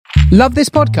Love this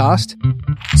podcast?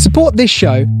 Support this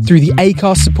show through the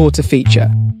Acast supporter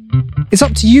feature. It's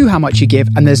up to you how much you give,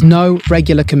 and there's no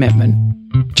regular commitment.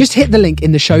 Just hit the link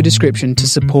in the show description to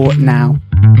support now.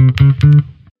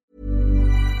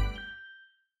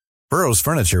 Burrow's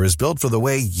furniture is built for the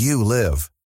way you live.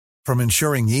 From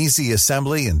ensuring easy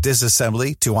assembly and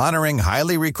disassembly to honoring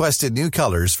highly requested new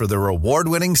colors for their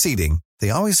award-winning seating, they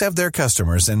always have their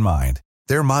customers in mind.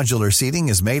 Their modular seating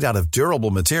is made out of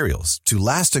durable materials to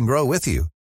last and grow with you.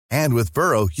 And with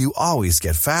Burrow, you always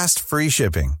get fast, free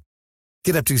shipping.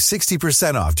 Get up to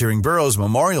 60% off during Burrow's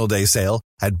Memorial Day sale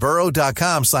at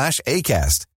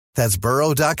burrow.com/ACAST. That's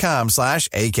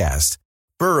burrow.com/ACAST.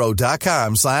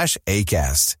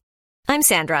 burrow.com/ACAST. I'm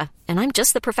Sandra, and I'm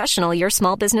just the professional your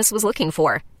small business was looking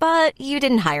for. But you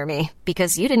didn't hire me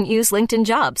because you didn't use LinkedIn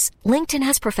Jobs. LinkedIn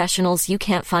has professionals you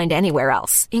can't find anywhere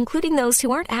else, including those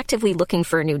who aren't actively looking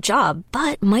for a new job,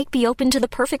 but might be open to the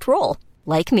perfect role,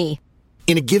 like me.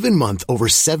 In a given month, over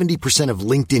 70% of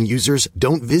LinkedIn users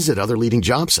don't visit other leading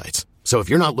job sites. So if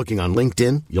you're not looking on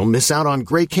LinkedIn, you'll miss out on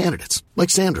great candidates like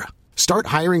Sandra. Start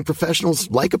hiring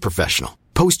professionals like a professional.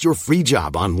 Post your free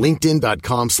job on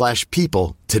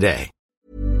linkedin.com/people today.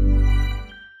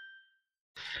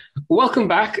 Welcome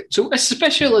back to a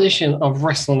special edition of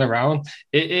Wrestling Around.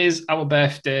 It is our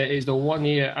birthday. It is the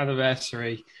 1-year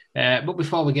anniversary. But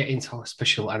before we get into our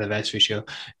special anniversary show,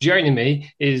 joining me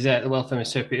is the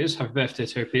well-famous Sir Peters. Happy birthday,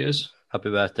 Sir Peters. Happy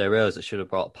birthday, Rose. I should have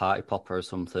brought a party popper or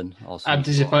something. I'm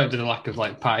disappointed with the lack of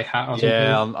party hat or something.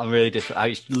 Yeah, I'm really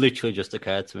disappointed. It's literally just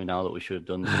occurred to me now that we should have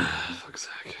done something. Fuck's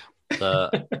sake.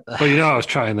 But, well, you know I was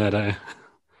trying there, don't you?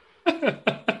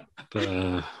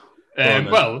 But,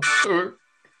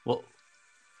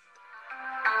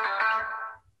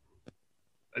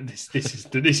 This is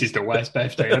the worst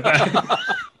birthday ever.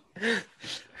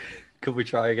 Could we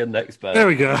try again next birthday? There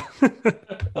we go.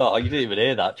 Oh, you didn't even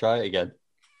hear that. Try it again.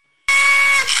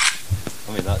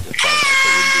 I mean, that just sounds like a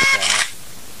windy car.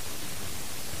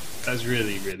 That's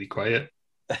really, really quiet.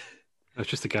 That's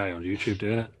just a guy on YouTube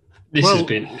doing it. This has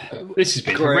been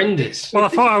horrendous. Well, I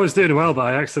thought I was doing well, but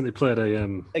I accidentally played a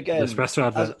espresso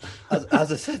advert.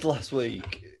 As I said last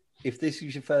week, if this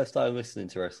is your first time listening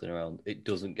to Wrestling Around, it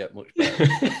doesn't get much better.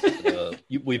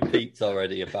 We've peaked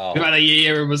already about... About a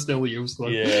year and we're still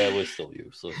useless. Yeah, we're still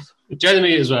useless. Joining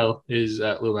me as well is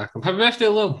Lou Backham. Happy birthday,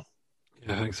 Lou.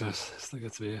 Yeah, thanks, so. It's still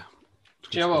good to be here.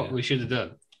 Do you know what we should have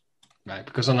done? Right,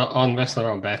 because on Wrestling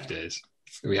Around birthdays,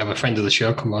 we have a friend of the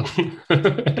show come on.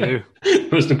 Do.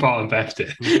 Most important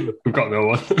birthday. We've got no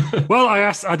one. Well,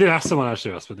 I did ask someone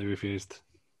actually, but they refused.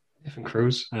 Different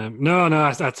Cruz? No,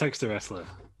 I texted a wrestler.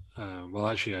 Well,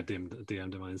 actually, I DM'd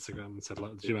him on Instagram and said,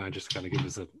 "Do you mind just kind of give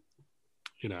us a,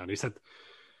 And he said,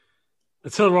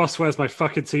 "Until Ross wears my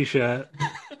fucking t-shirt,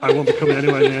 I won't be coming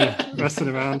anywhere near Wrestling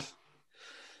Around."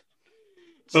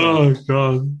 So, oh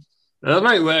God, I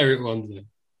might wear it one day.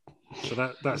 So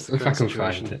that's the if I can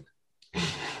situation. find it.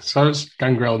 So it's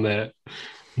Gangrel, mate.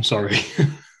 I'm sorry.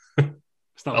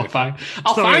 I'll find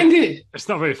it. It's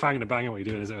not very fanging and banging what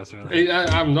you're doing, is it? Really?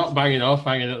 I'm not banging or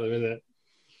fanging at the minute.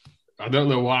 I don't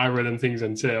know what either of them things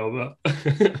entail, but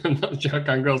I'm not sure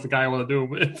Gangrel's the guy I want to do it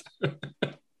with.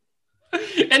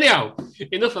 Anyhow,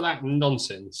 enough of that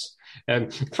nonsense.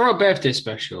 For our birthday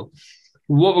special,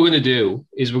 what we're going to do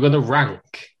is we're going to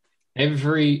rank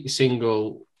every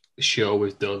single show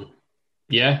we've done.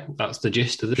 Yeah, that's the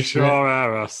gist of this. Sure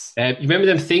are us. You remember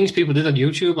them things people did on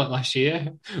YouTube like last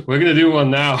year? We're going to do one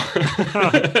now.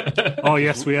 Oh,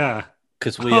 yes, we are.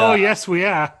 Because we are. Oh, yes, we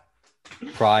are.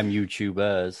 Prime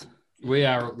YouTubers. We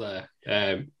are up there.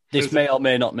 This may or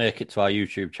may not make it to our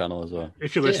YouTube channel as well.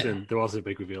 If you're listening, there was a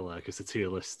big reveal there because the tier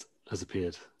list has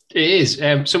appeared. It is.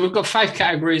 So we've got 5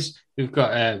 categories. We've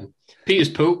got Peter's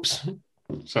Poops.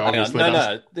 So obviously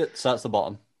that's the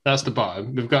bottom. That's the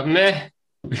bottom. We've got Meh.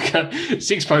 We've got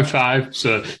 6.5.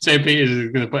 So St. Peter's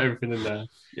is going to put everything in there.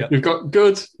 Yep. We've got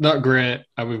Good, Not Great,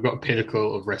 and we've got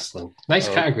Pinnacle of Wrestling. Nice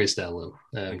categories there, Lou.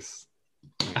 Thanks.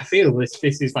 I feel this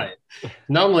is like...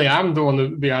 Normally, I'm the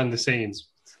one behind the scenes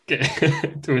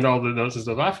doing all the notes and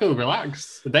stuff. I feel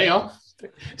relaxed. The day off.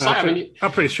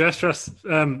 I'm pretty stressed.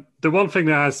 The one thing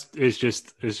that is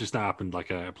just not happened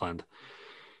like I planned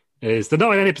is they're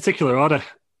not in any particular order.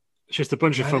 It's just a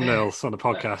bunch of thumbnails on the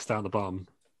podcast down the bottom.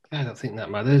 I don't think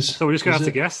that matters. So we're just going to have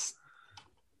to guess?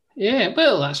 Yeah,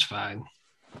 well, that's fine.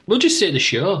 We'll just say the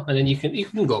show, and then you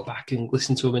can go back and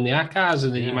listen to them in the archives,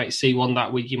 and then you might see one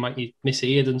that week you might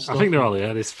misheard and stuff. I think they're all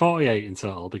there. There's 48 in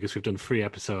total because we've done 3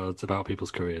 episodes about people's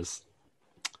careers.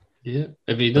 Yeah.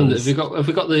 Have we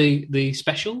got the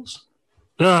specials?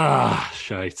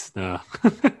 Shite. No.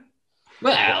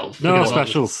 Well, no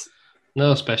specials.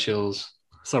 No specials.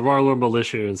 So Royal Rumble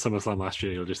this year and SummerSlam last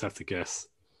year, you'll just have to guess.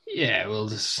 Yeah,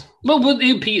 but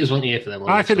Peters wasn't here for them.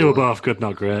 I think they were both good,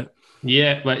 not great.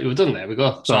 Yeah, right, we've done that. We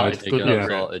got sorted. Good, Yeah,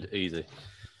 sorted. Easy.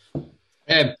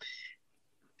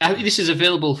 This is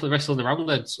available for Wrestling Around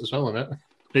Lads as well, isn't it?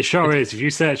 It sure is. If you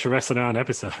search for Wrestling Around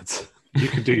episodes, you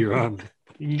can do your own.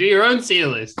 You can do your own tier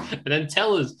list and then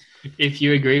tell us if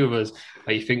you agree with us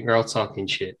or you think we're all talking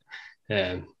shit.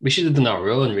 We should have done our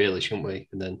own, really, shouldn't we?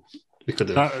 And then we could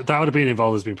have. That would have been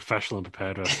involved as being professional and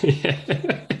prepared.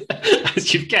 Yeah.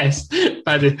 As you've guessed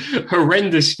by the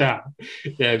horrendous start,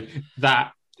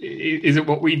 that isn't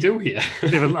what we do here. I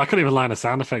couldn't even line a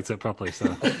sound effect up properly. So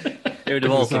It would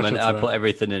have also meant I put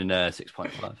everything in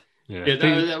 6.5. Yeah,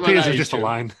 that Peters is is just true. a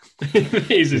line.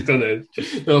 Peters has done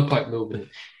it. No point moving it.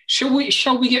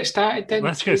 Shall we get started then?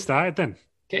 Let's get started then.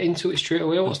 Get into it straight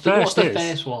away. What's The the first is-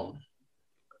 first one?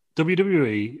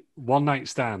 WWE One Night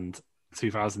Stand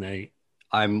 2008.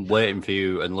 I'm waiting for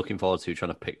you and looking forward to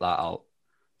trying to pick that out.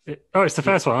 It's the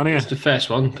first one, aren't It's you? the first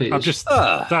one, Peters.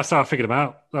 That's how I figured them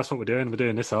out. That's what we're doing. We're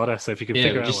doing this order. So if you can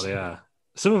figure out what they are.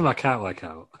 Some of them I can't work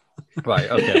out. Right,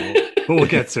 okay. But we'll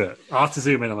get to it. I'll have to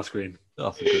zoom in on my screen.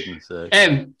 Oh, for goodness sake.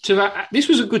 This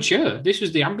was a good show. This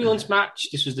was the ambulance match.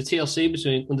 This was the TLC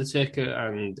between Undertaker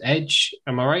and Edge.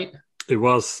 Am I right? It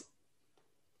was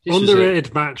This was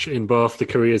underrated match in both the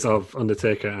careers of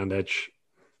Undertaker and Edge.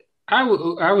 I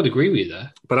would agree with you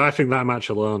there. But I think that match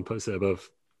alone puts it above.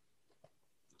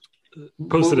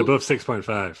 Well, Above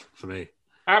 6.5 for me.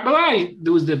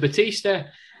 There was the Batista,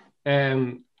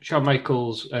 Shawn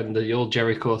Michaels, and the old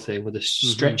Jericho thing with the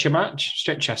stretcher match.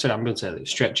 Stretcher, I said ambulance earlier.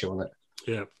 Stretcher, wasn't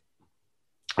it? Yeah.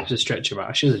 It was a stretcher match.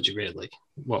 I should have really.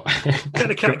 What? Get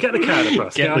the card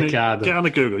across. Get the card. Get on the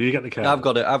Google. You get the card. I've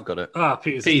got it.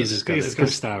 Peters has got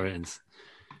star ratings.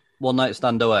 One Night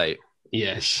Stand 08.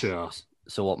 Yes. Sure.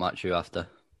 So what match are you after?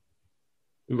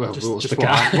 Well, what's the what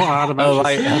card? are the Oh,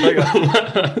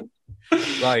 matches?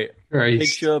 right. Right. Big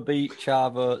Show beat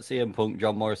Chavo, CM Punk,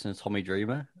 John Morrison, and Tommy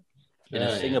Dreamer in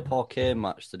a Singapore Cane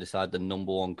match to decide the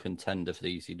number one contender for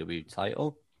the ECW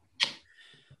title.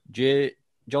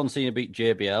 John Cena beat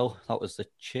JBL. That was the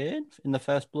chain in the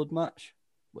first blood match,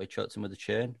 where he choked him with the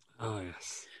chain. Oh,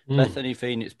 yes. Bethany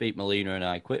Phoenix beat Melina in an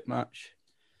I Quit match.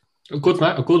 A good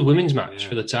women's match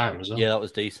for the time as well. Yeah, that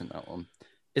was decent, that one.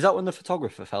 Is that when the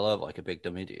photographer fell over like a big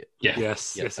dumb idiot? Yeah.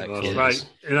 Yes, it was. excellent. Right.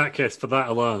 In that case, for that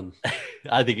alone,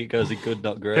 I think it goes in good,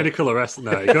 not great. Pinnacle of Wrestling.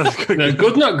 No, it goes good. No,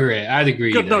 good, not great. I'd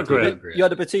agree. Good, not great. You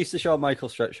had a Batista Shawn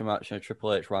Michaels stretcher match and a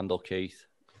Triple H Randall Keith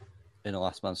in a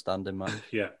last man standing match.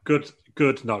 Yeah, good,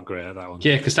 not great, that one.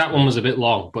 Yeah, because that one was a bit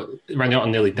long, but Randy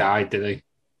Orton nearly died, did he? It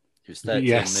was 13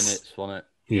 minutes, wasn't it?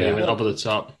 Yeah, Yeah. he went over the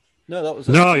top. No, that was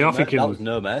No, you're thinking- that was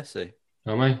No Mercy.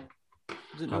 Am I?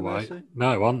 Was it Oh, No right. Mercy?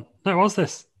 No, it wasn't. No, it was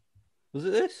this. Was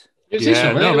it this? It was this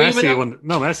Yeah, one, no, right?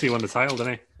 Mercy won the title,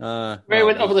 didn't he? Where he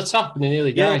went over the top and he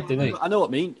nearly died, didn't he? I know what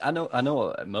I mean. I know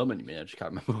what moment you mean. I just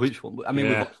can't remember which one. But, I mean,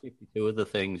 we've Yeah. got 52 other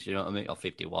things, you know what I mean? Or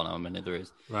 51, how many there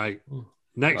is. Right.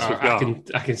 Next, Well, we've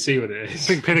got I can see what it is.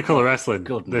 big Pinnacle of Wrestling.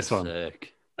 Goodness This one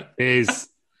sake. is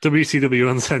WCW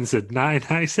Uncensored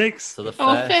 996. So the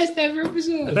Oh, first, first ever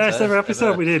episode. First ever First episode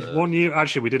ever we did episode. 1 year.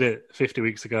 Actually, we did it 50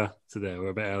 weeks ago today. We're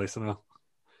a bit early somehow.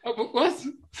 Oh, what?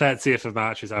 30th of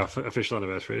March is our official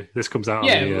anniversary. This comes out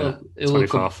Yeah, on the well, it will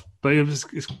 24th. But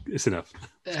it's enough.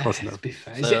 It's close To enough. be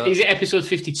fair. So- Is it episode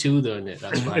 52 though, isn't it?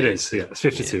 That's why It is, yeah. It's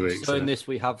 52 weeks. so in isn't it? this,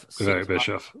 we have Very six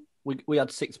Bischoff. we had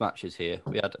 6 matches here.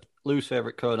 We had Lou's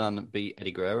favourite Conan beat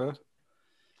Eddie Guerrero.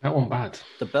 That one bad.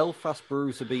 The Belfast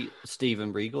Bruiser beat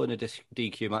Steven Regal in a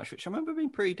DQ match, which I remember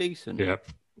being pretty decent. Yeah.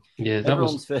 Yeah, that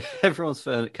was. Everyone's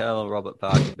favourite Colonel Robert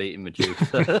Parker beating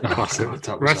Medusa. Awesome.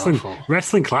 that was awful.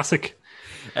 Wrestling classic.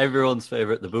 Everyone's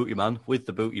favourite, the Booty Man, with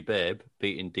the Booty Babe,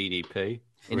 beating DDP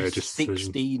in a Outrageous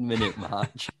decision. 16-minute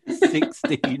match.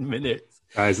 16 minutes.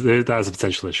 That is a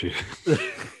potential issue.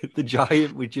 The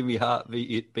Giant with Jimmy Hart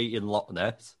beating Loch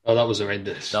Ness. Oh, that was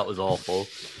horrendous. That was awful.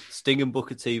 Sting and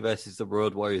Booker T versus the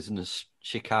Road Warriors in a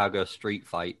Chicago street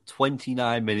fight.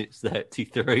 29 minutes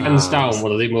 33. Hands down,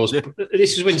 one of the most.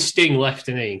 This is when Sting left,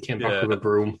 didn't he, and came back Yeah. with a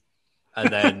broom. And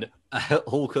then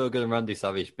Hulk Hogan and Randy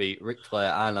Savage beat Ric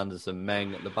Flair, Arn Anderson,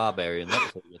 Meng, the Barbarian,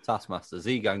 Lex Luger, the Taskmaster,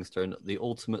 Z Gangster, and the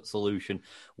Ultimate Solution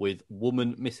with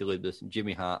Woman, Missy Elizabeth, and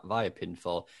Jimmy Hart via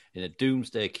pinfall in a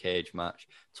Doomsday Cage match.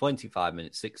 25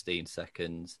 minutes, 16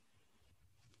 seconds.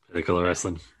 Pinnacle of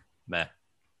Wrestling. Meh.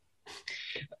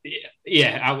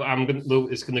 Yeah, I'm gonna.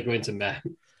 It's gonna go into meh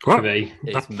What? for me.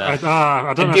 It's meh.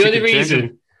 I don't know And if the you only can change reason,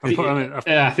 it. I've put on it.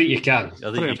 I think you can, I Put it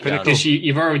think in you Pinnacle. can. because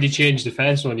you've already changed the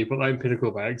first one. You put that in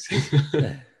Pinnacle bags.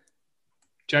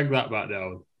 Drag that back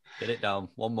down. Get it down.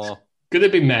 One more. Gonna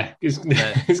be meh. It's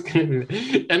Meh. gonna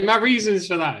be. And my reasons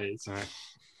for that is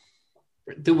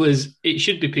it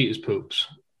should be Peter's Poops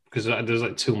because there's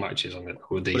like 2 matches on it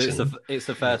that were But decent. it's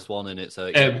the first one in it,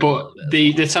 so But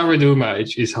the Taradoo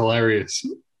match is hilarious.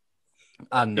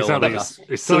 and no Exactly. one else.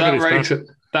 It's so good, it's bad.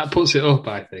 That puts it up,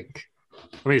 I think.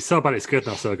 I mean, it's so bad it's good,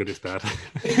 not so good it's bad.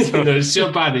 No, it's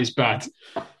so bad, it's bad.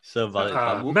 So bad.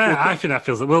 I think that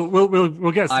feels like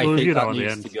we'll get I we'll think review that that one at the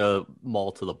needs end. to go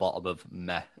more to the bottom of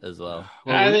meh as well.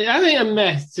 I think a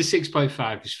meh to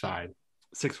 6.5 is fine.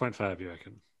 6.5, you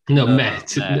reckon? No, No, meh.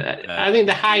 meh. I think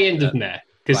the high end of meh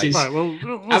because Right. it's. Right, well,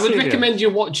 we'll I would see again. recommend you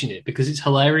watching it because it's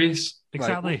hilarious.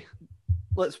 Exactly.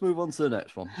 Let's move on to the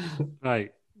next one.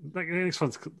 Right. The next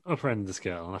one's upper end of the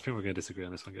scale, and I think we're going to disagree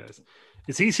on this one, guys.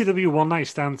 It's ECW One Night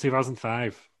Stand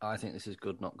 2005, I think this is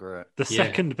good, not great. the Yeah.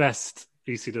 second best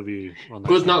ECW One Night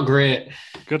Good, Stand. not great.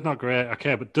 Good, not great.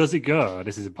 Okay, but does it go?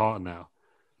 This is important now.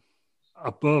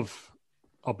 Above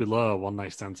or below One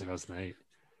Night Stand 2008?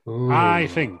 I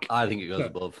think, I think it goes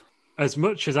above. as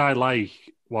much as I like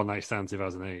One Night Stand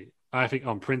 2008, I think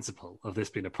on principle of this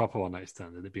being a proper One Night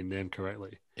Stand and it being named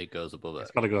correctly, It goes above it.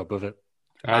 it's got to go above it.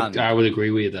 I would agree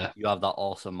with you there. You have that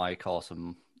awesome Mike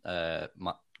Awesome Is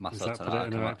Maso that put it in Tanaka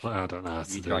the right match. place? I don't know. how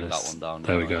to You do dragged this. that one down.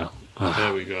 There we didn't go. you? Oh,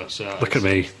 There we go. So look at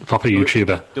me, proper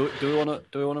YouTuber. Do we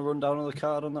want to run down on the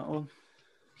card on that one?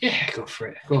 Yeah, go for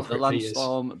it. Go for The it. Peters.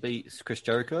 Landstorm beats Chris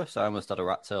Jericho, so I almost had a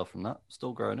rat tail from that.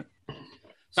 Still growing it.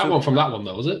 That one from that one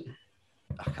though, was it?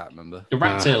 I can't remember. The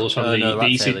rat tail was from No, the rat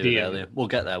tail even ECD. earlier. We'll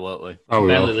get there, won't we? Oh, we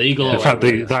Barely will. legal. In or fact,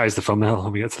 whatever it is. that is the thumbnail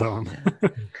when we get to that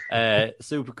one.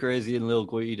 Super Crazy and Lil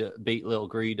Greeder beat Lil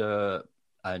Greeder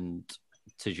and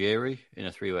Tajiri in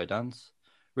a 3-way dance.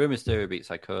 Rey Mysterio beat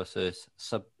Psychosis.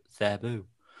 Sabu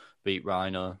beat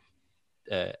Rhino.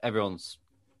 Everyone's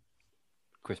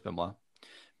Chris Benoit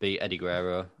beat Eddie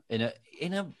Guerrero in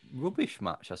a rubbish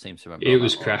match. I seem to remember It on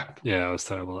was that one. crap. Yeah, it was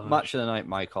terrible. that Match of the night: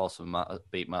 Mike Awesome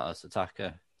beat Mato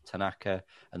Tanaka,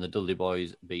 and the Dudley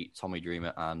Boys beat Tommy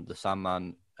Dreamer and the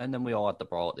Sandman. And then we all had the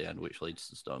brawl at the end, which leads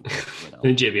to Stone Cold. You know.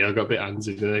 And JBL got a bit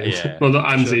antsy, didn't he? Yeah. Well, not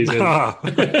antsy. Oh,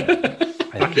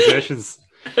 accusations.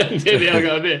 JBL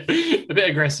got a bit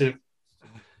aggressive.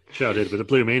 Sure did with the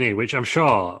Blue Meanie, which I'm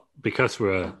sure, because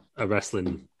we're a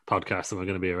wrestling podcast and we're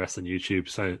going to be a wrestling YouTube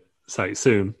site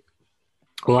soon,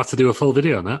 we'll have to do a full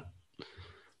video on that.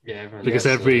 Yeah, Because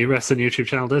every wrestling YouTube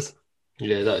channel does.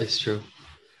 Yeah, that is true.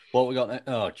 What we got next?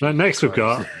 Oh, Right, Jesus next we've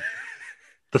Christ. got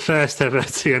the first ever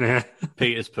TNA.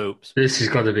 Peter's Poops. This has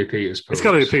got to be Peter's. It's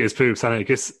got to be Peter's Poops, hasn't it?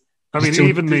 Because, I mean, It's too-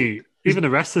 even the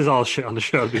wrestlers all shit on the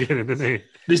show at the beginning, didn't they?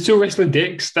 There's 2 wrestling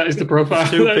dicks. That is the profile.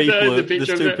 There's The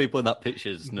picture of two it. people in that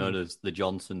picture known as the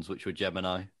Johnsons, which were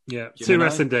Gemini. Yeah, two Gemini?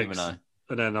 wrestling dicks. Gemini.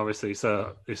 And then, obviously,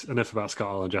 so it's enough about Scott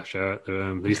Hall and Jeff Jarrett.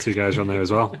 These 2 guys are on there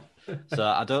as well. So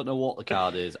I don't know what the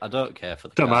card is. I don't care for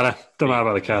the Don't card. matter. Don't matter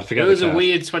about the card. Forget It was the a card.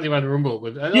 weird 20-man rumble.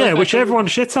 With, Yeah, which everyone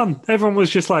shits on. Everyone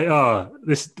was just like, "Oh,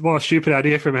 this what a stupid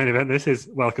idea for a main event. This is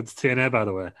welcome to TNA." By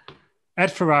the way,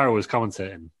 Ed Ferrara was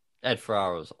commentating, Ed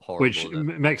Ferrara's horrible. which isn't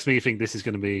it? makes me think this is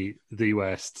going to be the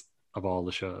worst of all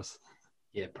the shows.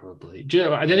 Yeah, probably. Do you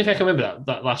know? I don't know if I can remember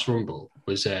that last rumble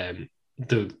was the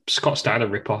Scott Steiner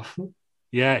ripoff.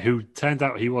 Yeah, who turned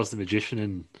out he was the magician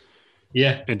in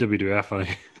Yeah, WWF.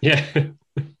 Like, yeah.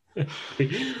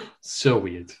 So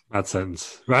weird. mad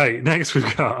sentence. Right, next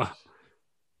we've got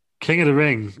King of the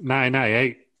Ring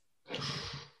 1998.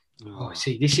 Oh,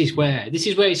 see, this is where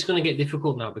it's going to get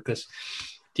difficult now because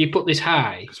do you put this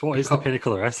high? Because what is the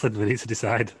pinnacle of wrestling? We need to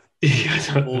decide. There's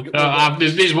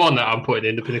one that I'm putting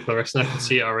in the pinnacle of wrestling. I can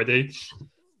see it already.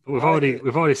 But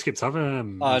we've already skipped over. I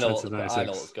know Intense of 96.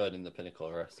 what's going in the pinnacle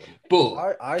of wrestling.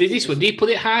 But I did think this one? Did you put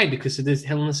it high because of this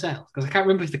Hell in a Cell? Because I can't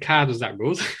remember if the card was that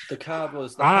good. The card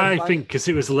was. The I headline- think because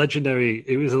it was a legendary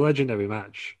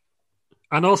match,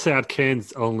 and also had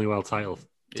Kane's only world title,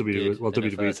 It did in a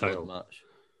WWE first title. match.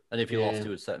 And if he lost, he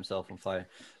would set himself on fire.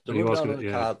 The He was rundown gonna- of the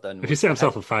yeah. card then. If he set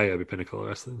himself on fire, it'd be pinnacle of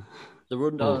wrestling. The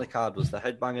rundown of the card was the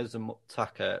Headbangers and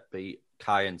Taka beat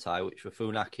Kai and Tai, which were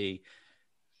Funaki,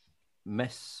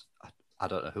 I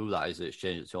don't know who that is. It's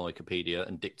changed it to Wikipedia,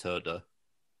 and Dick Togo.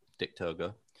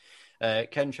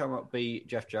 Ken Shamrock beat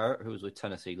Jeff Jarrett, who was with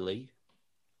Tennessee Lee.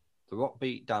 The Rock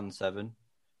beat Dan Severn.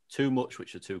 Too Much,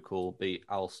 which are too cool, beat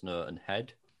Al Snow and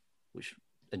Head,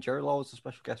 and Jerry Law was a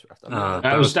special guest.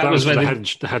 That was the when they-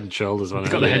 head and shoulders one.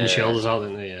 Got the head and Yeah. shoulders out,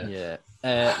 didn't they? Yeah.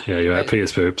 Yeah. Yeah, you're right.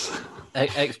 Peter's Poops.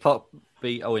 X-Pac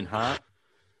beat Owen Hart.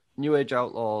 New Age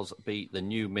Outlaws beat the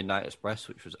New Midnight Express,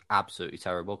 which was absolutely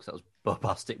terrible because that was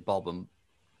Bombastic Bob and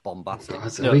Bombastic.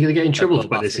 Are we going to get in trouble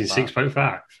for this in Bombastic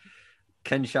 6.5?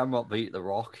 Ken Shamrock beat The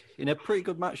Rock in a pretty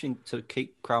good match to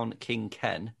crown King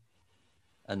Ken.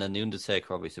 and then The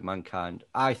Undertaker, obviously, Mankind.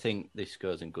 I think this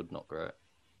goes in good, not great.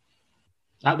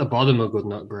 At the bottom of good,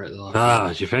 not great,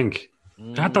 though. Do you think?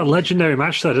 It had that legendary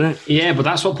match there, didn't it? Yeah, but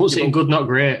that's what puts it in good, not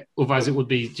great. Otherwise, it would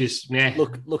be just,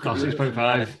 Look at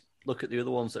 6.5. Look at the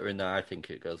other ones that are in there. I think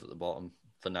it goes at the bottom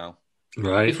for now.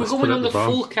 Right. If we're going on the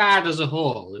full card as a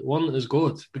whole, it wasn't as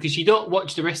good because you don't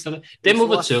watch the rest of it. Them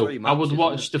other two, I would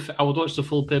watch the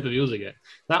full pay per views again.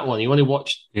 That one, you only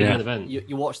watched the main event.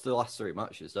 You watch the last 3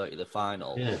 matches, don't you? The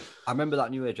final. Yeah. I remember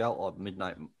that New Age Outlaw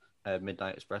Midnight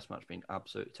Express match being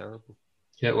absolutely terrible.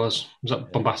 Yeah, it was. Was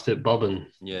that Bombastic Bob and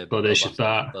Bodacious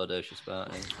Bart? Bodacious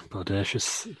Bart. Yeah.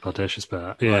 Bodacious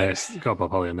Bart. Yeah, it's got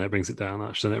Bob Holly in there. Brings it down,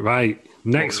 actually. Right.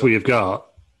 Next, we've got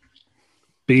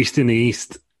Beast in the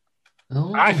East.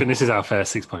 Oh. I think this is our fair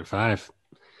 6.5.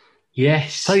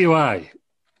 Yes. Tell you why.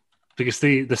 Because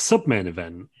the sub-main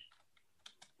event,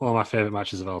 one of my favourite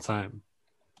matches of all time.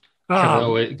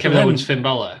 Kevin Owens, Finn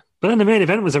Balor. But then the main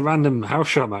event was a random house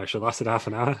show match that lasted half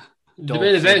an hour. The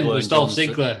main event was Dolph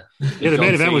Ziggler. Yeah, the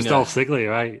main event was Dolph Ziggler,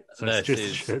 right? So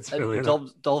it's brilliant.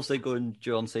 Dolph Ziggler and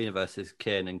John Cena versus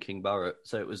Kane and King Barrett.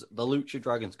 So it was the Lucha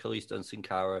Dragons, Kalisto and Sin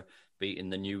Cara beating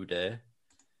the New Day.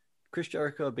 Chris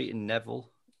Jericho beating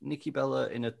Neville. Nikki Bella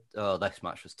this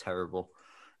match was terrible.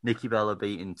 Nikki Bella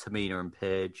beating Tamina and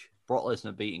Paige. Brock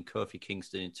Lesnar beating Kofi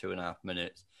Kingston in 2.5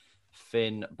 minutes.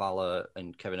 Finn Balor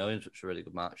and Kevin Owens, which was a really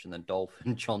good match. And then Dolph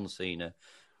and John Cena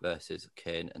versus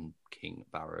Kane and King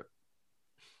Barrett.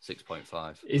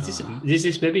 6.5. Is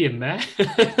this maybe a meh?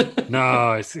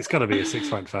 No, it's got to be a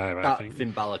 6.5. I think. Finn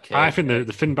Balor. I think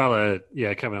the Finn Balor,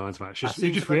 Kevin Owens match.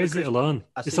 You just raised it alone.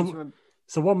 It's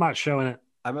a one match show, isn't it?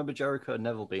 I remember Jericho and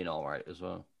Neville being all right as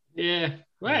well. Yeah,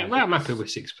 I'm happy with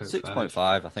 6.5. 6.5,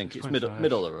 I think. It's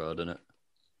middle of the road, isn't it?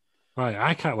 Right,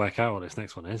 I can't work out what this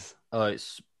next one is. Oh,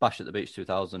 it's Bash at the Beach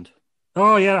 2000.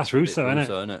 Oh, yeah, that's Russo,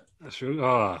 isn't it? That's Russo.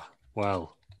 Oh,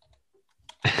 well.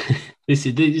 This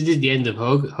is the end of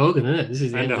Hogan, isn't it? This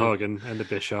is the end of Hogan, end of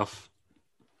Bischoff.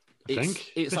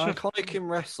 It's iconic in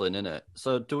wrestling, isn't it?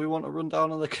 So do we want to run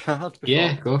down on the card?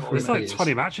 Yeah, go for it. There's like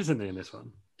 20 matches in there in this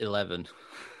one. 11.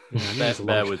 Yeah,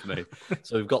 bear with me.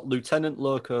 So we've got Lieutenant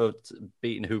Loco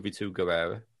beating Juventud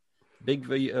Guerrera. Big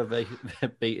Vita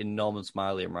beating Norman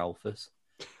Smiley and Ralphus.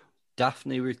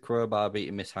 Daphne with Crowbar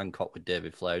beating Miss Hancock with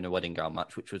David Flair in a wedding gown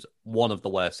match, which was one of the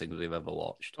worst things we've ever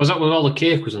watched. Was that when all the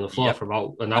cake was on the floor for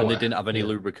about an hour? And they didn't have any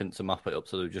lubricant to map it up,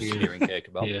 so they were just smearing cake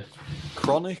about.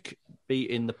 Chronic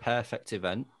beating The Perfect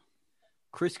Event.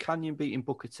 Chris Kanyon beating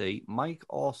Booker T. Mike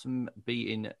Awesome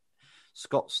beating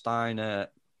Scott Steiner.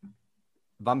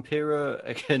 Vampiro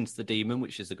against the Demon,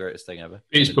 which is the greatest thing ever.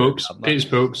 Peter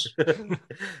Spooks.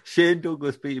 Shane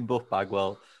Douglas beating Buff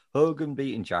Bagwell. Hogan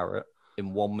beating Jarrett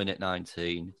in 1 minute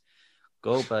 19.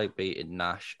 Goldberg beating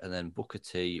Nash, and then Booker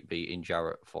T beating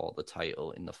Jarrett for the title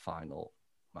in the final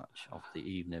match of the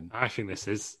evening. I think this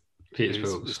is Peter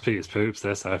Spooks. It's Peter Spooks,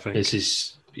 this, I think. This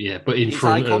is, but it's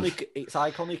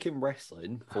iconic in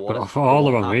wrestling. But for all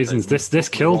the wrong reasons. This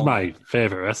killed my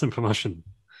favourite wrestling promotion.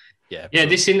 Yeah,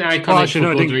 this isn't iconic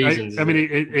for good reasons. I mean,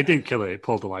 it didn't kill it. It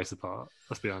pulled the lights apart.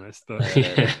 Let's be honest. But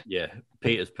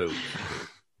Peter's poop.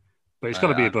 But it's got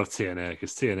to be above TNA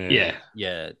because TNA.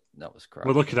 Yeah, that was crap.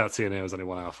 We're lucky that TNA was only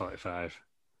 1 hour 45.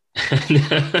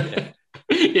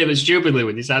 Yeah, but stupidly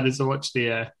we decided to watch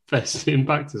the first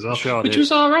Impact as well, which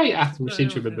was all right after we seem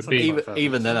to remember being.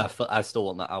 Even then, I still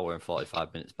want that hour and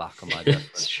 45 minutes back on my desk.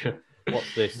 It's true.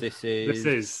 What's this? This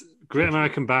is Great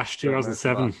American Bash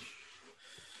 2007.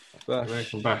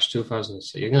 American Bash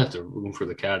 2006. You're going to have to run through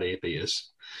the card here,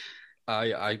 Peters.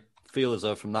 I feel as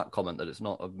though from that comment that it's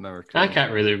not American. I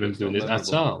can't really remember doing it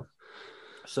at all.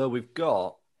 So we've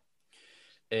got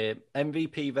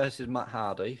MVP versus Matt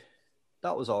Hardy.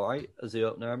 That was all right as the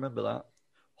opener. I remember that.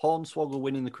 Hornswoggle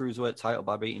winning the Cruiserweight title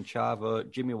by beating Chavo,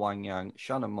 Jimmy Wang Yang,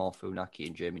 Shannon Moore-Funaki,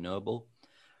 and Jamie Noble.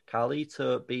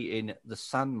 Carlito beating the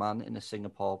Sandman in a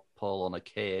Singapore pole on a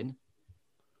cane.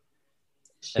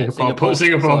 Singapore pole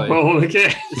on a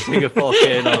cane. Singapore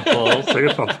cane on a pole.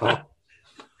 Singapore pole.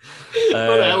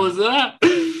 What the hell was that?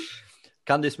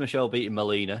 Candice Michelle beating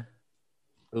Melina.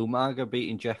 Umaga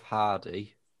beating Jeff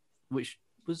Hardy, which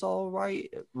was all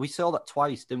right. We saw that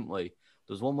twice, didn't we?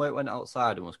 There was one where it went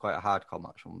outside and was quite a hardcore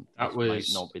match. That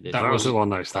was a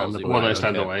one-night stand. One-night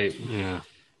stand away. Yeah.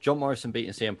 John Morrison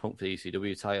beating CM Punk for the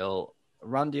ECW title.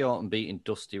 Randy Orton beating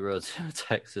Dusty Rhodes in a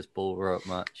Texas Bull Rope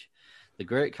match. The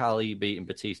Great Khali beating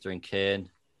Batista and Kane.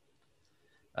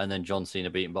 And then John Cena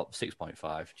beating Bob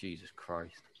 6.5. Jesus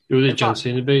Christ. Who did John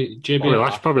Cena beat?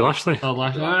 Probably Lashley. Oh,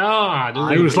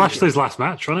 Lashley. It was Lashley's last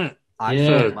match, wasn't it? I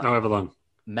however long.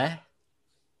 Meh.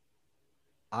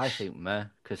 I think meh,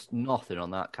 because nothing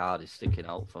on that card is sticking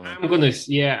out for me. I'm gonna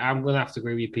have to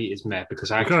agree with Pete. It's meh because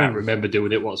I can't remember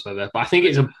doing it whatsoever. But I think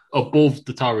it's above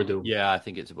the Tara Doom. Yeah, I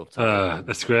think it's above Tara.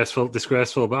 Disgraceful.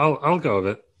 But I'll go with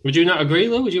it. Would you not agree,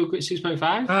 Lou? Would you agree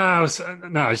 6.5?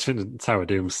 I just think Tara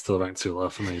Doom's still ranked too low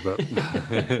for me, but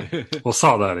we'll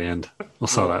sort that at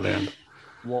the end.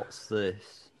 What's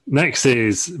this? Next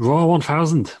is Raw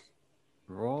 1000.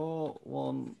 Raw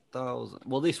 1000.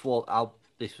 Well, this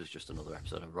was just another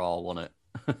episode of Raw, wasn't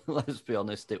it? Let's be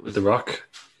honest. It was The Rock.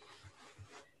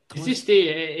 Is this the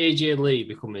AJ Lee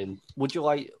becoming? Would you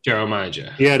like general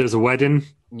manager? Yeah, there's a wedding.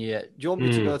 Yeah. Do you want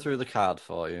me to go through the card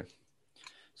for you?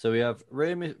 So we have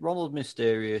Ronald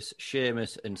Mysterious,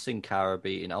 Sheamus, and Sin Cara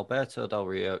beating Alberto Del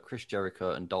Rio, Chris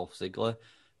Jericho, and Dolph Ziggler,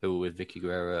 who were with Vicky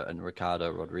Guerrero and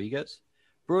Ricardo Rodriguez.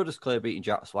 Brodus Clay beating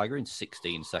Jack Swagger in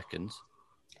 16 seconds.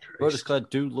 Brodus Clay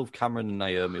do love Cameron and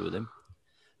Naomi with him.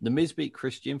 The Miz beat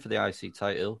Christian for the IC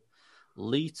title.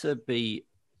 Lita beat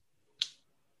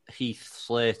Heath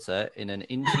Slater in an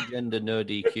intergender no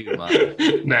DQ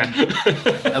match.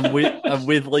 and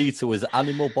with Lita was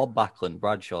Animal, Bob Backlund,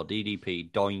 Bradshaw, DDP,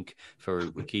 Doink,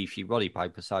 Farouk, Rikishi, Roddy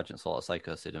Piper, Sergeant Slaughter,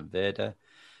 Psycho Sid, and Vader.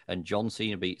 And John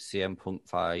Cena beat CM Punk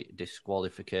by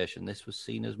disqualification. This was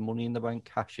seen as Money in the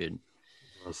Bank cash-in.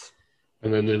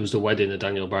 And then there was the wedding of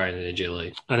Daniel Bryan and AJ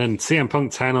Lee. And then CM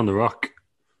Punk 10 on The Rock.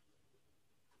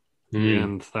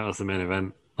 And that was the main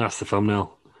event. That's the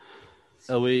thumbnail.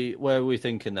 Where are we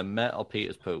thinking then? Meh or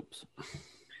Peter's Poops?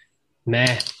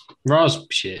 Meh. Raw's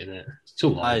shit, isn't it? It's too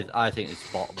long. I think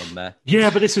it's bottom of meh. Yeah,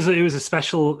 but it was a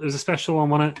special one,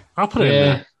 wasn't it? I'll put it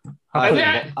in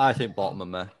there. I think bottom of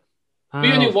meh.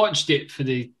 We only watched it for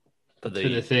the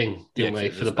thing, didn't we?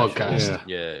 For the podcast.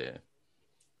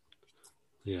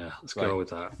 Yeah, let's go with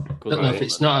that. I don't know if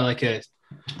it's not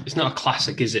it's not a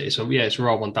classic, is it? It's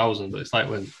Raw 1000, but it's like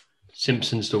when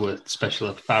Simpsons do a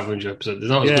special 500 episode. It's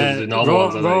not as good as the normal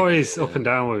ones. Raw is up and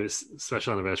down with its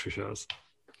special anniversary shows.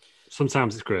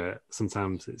 Sometimes it's great.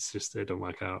 Sometimes it's just it don't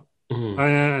work out. Mm-hmm. Oh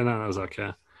yeah, no, that was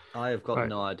okay. I have got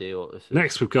no idea what this is.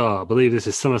 Next we've got, I believe this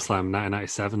is SummerSlam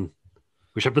 1997,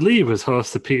 which I believe was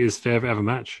host to Peter's favourite ever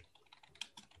match.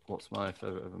 What's my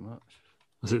favourite ever match?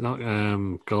 Was it not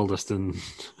Goldust and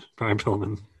Brian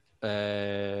Pillman?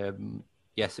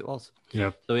 Yes, it was.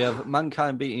 Yeah. So we have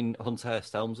Mankind beating Hunter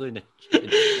Hearst Helmsley.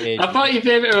 I thought your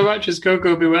favourite ever match was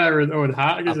Coco Beware and Owen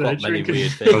Hart. I've got many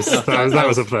weird things. that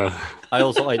was up there. I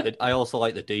also like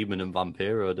the Demon and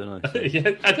Vampiro, don't I?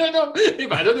 Yeah, I don't know.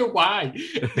 I don't know why.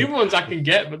 The other ones I can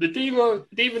get, but the Demon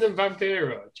and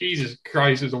Vampiro, Jesus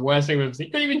Christ, was the worst thing I've ever seen.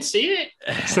 You couldn't even see it.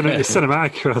 It's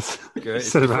cinematic, Ross. Great.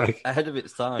 Cinematic. Ahead of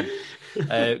its time.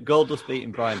 Goldust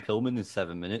beating Brian Pillman in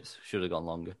 7 minutes. Should have gone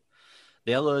longer.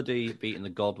 The LOD beating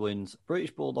the Godwins. British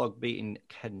Bulldog beating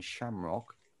Ken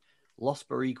Shamrock. Los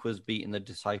Boricuas beating the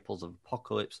Disciples of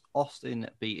Apocalypse. Austin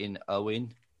beating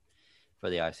Owen for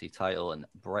the IC title. And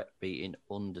Brett beating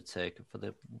Undertaker for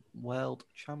the World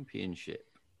Championship.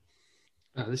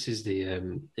 Oh, this is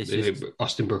the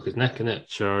Austin broke his neck, isn't it?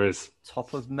 Sure is.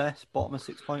 Top of mess, bottom of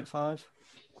 6.5.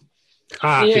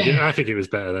 I think it was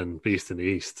better than Beast in the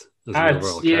East. I'd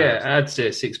say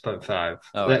 6.5.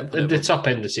 Right, the top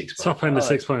end of 6.5. Top end of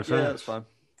 6.5. Yeah, that's fine.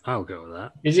 I'll go with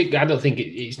that. Is it? I don't think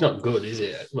it's not good, is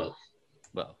it? Well,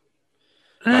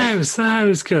 it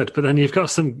was good, but then you've got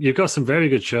some very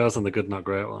good shows on the Good Not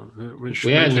Great one, which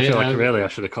makes me feel like really I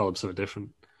should have called them something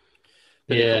different.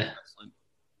 Yeah.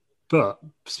 But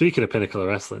speaking of Pinnacle of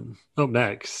Wrestling, up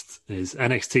next is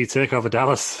NXT TakeOver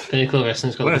Dallas. Pinnacle of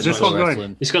Wrestling's got Where's this one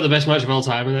going? It's got the best match of all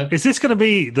time, isn't it? Is this going to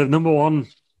be the number one?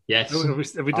 Yes.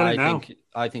 Have we done it now?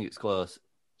 I think it's close. Do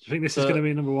you think this is going to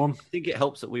be number one? I think it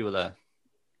helps that we were there.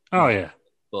 Oh, yeah.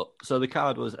 But so the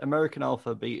card was American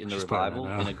Alpha beating the Revival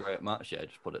in a great match. Yeah,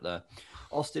 just put it there.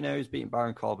 Austin Aries beating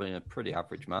Baron Corbin in a pretty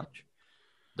average match.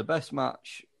 The best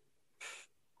match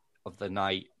of the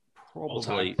night,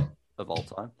 probably of all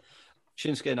time.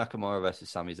 Shinsuke Nakamura versus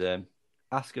Sami Zayn.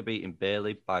 Asuka beating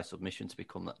Bayley by submission to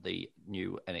become the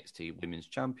new NXT Women's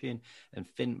Champion. And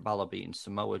Finn Balor beating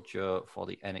Samoa Joe for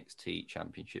the NXT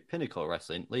Championship. Pinnacle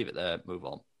Wrestling. Leave it there. Move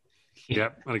on.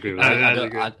 Yep, I agree with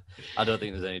that. I don't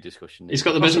think there's any discussion. It's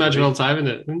got the best match of all time,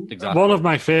 isn't it? Exactly. One of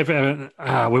my favourite...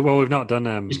 we've not done...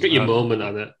 it's got your moment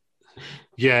on it.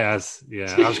 Yeah. I was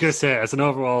going to say, as an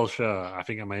overall show, I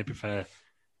think I may prefer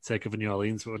Takeover New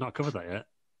Orleans, but we've not covered that yet.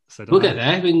 So we'll get there.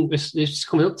 I mean, it's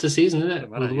coming up to the season, isn't it?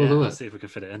 We'll see if we can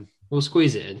fit it in. We'll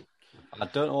squeeze it in. I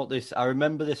don't know what this... I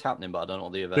remember this happening, but I don't know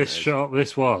what the event is.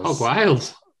 This was... Oh,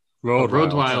 Wild.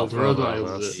 Road Wild.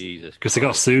 Jesus. Because they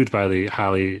got sued by the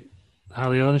Harley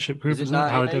ownership group, isn't it?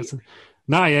 Harley Davidson.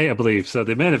 98, I believe. So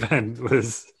the main event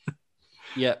was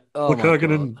Hulk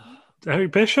Hogan and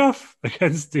Eric Bischoff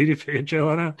against DDP and Jay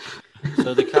Leno.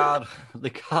 So the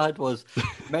card was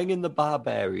Meng and the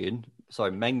Barbarian.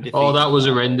 Sorry, Meng defeated. Oh, that was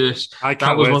horrendous. I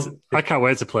can't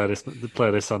wait to play this on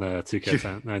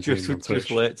 2K19 just, on Twitch.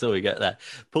 Just wait till we get there.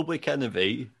 Public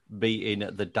Enemy beating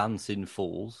the Dancing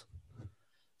Fools.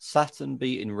 Saturn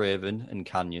beating Raven and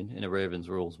Canyon in a Ravens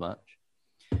rules match.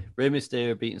 Rey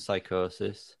Mysterio beating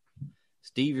Psychosis.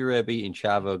 Stevie Ray beating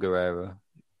Chavo Guerrero.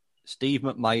 Steve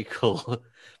McMichael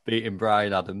beating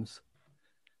Brian Adams.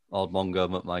 Old Mongo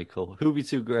McMichael.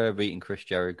 Juventud Guerrero beating Chris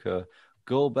Jericho.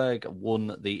 Goldberg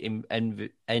won the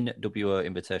NWO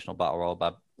Invitational Battle Royal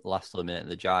by last eliminating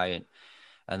the Giant.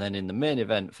 And then in the main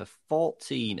event for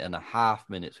 14 and a half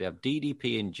minutes, we have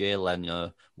DDP and Jay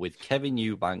Leno with Kevin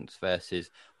Eubanks versus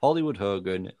Hollywood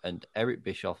Hogan and Eric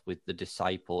Bischoff with The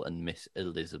Disciple and Miss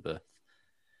Elizabeth.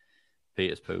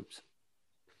 Peter's Poops.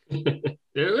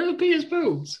 Peter's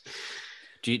Poops.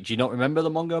 Do you not remember the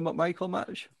Mongo McMichael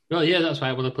match? Well, yeah, that's why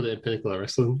I want to put it in Pinnacle of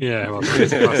Wrestling. Yeah, well,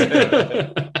 it's a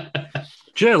classic.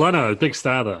 Jay Leno, big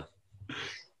star there.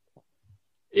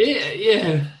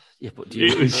 Yeah. Yeah, but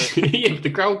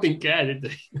the crowd didn't care, did they?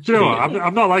 Do you know what?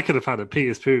 I'm not liking the fact that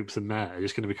Peter's Poops and Matt are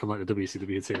just going to become like the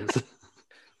WCW teams.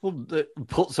 Well,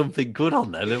 put something good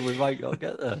on there, then we might not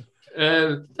get there.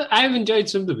 I have enjoyed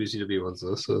some WCW ones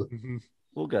though, so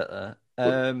we'll get there.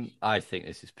 I think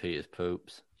this is Peter's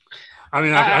Poops. I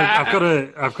mean, I've got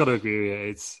to agree with you.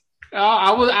 It's.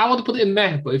 I want to put it in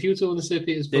meh, but if you two want to say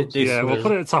Peter's Poops, we'll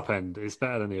put it at top end. It's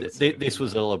better than the other. This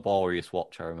was a laborious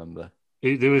watch, I remember.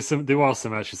 There was some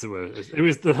matches that were. It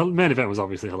was the main event was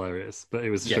obviously hilarious, but it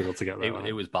was a struggle to get there.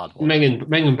 It was bad. Meng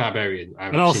and Barbarian,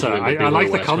 and also I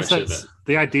like the concept.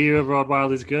 The idea of Rod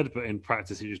Wild is good, but in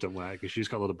practice it just don't work because she's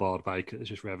got a lot of board bike. It's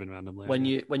just revving randomly.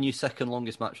 When your second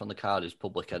longest match on the card is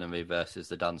Public Enemy versus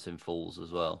the Dancing Fools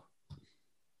as well.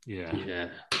 Yeah.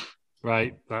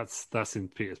 Right, that's in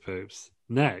Peter's Poops.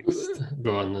 Next,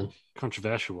 go on then.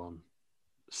 Controversial one,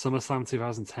 SummerSlam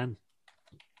 2010.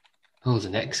 Oh,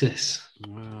 the Nexus.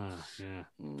 Yeah.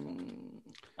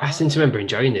 I seem to remember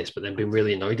enjoying this, but then being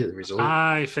really annoyed at the result.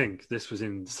 I think this was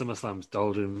in SummerSlam's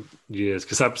golden years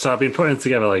because I've been putting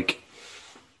together like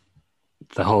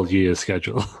the whole year's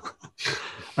schedule.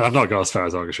 And I've not got as far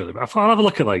as August really, but I thought I'll have a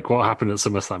look at like what happened at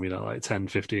SummerSlam, like 10,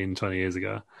 15, 20 years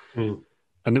ago. And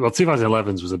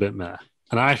 2011's was a bit meh.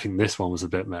 And I think this one was a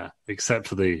bit meh, except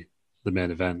for the main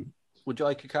event. Would you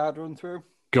like a card run through?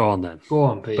 Go on then. Go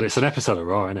on, Pete. But it's an episode of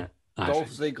Raw, isn't it? Dolph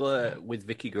Ziggler with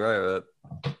Vicky Guerrero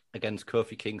against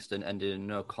Kofi Kingston ended in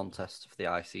no contest for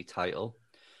the IC title.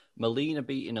 Melina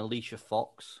beating Alicia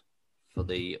Fox for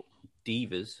the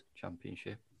Divas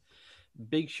Championship.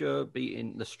 Big Show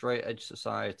beating the Straight Edge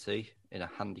Society in a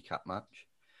handicap match.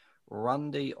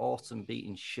 Randy Orton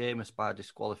beating Sheamus by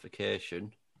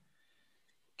disqualification.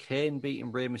 Kane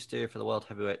beating Rey Mysterio for the World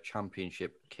Heavyweight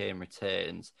Championship. Kane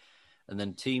retains. And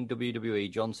then Team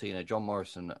WWE, John Cena, John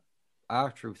Morrison,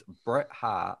 R-Truth, Bret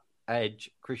Hart, Edge,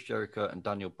 Chris Jericho, and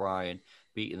Daniel Bryan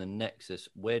beating the Nexus,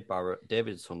 Wade Barrett,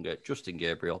 David Sunga, Justin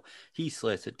Gabriel, Heath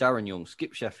Slater, Darren Young,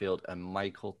 Skip Sheffield, and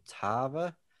Michael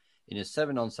Tarver in a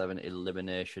 7-on-7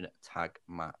 elimination tag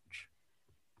match.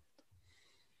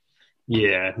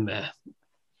 Yeah, meh.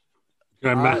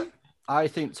 I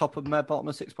think top of meh, bottom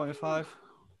of 6.5.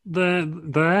 There.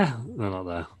 No,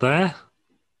 not there.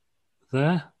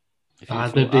 There.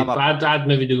 I'd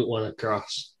maybe do it one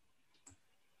across.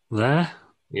 There.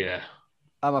 Yeah.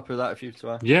 I'm happy with that if you two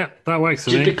are. Yeah, that works for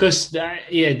me. Just because,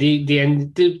 the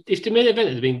end. If the main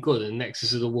event had been good and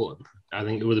Nexus had won, I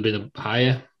think it would have been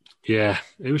higher. Yeah,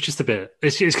 it was just a bit.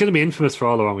 It's going to be infamous for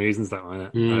all the wrong reasons, that one.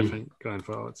 I think going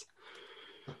forwards.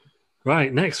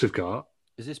 Right, next we've got.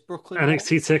 Is this Brooklyn?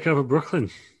 NXT Takeover Brooklyn,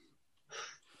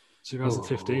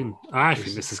 2015. I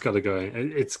think this has got to go.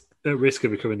 It's at risk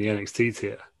of becoming the NXT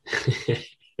tier.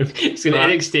 It's going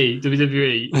to NXT,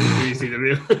 WWE,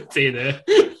 WCW, TNA.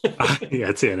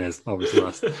 Yeah, TNA's obviously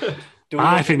last.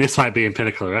 I think this might be in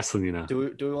Pinnacle of Wrestling, you know.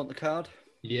 Do we want the card?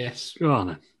 Yes. Go on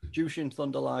then. Jushin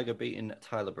Thunder Liger beating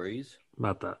Tyler Breeze.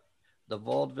 Mad that. The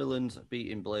Vaudevillains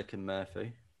beating Blake and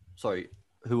Murphy. Sorry,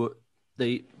 the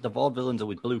Vaudevillains are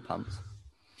with Blue Pants.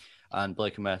 And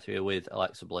Blake and Murphy are with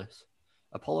Alexa Bliss.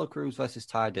 Apollo Crews versus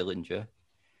Ty Dillinger.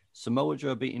 Samoa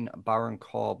Joe beating Baron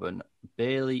Corbin.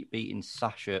 Bayley beating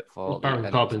Sasha for Baron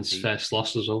Corbin's first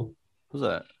loss as well.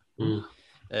 Was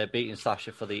it? Beating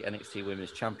Sasha for the NXT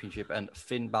Women's Championship. And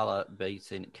Finn Balor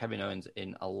beating Kevin Owens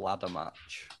in a ladder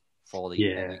match for the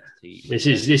NXT. This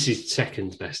is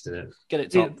second best in it. Get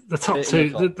it top. The top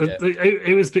two.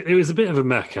 It was a bit of a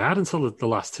mech card until the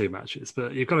last two matches.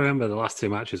 But you've got to remember the last two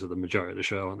matches were the majority of the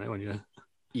show, aren't they? When you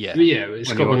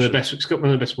it's got one of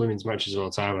the best women's matches of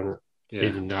all time, hasn't it? Yeah.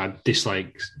 Even though I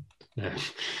dislike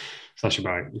Sasha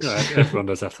Banks. Yeah, everyone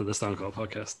does after the Stone Cold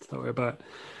podcast. Don't worry about it.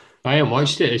 I haven't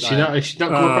watched it. Has she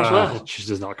not come across well? She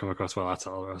does not come across well at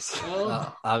all, Ross.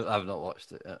 I've not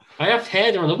watched it yet. I have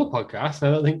heard her on other podcasts.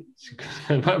 I don't think.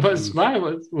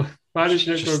 Why does she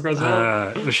not come across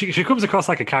well? She comes across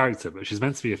like a character, but she's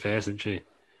meant to be a face, isn't she?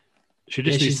 She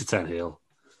just needs to turn heel.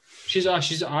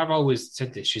 I've always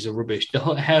said this. She's a rubbish.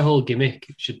 Her whole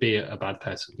gimmick should be a bad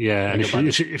person. Yeah, and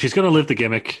if she's going to live the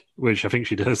gimmick, which I think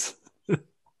she does,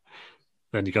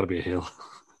 then you got to be a heel.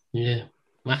 Yeah,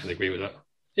 I can agree with that.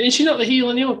 Is she not the heel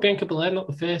anymore? Bianca Belair, not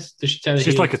the face? Does she turn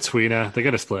She's like a tweener. They're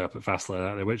going to split up at Fastlane,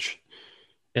 aren't they? Which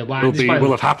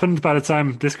will have happened by the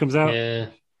time this comes out. Yeah,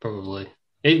 probably.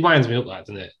 It winds me up, that,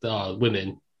 doesn't it? Oh,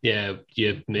 women. Yeah,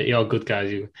 you're good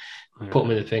guys. You put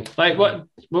them in the thing. Like, what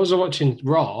was I watching?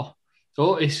 Raw?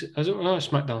 Otis,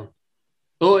 SmackDown.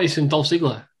 Otis and Dolph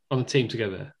Ziggler on the team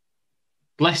together.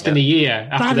 Less than a year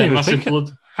after their massive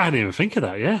blood. I didn't even think of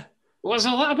that, yeah. What's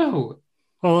all that about?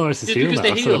 Oh, it's the heel now,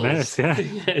 the so mates, yeah.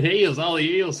 The heels, all the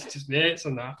heels, just mates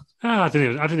and that. Oh, I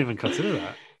didn't even consider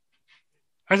that.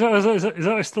 Is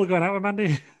that still going out with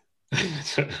Mandy?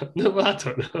 No, I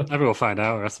don't know. Everyone will find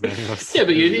out. WrestleMania. Yeah,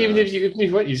 but even if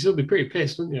you went, you'd still be pretty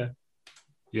pissed, wouldn't you?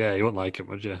 Yeah, you wouldn't like it,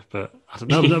 would you? But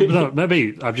no,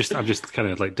 maybe I'm just kind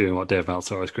of like doing what Dave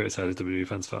Meltzer always criticizes WWE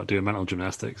fans for, doing mental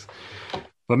gymnastics.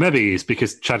 But maybe it's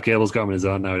because Chad Gable's got him in his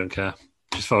own now. I don't care.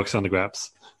 Just focus on the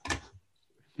grabs.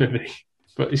 Maybe,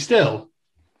 but still,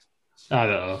 I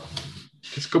don't know.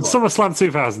 SummerSlam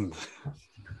 2000.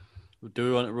 Do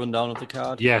we want to run down of the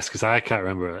card? Yes, because I can't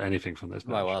remember anything from this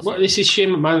match. Right, this is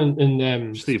Shane McMahon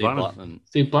and Steve Blackman.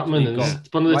 Steve Blackman and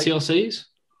one of the TLCs.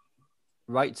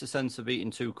 Right to Censor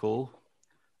beating Too Cool.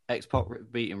 X-Pac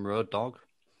beating Road Dogg.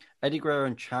 Eddie Guerrero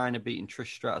and China beating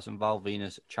Trish Stratus and Val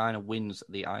Venus. China wins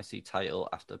the IC title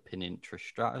after pinning Trish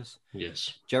Stratus.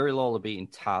 Yes. Jerry Lawler beating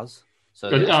Taz. So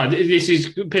this is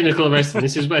pinnacle of wrestling.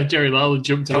 This is where Jerry Lawler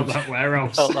jumped out that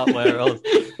warehouse.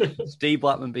 Steve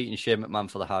Blackman beating Shane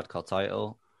McMahon for the hardcore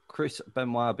title. Chris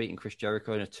Benoit beating Chris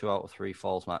Jericho in a 2 out of 3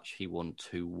 falls match. He won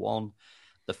 2-1.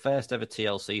 The first ever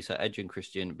TLC, so Edge and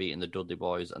Christian beating the Dudley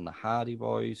Boys and the Hardy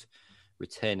Boys,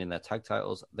 retaining their tag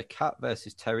titles. The Cat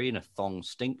versus Terry in a thong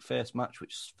stink face match,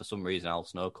 which for some reason Al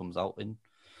Snow comes out in.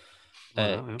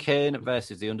 Kane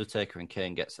versus The Undertaker, and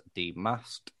Kane gets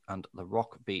demasked. And The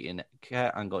Rock beating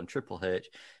Kurt Angle and Triple H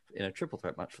in a triple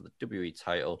threat match for the WWE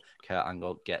title. Kurt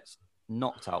Angle gets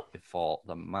knocked out before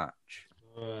the match.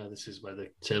 This is where the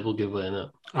table giveaway, isn't it?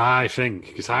 I think,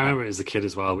 because I remember it as a kid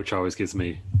as well, which always gives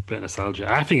me a bit of nostalgia.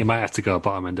 I think it might have to go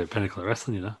bottom end of Pinnacle of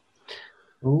Wrestling, you know?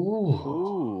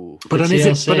 Ooh. But then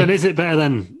is it better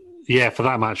than... Yeah, for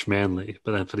that match mainly,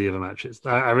 but then for the other matches.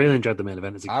 I really enjoyed the main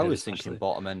event as a kid. I was thinking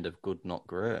bottom end of Good Not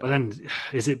Great. But then,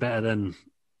 is it better than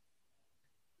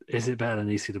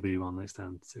ECW One Night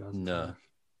Stand 2005? No.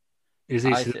 Is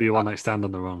ECW One Night Stand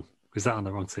on the wrong? Is that on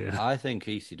the wrong tier? I think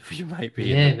ECW might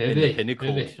be in the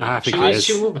pinnacle. Maybe. I think it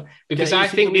is. Because I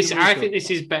think this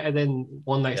is better than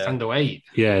One Night Stand 08.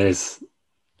 Yeah, it is.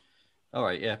 All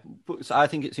right, yeah. So I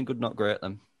think it's in Good Not Great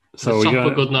then. So we're going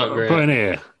to Good Not Great. Put in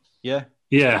here. Yeah.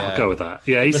 Yeah, I'll go with that.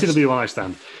 Yeah, ECW One Night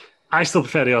Stand. I still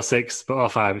prefer the 06, but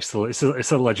 05 it's still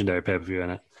a legendary pay-per-view, isn't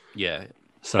it? Yeah.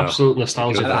 So absolute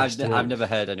nostalgia. I've never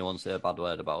heard anyone say a bad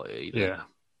word about it either. Yeah.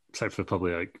 Except for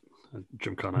probably like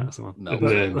Jim Cornette or someone. No.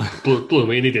 Blue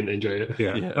Mean, he didn't enjoy it.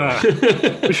 Yeah.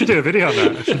 We should do a video on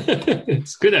that.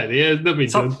 It's a good idea.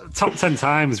 Top 10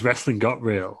 times wrestling got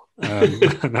real. And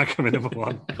that coming number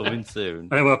 1. Coming soon.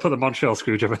 And we'll put the Montreal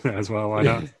Screwjob in there as well. Why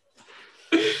not?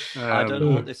 I don't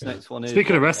know what this next one is.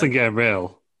 Speaking of wrestling getting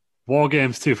real, War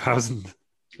Games 2000.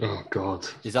 Oh, God.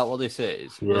 Is that what this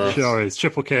is? Yes. Sure is.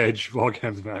 Triple Cage War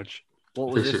Games match. What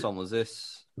was this one? Was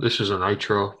this? This is a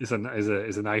Nitro. It's a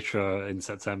Nitro in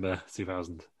September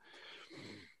 2000.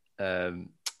 Am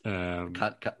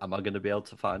I going to be able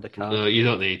to find a card? No, you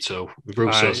don't need to.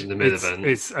 Russo's in the main event.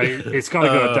 It's got to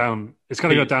go down. It's got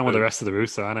to go down with the rest of the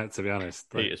Russo, isn't it? To be honest,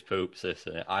 Peter's poops.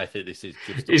 I think this is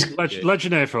just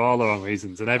legendary for all the wrong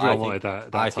reasons, and everyone wanted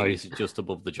that. I think this is just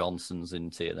above the Johnsons in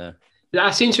TNA.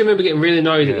 I seem to remember getting really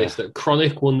annoyed at this, that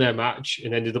Chronic won their match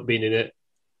and ended up being in it,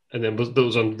 and then that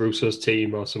was on Russo's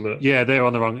team or something. Yeah, they were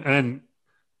on the wrong, and then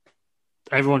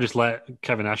everyone just let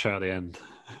Kevin Nash out at the end.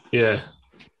 Yeah.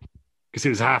 Because it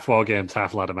was half War Games,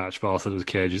 half ladder match, but also there was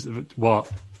cages.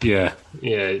 What? Yeah.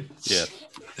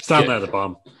 It's down there at the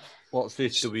bottom. What's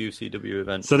this WCW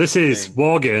event? So this is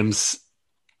War Games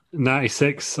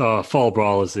 96, or Fall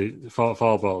Brawl, is it? Fall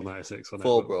Brawl 96.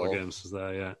 Fall Brawl. War Games was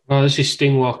there, yeah. Oh, this is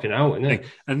Sting walking out, isn't it?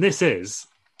 And this is,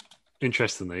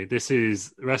 interestingly,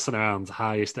 Wrestling Around's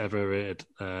highest ever rated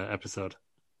episode.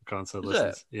 According to Is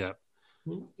listens. Yeah.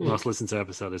 Most listened to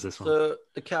episode is this one. So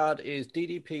the card is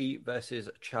DDP versus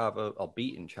Chavo, or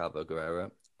beating Chavo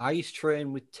Guerrero. Ice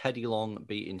Train with Teddy Long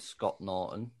beating Scott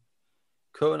Norton.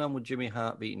 Conan with Jimmy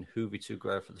Hart beating Juventud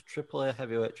Guerrero for the AAA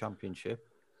Heavyweight Championship.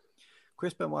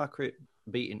 Chris Benoit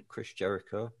beating Chris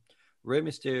Jericho. Rey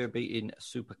Mysterio beating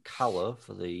Super Calo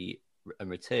and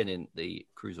retaining the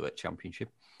Cruiserweight Championship.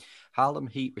 Harlem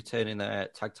Heat retaining their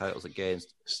tag titles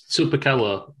against Super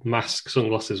Calo, mask,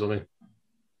 sunglasses on him.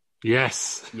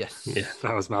 Yes. Yeah.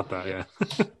 That was mad, that,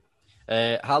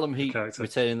 yeah. Harlem Heat Character.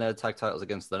 retaining their tag titles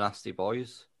against the Nasty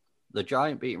Boys. The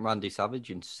Giant beating Randy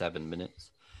Savage in 7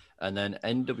 minutes. And then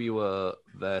NWO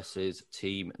versus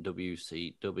Team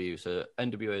WCW. So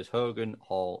NWO is Hogan,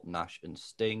 Hall, Nash, and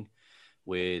Sting,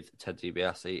 with Ted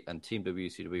DiBiase, and Team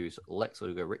WCW's Lex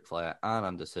Luger, Ric Flair, Arn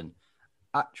Anderson,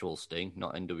 actual Sting,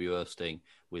 not NWO Sting,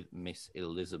 with Miss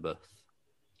Elizabeth.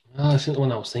 Oh, that's the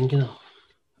one I was thinking of.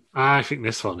 I think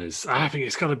this one is. I think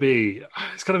it's got to be.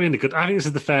 It's got to be in the good. I think this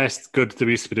is the first good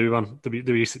WCW one.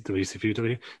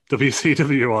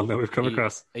 WCW one that we've come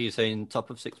across. Are you saying top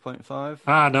of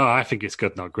 6.5? No, I think it's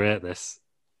good, not great. This.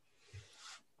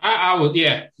 I would,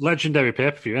 yeah. Legendary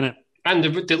pay per view, isn't it? And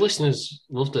the listeners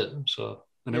loved it, so.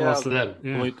 And it was for them.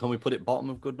 Yeah. Can we put it bottom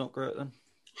of good, not great then?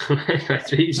 Why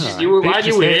do you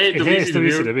hate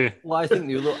WCW?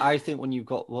 Well, I think when you've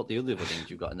got what the other things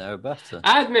you've got in there are better.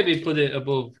 I'd maybe put it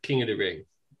above King of the Ring.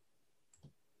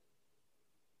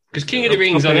 Because King of the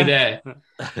Ring's only there.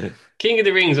 King of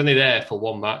the Ring's only there for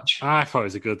one match. I thought it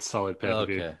was a good, solid pay per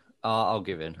view. Okay, I'll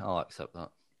give in. I'll accept that.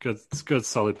 Good,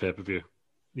 solid pay per view.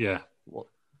 Yeah. What?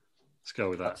 Let's go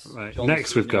with that. Right. John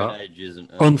Next, we've Cena got and Edge,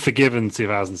 isn't it? Unforgiven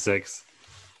 2006.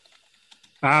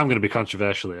 I'm going to be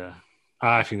controversial here.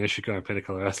 I think this should go in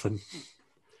Pinnacle Wrestling.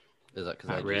 Is that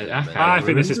because I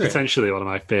think this is potentially one of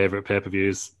my favourite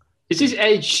pay-per-views. Is this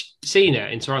Edge Cena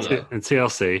in Toronto? In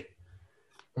TLC.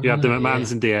 You have the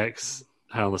McMahons and DX,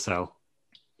 Hell in a Cell.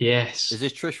 Yes. Is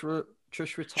this Trish retirement?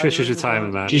 Trish's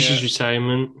retirement match. Trish's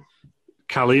retirement.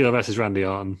 Carlito versus Randy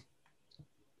Orton.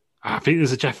 I think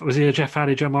there's was he a Jeff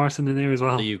Hardy, John Morrison in there as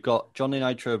well? So you've got Johnny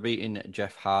Nitro beating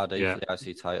Jeff Hardy for the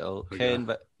IC title. Kane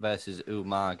versus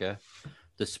Umaga.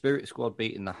 The Spirit Squad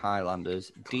beating the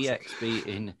Highlanders. Classic. DX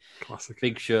beating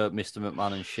Big Show, Mr.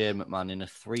 McMahon, and Shane McMahon in a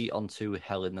 3-on-2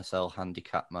 Hell in the Cell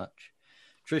handicap match.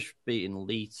 Trish beating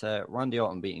Lita. Randy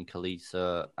Orton beating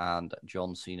Kalisto. And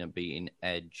John Cena beating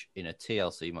Edge in a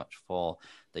TLC match for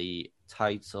the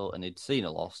title. And if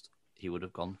Cena lost, he would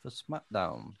have gone for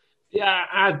SmackDown. Yeah,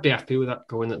 I'd be happy with that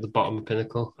going at the bottom of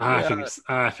Pinnacle. I think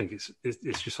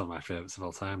it's just one of my favourites of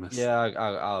all time. Yeah,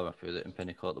 I'm happy with it in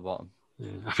Pinnacle at the bottom. Yeah.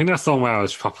 I think that's the one where I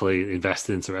was properly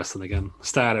invested into wrestling again.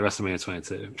 Started at WrestleMania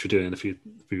 22, which we're doing in a few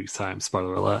weeks' time,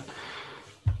 spoiler alert.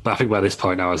 But I think by this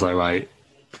point now I was like, right,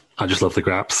 I just love the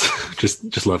graps.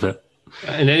 just love it.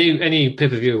 And any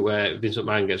pay-per-view where Vince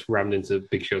McMahon gets rammed into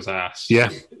Big Show's ass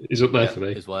is up there for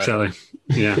me. Surely.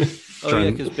 Yeah.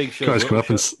 Because Big Show's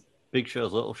Big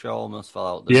Show's little show almost fell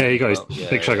out. Yeah, he got his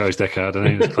Big Show got his dick out, didn't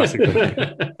he? It was a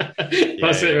classic.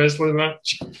 That's it, wrestling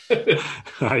match.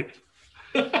 Right.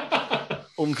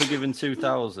 Unforgiven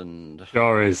 2000.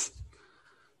 Sure is.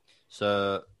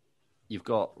 So you've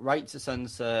got Right to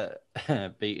Censor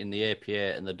beating the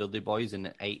APA and the Dudley Boys in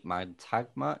an 8-man tag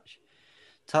match.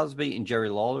 Taz beating Jerry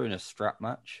Lawler in a strap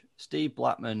match. Steve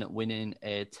Blackman winning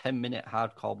a 10-minute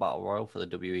hardcore battle royal for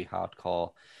the WE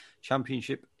Hardcore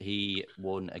Championship. He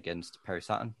won against Perry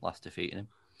Saturn, last defeating him.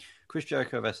 Chris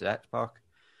Jericho versus X-Pac.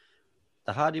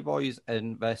 The Hardy Boys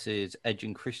versus Edge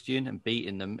and Christian and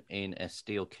beating them in a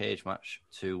steel cage match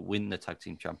to win the tag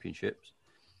team championships.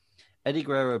 Eddie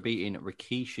Guerrero beating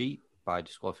Rikishi by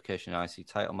disqualification in IC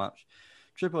title match.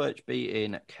 Triple H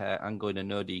beating Kurt Angle in a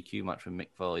no DQ match with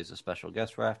Mick Foley as a special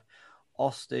guest ref.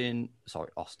 Austin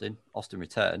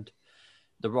returned.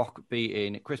 The Rock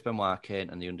beating Chris Benoit, Kane,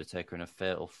 and The Undertaker in a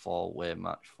fatal 4-way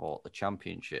match for the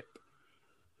championship.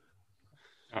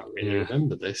 I can't really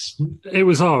remember this. It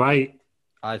was all right.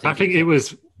 I think it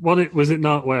was. Was it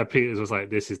not where Peters was like,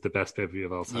 "This is the best pay-per-view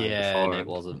of all time"? Yeah, and it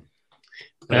wasn't.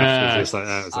 I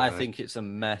think it's a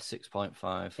mess.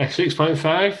 6.5.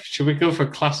 6.5. Should we go for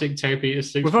classic Terry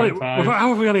Peters 6.5? How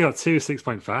have we only got 2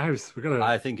 6.5s?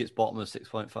 I think it's bottom of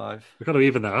 6.5. We've got to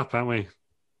even that up, haven't we?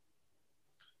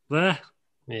 There.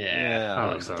 Yeah,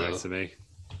 that looks all right to me.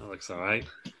 That looks all right.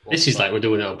 This is like we're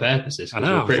doing it on purpose. I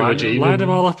know. Line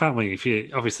them all up, haven't we? If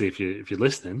you're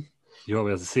listening, you won't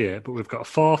be able to see it, but we've got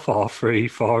 4, 4, 3,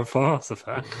 4, and 4 so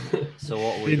far. So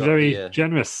what we been got very here?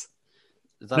 generous.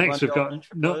 Next, we've got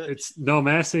it's No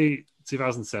Mercy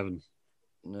 2007.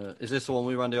 No. Is this the one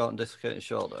we Randy Orton dislocated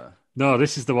shoulder? No,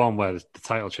 this is the one where the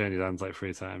title changes hands like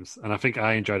 3 times. And I think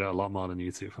I enjoyed it a lot more than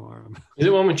you two, from what I remember. Is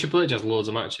it one when Triple H has loads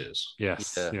of matches?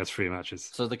 Yes, Yeah. he has 3 matches.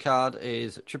 So the card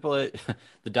is Triple H.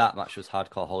 The dark match was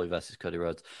Hardcore Holly versus Cody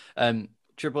Rhodes.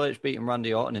 Triple H beating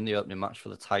Randy Orton in the opening match for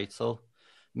the title.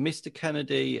 Mr.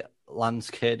 Kennedy, Lance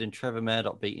Cade, and Trevor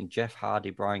Murdoch beating Jeff Hardy,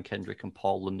 Brian Kendrick, and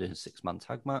Paul London in a 6-man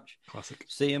tag match. Classic.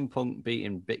 CM Punk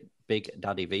beating Big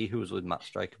Daddy V, who was with Matt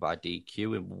Striker by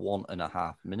DQ in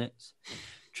 1.5 minutes.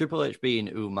 Triple H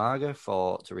beating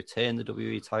Umaga to retain the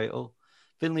WWE title.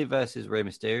 Finlay versus Rey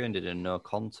Mysterio ended in a no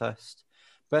contest.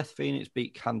 Beth Phoenix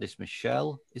beat Candice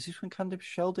Michelle. Is this when Candice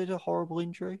Michelle did a horrible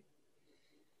injury?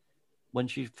 When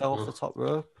she fell off the top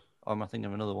rope? Or am I thinking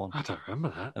of another one? I don't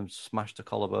remember that. And smashed the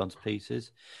collarbone to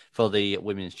pieces for the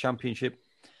Women's Championship.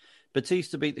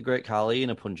 Batista beat the Great Khali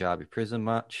in a Punjabi prison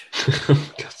match.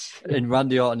 And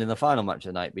Randy Orton in the final match of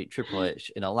the night beat Triple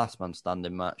H in a last man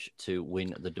standing match to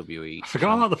win the WWE. I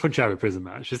forgot about the Punjabi prison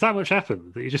match. Is that much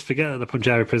happened? That you just forget that the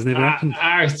Punjabi prison even happened?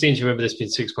 I seem to remember this being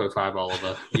 6.5,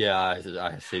 Oliver. Yeah,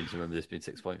 I seem to remember this being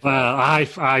 6.5. Well, I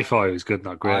thought it was good,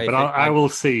 not great, but I will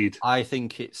cede. I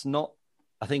think it's not.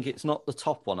 I think it's not the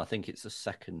top one. I think it's the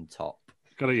second top.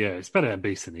 Got it, yeah. It's better than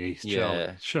Beast in the East.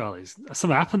 Yeah. Surely.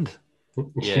 Something happened.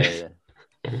 Yeah.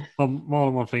 Well, more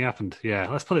than one thing happened. Yeah,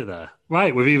 let's put it there.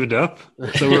 Right, we've evened up.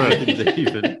 So we're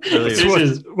Even.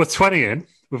 we're 20 in.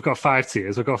 We've got 5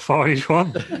 tiers. We've got 4 each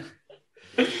one.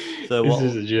 So This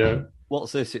is a joke.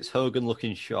 what's this? It's Hogan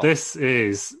looking shot. This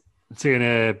is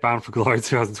TNA Bound for Glory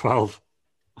 2012.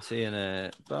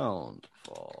 TNA Bound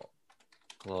for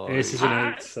Glory. Aces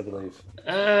and Eights, I believe.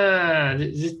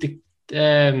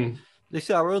 This is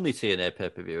our only TNA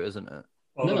pay-per-view, isn't it?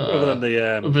 No. Other than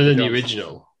the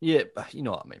original. Yeah, but you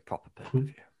know what I mean. Proper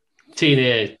pay-per-view.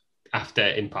 TNA after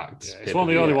Impact. Yeah, it's one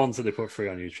of the only ones that they put free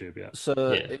on YouTube, yeah.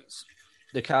 So it's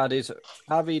the card is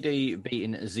RVD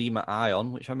beating Zema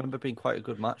Ion, which I remember being quite a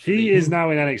good match. He is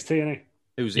now in NXT, isn't he?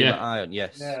 Who's Zema Ion?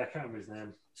 Yes. Yeah, I can't remember his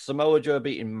name. Samoa Joe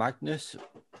beating Magnus,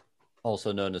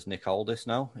 also known as Nick Aldis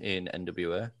now in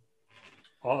NWA.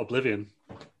 Oh, Oblivion.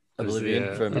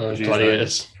 Oblivion from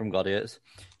Gladiators. Gladiators.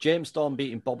 James Storm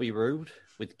beating Bobby Roode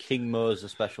with King Mo as a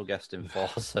special guest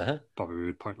enforcer. Bobby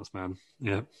Roode, pointless man.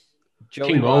 Yeah.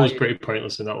 Joey King Mo was Ryan- pretty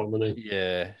pointless in that one, wasn't he?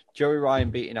 Yeah. Joey Ryan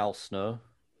beating Al Snow.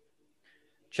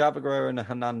 Chavo Guerrero and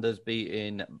Hernandez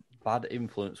beating Bad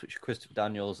Influence, which are Christopher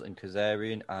Daniels and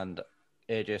Kazarian, and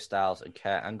AJ Styles and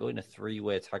Kurt Angle in a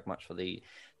 3-way tag match for the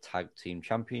Tag Team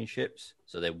Championships.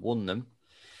 So they won them.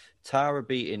 Tara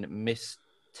beating Miss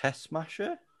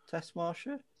Tessmacher? That's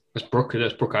Brooke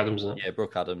Adams, isn't it? Yeah,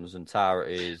 Brooke Adams, and Tara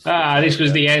is... This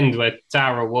was the end where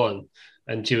Tara won,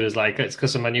 and she was like, it's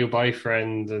because of my new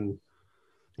boyfriend and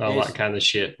all that kind of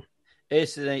shit.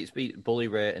 Ace and Eights beat Bully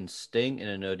Ray and Sting in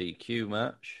an ODQ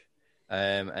match,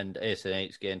 and Ace and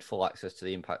Eights gained full access to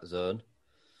the Impact Zone,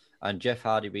 and Jeff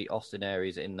Hardy beat Austin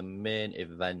Aries in the main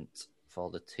event for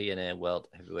the TNA World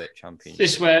Heavyweight Championship.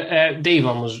 This is where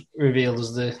Devon was revealed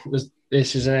as the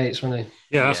Aces and Eights, wasn't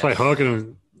he? Yeah, that's why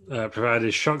Hogan provided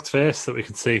his shocked face that we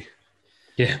can see.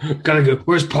 Yeah, gotta go.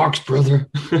 Where's Park's brother?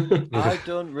 I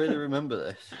don't really remember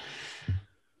this.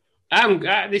 I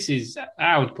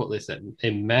would put this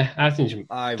in meh. I think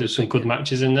there's some good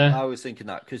matches in there. I was thinking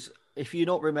that because if you're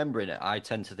not remembering it, I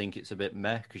tend to think it's a bit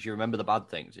meh because you remember the bad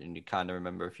things and you kind of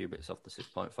remember a few bits off the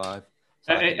 6.5.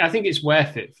 So I think it's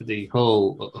worth it for the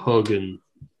whole Hogan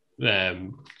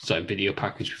sort of video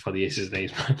package before the Aces and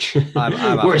Eights match.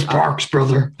 Where's Park's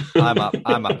brother?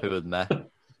 I'm happy with meh.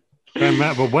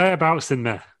 But whereabouts in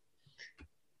there?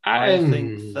 I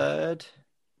think third.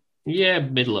 Yeah,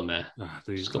 middle of meh.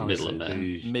 It's got middle of meh.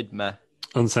 Mid meh.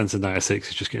 Uncensored 96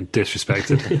 is just getting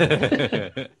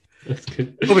disrespected. That's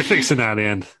good. We'll be fixing that at the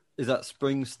end. Is that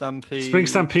Spring Stampede? Spring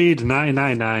Stampede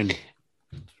 999.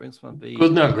 Spring Stampede.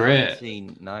 Good, not great.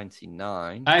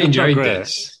 1999. I enjoyed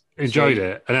this. Enjoyed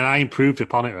it, and then I improved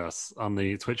upon it, Russ, on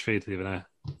the Twitch feed the other night.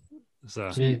 So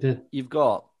Yeah, you did. You've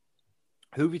got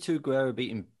Juventud Guerrero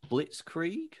beating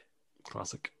Blitzkrieg.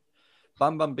 classic.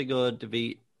 Bam Bam Bigelow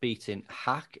beating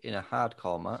Hack in a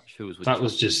hardcore match. Who was with That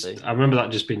was just. Chelsea. I remember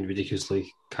that just being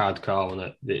ridiculously hardcore,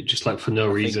 wasn't it? Just like for no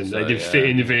reason. so, They didn't yeah. fit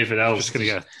in with anything else. Just gonna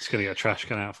get a trash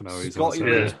can out for no reason. Scotty, So,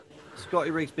 Riggs,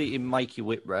 Scotty Riggs beating Mikey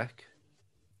Whipwreck.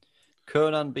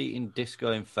 Conan beating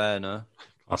Disco Inferno.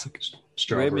 classic. Rey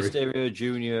Strawberry. Mysterio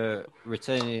Jr.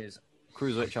 retaining his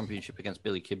Cruiserweight Championship against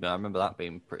Billy Kidman. I remember that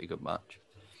being a pretty good match.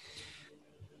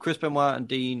 Chris Benoit and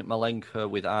Dean Malenko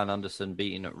with Arn Anderson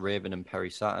beating Raven and Perry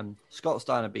Saturn. Scott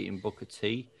Steiner beating Booker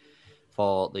T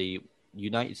for the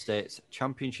United States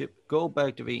Championship.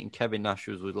 Goldberg defeating Kevin Nash,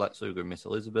 who was with Lex Luger and Miss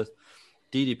Elizabeth.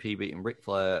 DDP beating Ric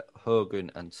Flair,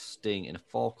 Hogan, and Sting in a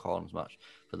 4 corners match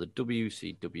for the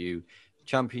WCW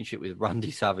Championship with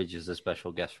Randy Savage as a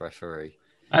special guest referee.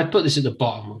 I'd put this at the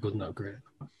bottom of good, not great.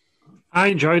 I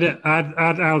enjoyed it.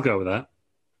 I'll go with that.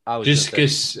 Just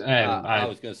because I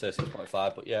was going to say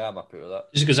 6.5, but yeah, I'm happy with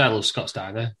that. Just because I love Scott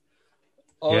Steiner.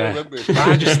 Oh, Yeah. I remember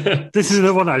it. This is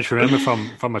the one I just remember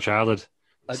from my childhood.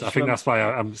 I So I think that's why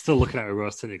I'm still looking at it with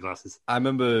rose-tinted glasses. I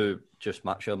remember just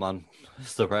Macho Man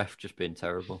as the ref just being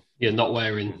terrible. Yeah, not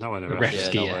wearing Not wearing the a ref ref.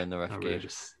 Yeah, gear. not wearing the ref gear.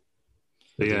 Outrageous.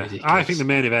 But yeah, Ridiculous. I think the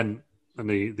main event and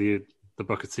the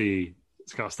Booker T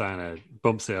Scott Steiner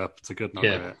bumps it up. It's a good, not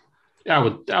Yeah. great. I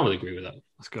would agree with that.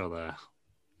 Let's go there.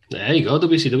 There you go,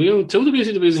 WCW. 2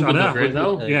 WCWs in I good, know, not great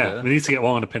now. There you Yeah, go. we need to get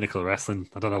one on the pinnacle of wrestling.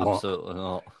 I don't know what. Absolutely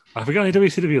not. Have we got any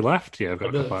WCW left? Yeah, I've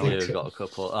got a I couple. don't Yeah, think we've so. got a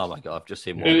couple. Oh my god, I've just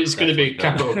seen one. It's that's going to be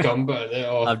definitely Capital Combat.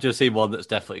 Or... I've just seen one that's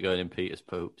definitely going in Peter's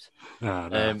poops. No, I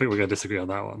think we're going to disagree on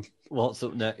that one. What's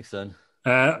up next then?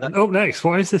 Up next,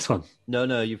 what is this one?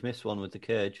 No, you've missed one with the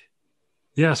cage.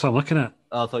 Yeah, that's what I'm looking at.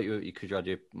 Oh, I thought you could drag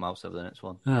your mouse over the next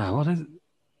one. What is it?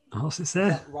 What's it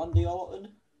say? Randy Orton.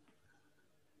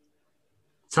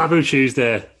 Taboo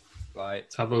Tuesday, Right.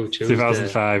 Taboo Tuesday.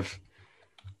 2005.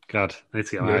 God, I need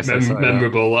to get my eyesight sorted out.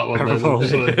 Memorable, that one. then, Memorable.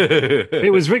 obviously.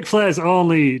 It was Ric Flair's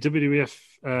only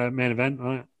WWF main event,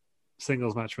 right?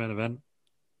 Singles match main event.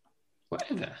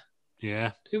 Whatever.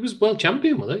 Yeah, He was world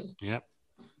champion, wasn't yep.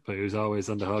 But he was always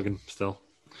under Hogan still.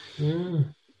 he?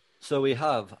 So we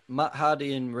have Matt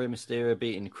Hardy and Rey Mysterio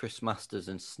beating Chris Masters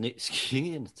and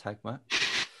Snitsky in a tag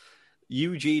match.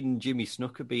 Eugene and Jimmy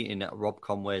Snuka beating Rob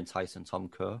Conway and Tyson Tom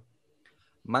Kerr.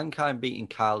 Mankind beating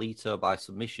Carlito by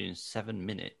submission in 7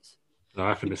 minutes. No,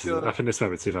 I think this might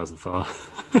be 2004.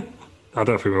 I don't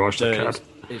think we watched that card.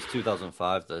 It's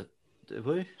 2005. Did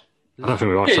we? I don't think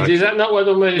we watched Is that. that not what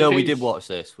the No, we did watch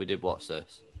this.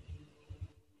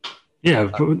 Yeah,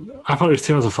 but I thought it was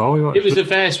 2004. We watched It was the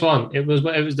first one. It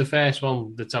was the first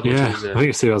one. The Taboo Yeah, Tuesday. I think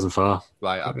it's 2004.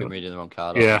 Right, I've been reading the wrong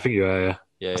card. Yeah, I think you are. Yeah.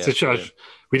 yeah. So,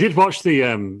 we did watch the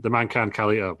Mankind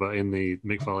Carlito, but in the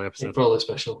Mick Foley Yeah, episode. probably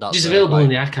special. That's It's right, available right. in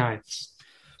the archives.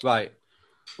 Right,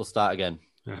 we'll start again.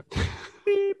 Yeah.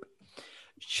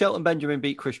 Shelton Benjamin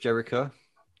beat Chris Jericho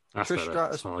That's Trish better.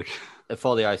 Stratus- It's not like...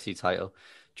 for the IC title.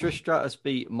 Trish Stratus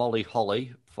beat Molly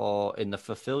Holly in the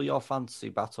Fulfill Your Fantasy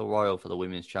Battle Royal for the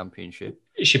Women's Championship.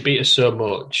 She beat us so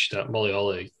much that Molly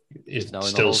Holly is Now in the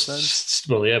still,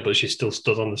 Hall of Fame? but she's still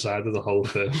stood on the side of the Hall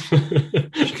of Fame.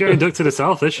 She got inducted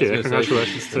herself this year. I was gonna say-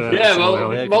 Congratulations to her. Yeah, well, Molly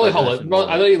Holly. Molly congratulations, Holly. Molly.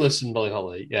 I know you listen, Molly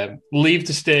Holly. Yeah, leave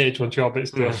the stage once your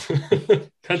bit's done.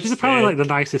 She's apparently like the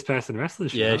nicest person in wrestling.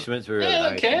 Yeah, she went to really Yeah,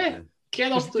 nice. okay. wasn't she?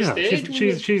 Get off the Yeah,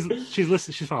 stage. she's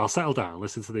listening. She's fine. I'll settle down.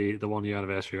 Listen to the 1 year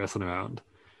anniversary wrestling around.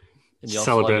 And you're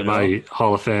Celebrate slagging my her off.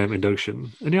 Hall of Fame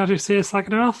induction. And you just see her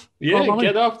slagging her off. Yeah, Oh, Molly.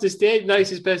 get off the stage,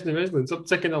 nicest person in wrestling. Stop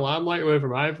taking the limelight away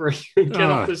from Ivory. Get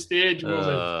off the stage,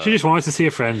 woman. She just wanted to see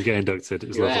her friend get inducted. It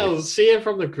was lovely. Well, see her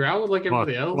from the crowd like What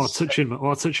everybody a else.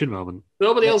 touching moment.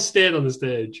 Nobody else stayed on the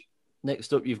stage.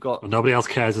 Next up, you've got And nobody else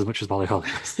cares as much as Molly Holly.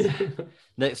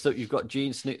 Gene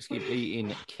Snitsky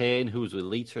beating Kane, who was with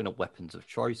Lita in a Weapons of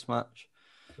Choice match.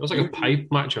 It was like a pipe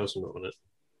match or something, wasn't it?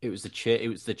 It was the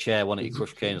chair wanted to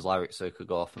crush Kane's lyrics so he could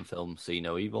go off and film See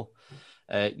No Evil.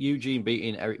 Eugene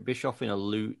beating Eric Bischoff in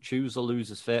a Choose a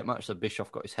Loser's Fate match. So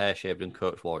Bischoff got his hair shaved and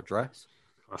Coach wore a dress.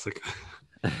 Classic.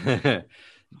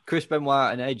 Chris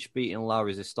Benoit and Edge beating La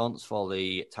Resistance for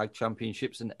the tag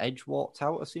championships, and Edge walked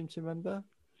out, I seem to remember.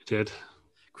 He did.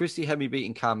 Christy Hemme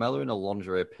beating Carmella in a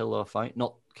lingerie pillow fight.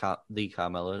 Not the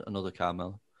Carmella, another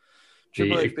Carmella.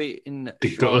 Triple H beating The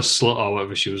Shawn- gutter slut or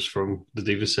whatever she was from the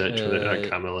Diva Search with it,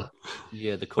 Camilla.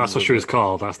 Yeah, the That's what she was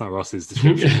called. That's not Ross's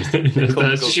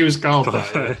description. She was called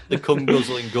that. Yeah. the cum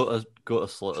guzzling gutter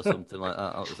slut or something like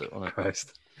that. That was it, wasn't it?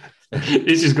 Christ.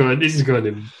 This is going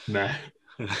in meh.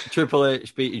 Triple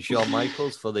H beating Shawn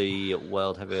Michaels for the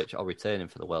World Heavyweight, or retaining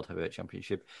for the World Heavyweight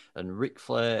Championship, and Ric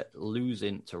Flair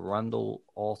losing to Randall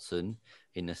Orton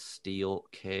in a steel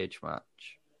cage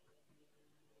match.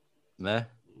 Meh.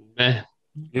 Meh.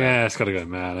 Yeah, it's got to go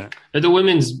mad. The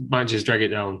women's matches drag it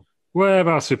down.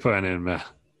 Whereabouts we putting in there?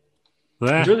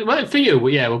 There. Well, for you,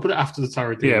 yeah, we'll put it after the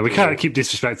Tara Doom. Yeah, we can't keep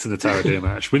disrespecting the Tara Doom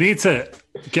match. We need to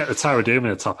get the Tara Doom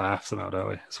in the top half somehow, don't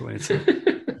we? That's what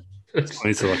we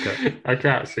need to look at. I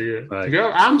can't see it. Right.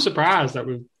 I'm surprised that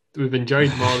we've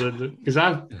enjoyed more than because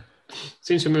I've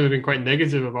seems to me have been quite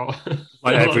negative about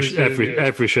Like a lot of these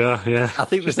every show, yeah. I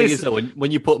think the thing is that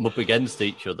when you put them up against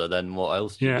each other, then what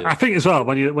else do you do? I think as well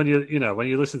when you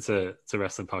listen to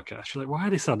wrestling podcasts, you're like, why are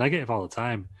they so negative all the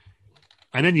time?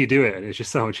 And then you do it, and it's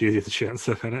just so much easier to share and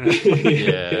stuff, isn't it?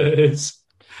 Yeah. It's-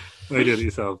 When you do it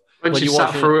yourself. When you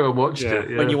sat through it and watched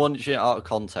it. Yeah. When you watch it out of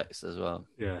context as well.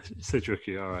 Yeah, Sid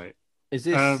Rookie, all right. Is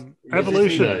this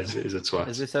Evolution? Is a twat.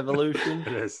 Is this Evolution?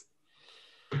 It is.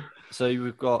 So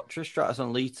we've got Trish Stratus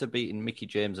and Lita beating Mickie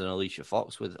James and Alicia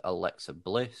Fox with Alexa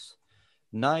Bliss.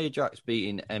 Nia Jax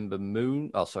beating Ember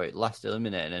Moon. Last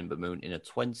eliminating Ember Moon in a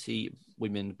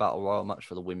 20-women battle royal match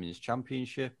for the Women's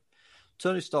Championship.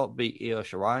 Toni Storm beat Io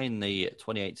Shirai in the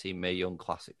 2018 Mae Young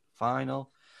Classic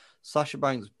final. Sasha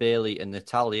Banks, Bayley, and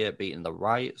Natalya beating the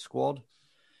Riot Squad.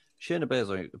 Shayna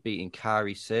Baszler beating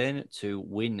Kairi Sane to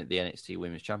win the NXT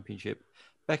Women's Championship.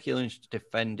 Becky Lynch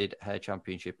defended her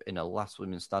championship in a last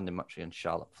women's standing match against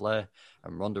Charlotte Flair.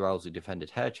 And Ronda Rousey defended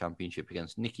her championship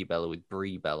against Nikki Bella with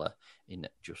Brie Bella in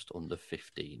just under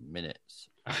 15 minutes.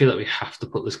 I feel like we have to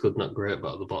put this Good Not Great at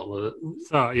the bottom of it.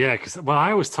 So, yeah, because,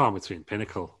 I was torn between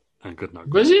Pinnacle and Good Not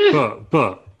Was Great. you?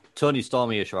 But Tony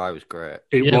Stormy Shirai was great.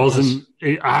 It wasn't.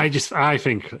 I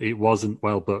think it wasn't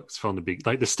well booked from the beginning.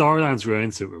 Like the storylines we were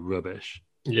into were rubbish.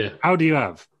 Yeah. How do you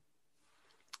have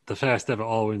the first ever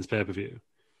All Women's pay-per-view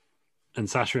and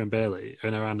Sasha and Bayley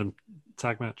in a random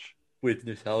tag match with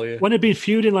Natalya when they've been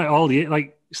feuding like all year,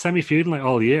 like semi-feuding like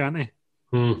all year, haven't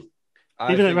they?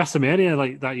 Even at WrestleMania,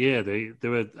 like that year, they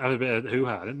were having a bit of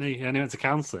hoo-ha, didn't they? And they went to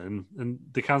counselling, and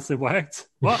the counselling worked.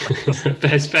 What?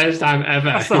 First time ever.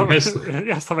 That's not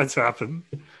meant to happen.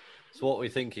 So what are we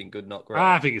thinking? Good, not great?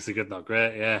 I think it's a good, not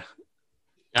great, yeah.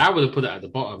 I would have put it at the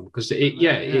bottom, because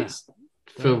it's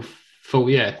full,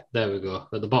 yeah, there we go.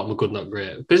 At the bottom of Good, Not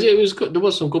Great. Because it was good. There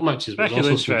was some good matches, but Becky also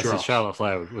Lynch some versus drops. Charlotte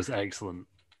Flair was excellent.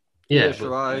 Yeah,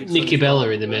 right. Nikki Bella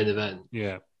in the main event.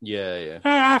 Yeah. Yeah.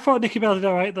 I thought Nikki Bella did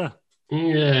all right there.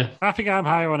 Yeah. I think I'm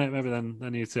higher on it maybe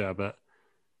than you two, but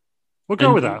we'll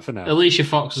go with that for now. Alicia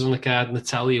Fox was on the card,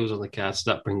 Natalya was on the card,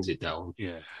 so that brings it down.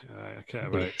 Yeah, okay,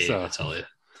 right. So Natalya.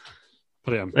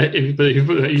 Put it on.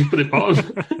 You put it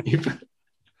bottom.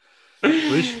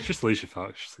 Just Alicia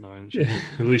Fox. Just annoying.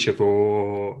 Alicia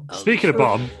Fox. Speaking of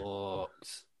bottom,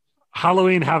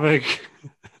 Halloween Havoc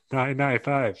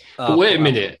 1995. But wait a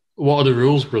minute. What are the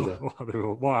rules, brother? What are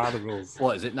the rules?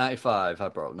 What is it, 95? I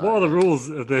brought 95. What are the rules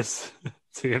of this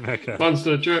TMK?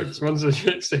 Monster Trucks.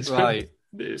 Right.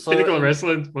 Pinnacle of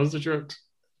Wrestling, Monster Trucks.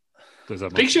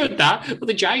 Big Show died, but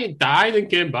the Giant died and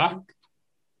came back.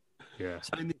 Yeah.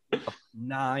 So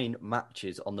 9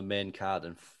 matches on the main card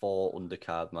and 4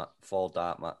 undercard 4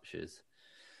 dark matches.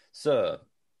 So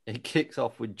it kicks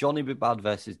off with Johnny B. Bad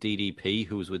versus DDP,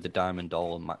 who was with the Diamond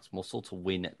Doll and Max Muscle to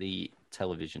win the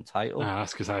television title.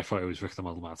 That's because I thought it was Rick the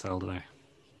Model Martel, didn't I?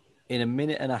 In a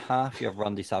minute and a half, you have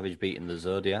Randy Savage beating the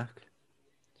Zodiac.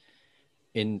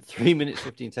 In 3 minutes,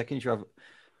 15 seconds, you have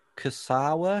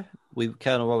Kasawa with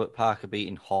Colonel Robert Parker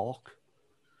beating Hawk.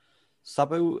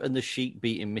 Sabu and the Sheik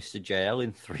beating Mr. JL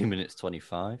in 3 minutes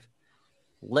 25.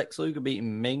 Lex Luger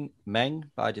beating Meng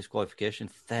by disqualification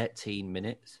 13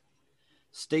 minutes.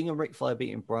 Sting and Ric Flair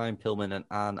beating Brian Pillman and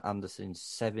Arn Anderson in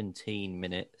 17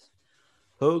 minutes.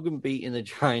 Hogan beating the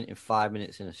Giant in 5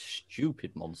 minutes in a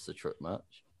stupid monster truck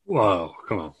match. Whoa,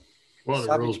 come on.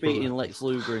 Savage beating Lex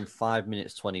Luger in 5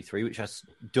 minutes 23, which I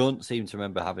don't seem to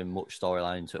remember having much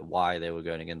storyline into it, why they were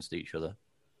going against each other.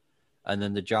 And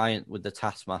then the Giant with the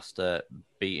Taskmaster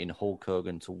beating Hulk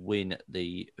Hogan to win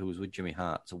who was with Jimmy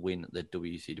Hart, to win the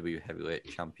WCW Heavyweight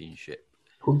Championship.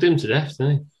 Hooked him to death,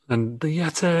 didn't he? And the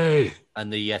Yeti.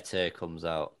 And the Yeti comes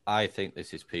out. I think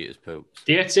this is Peter's poops.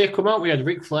 The Yeti come out. We had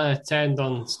Ric Flair turned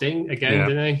on Sting again,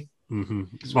 didn't he? Mm-hmm.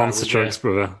 Monster Trucks,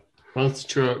 brother. Monster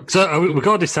Trucks. So we've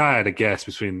got to decide, I guess,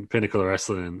 between Pinnacle of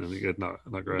Wrestling and the Good Not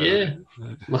Great. Yeah.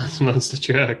 Monster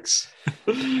Trucks.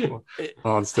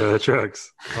 Monster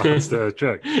Trucks. Monster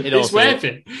Trucks. It's worth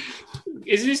it.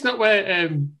 Is this not where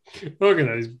Hogan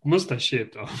had his mustache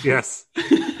shaved off? Yes.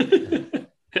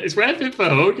 It's worth it for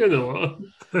Hogan or what?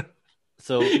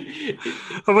 So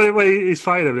when he's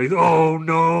fighting, he's oh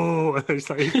no! It's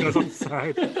like he goes on the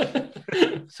side.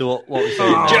 So what we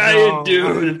saying? Giant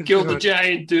dude, killed the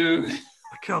giant dude.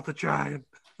 I killed the giant.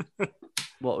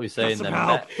 What are we saying then?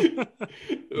 Help.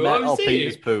 Metal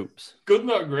Peter's poops. Good,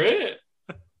 not great.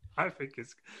 I think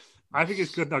it's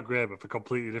good, not great, but for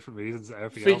completely different reasons than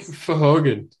everything else. For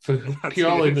Hogan,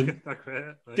 purely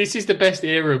this is the best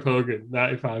era of Hogan,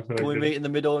 95 Hogan. Can we meet in the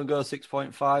middle and go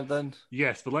 6.5 then?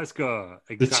 Yes, but let's go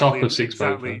the top of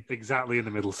 6.5. Exactly in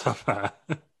the middle so far.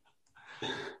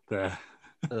 There.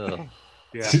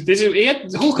 Yeah.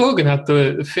 Hulk Hogan had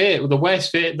the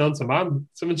worst fate known to man.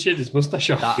 Someone shaved his mustache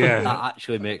off. That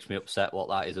actually makes me upset what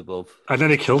that is above. And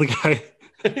then he killed a guy.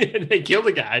 They killed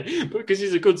the guy, but because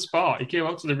he's a good sport, he came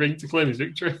out to the ring to claim his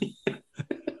victory.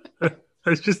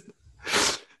 It's just,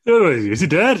 is he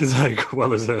dead? It's like, well,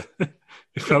 he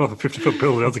fell off a 50-foot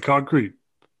building onto concrete.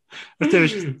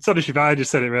 Sonny Shivai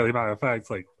just said it really matter of fact.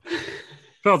 Like,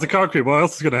 fell to concrete, what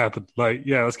else is going to happen? Like,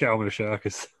 yeah, let's get on with the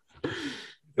Sharkers.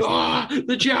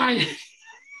 The giant.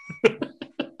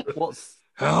 What's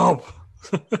Help!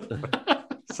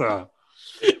 So,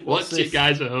 What's it,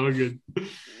 guys, at Hogan?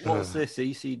 what's this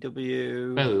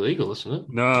ECW? Fairly legal, isn't it?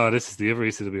 no, this is the other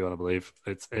ECW one, I believe.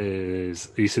 It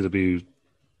is ECW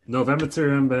November to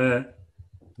November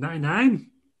 99?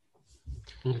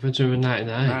 November 99.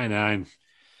 99.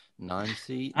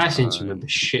 90. I seem to remember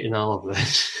shitting all of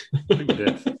this. I think we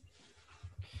did.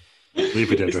 Leave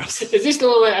we did, Russ. Is this the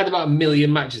one where it had about 1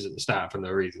 million matches at the start for no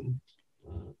reason?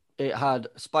 It had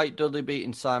Spike Dudley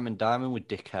beating Simon Diamond with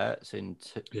Dick Hertz in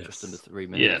just under 3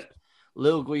 minutes. Yeah.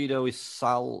 Lil Guido is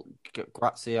Sal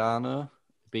Graziano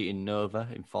beating Nova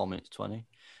in 4 minutes 20.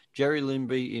 Jerry Lynn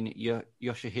beating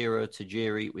Yoshihiro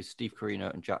Tajiri with Steve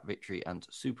Corino and Jack Victory and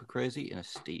Super Crazy in a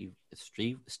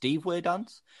Steve-way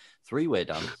dance, 3-way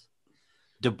dance.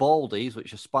 The Baldies,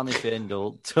 which are Spanish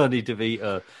Angel, Tony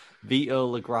DeVito,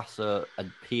 Vito LaGrassa,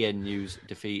 and PN News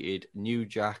defeated New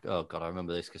Jack. Oh, God, I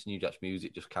remember this because New Jack's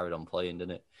music just carried on playing,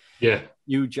 didn't it? Yeah.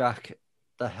 New Jack,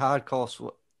 the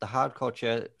hardcore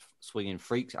chair swinging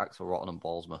freaks, Axel Rotten and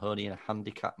Balls Mahoney in a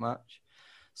handicap match.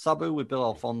 Sabu with Bill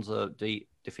Alfonso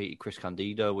defeated Chris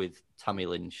Candido with Tammy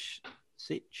Lynch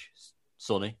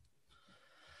Sonny.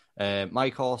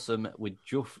 Mike Awesome with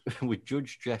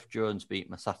Judge Jeff Jones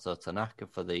beat Masato Tanaka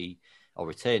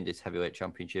retained his heavyweight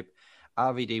championship.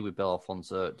 RVD with Bill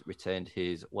Alfonso retained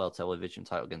his World Television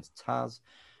title against Taz.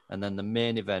 And then the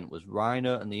main event was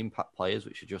Rhino and the Impact Players,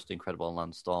 which are just incredible, and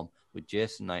Lance Storm, with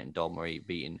Jason Knight and Dawn Marie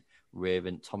beating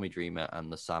Raven, Tommy Dreamer,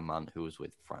 and the Sandman, who was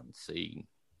with Francine.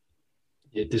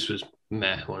 Yeah, this was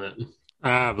meh, wasn't it?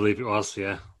 I believe it was,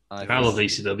 yeah. I love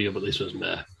ECW, but this was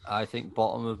meh. I think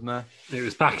bottom of meh. It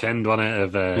was back end, wasn't it,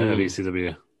 of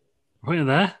ECW? Were you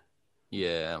there?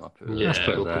 Yeah, I'm happy with Yeah, Let's put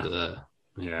it we'll there. put it there.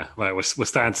 Yeah, right. We're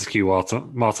starting to skew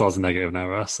more towards the negative now,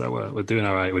 Russ. So we're doing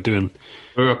all right. We're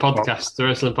We're a podcast, the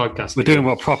wrestling podcast. We're doing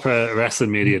what proper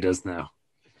wrestling media does now.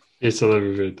 It's all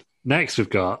over good. Next, we've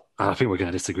got. I think we're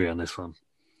going to disagree on this one.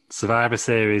 Survivor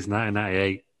Series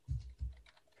 1998.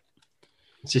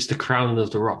 It's just the crown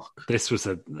of the Rock. This was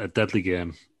a deadly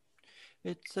game.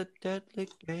 It's a deadly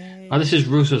game. Oh, this is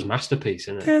Russo's masterpiece,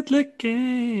 isn't it? Deadly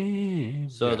game.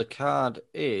 So the card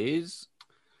is...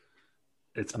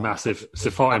 It's massive. It's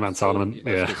a 40-man tournament.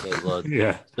 Yeah.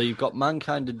 Yeah. So you've got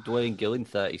Mankind and Dwayne Gill in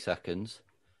 30 seconds.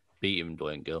 Beat him,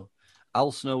 Dwayne Gill.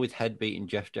 Al Snow with Head beating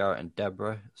Jeff Jarrett and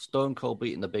Deborah. Stone Cold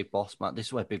beating the Big Boss Man. This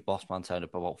is where Big Boss Man turned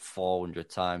up about 400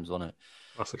 times, wasn't it?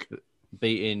 Classic.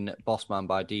 Beating Boss Man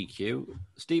by DQ.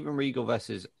 Steven Regal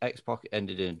versus X-Pac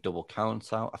ended in a double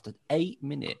count out after 8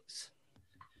 minutes.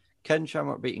 Ken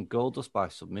Shamrock beating Goldust by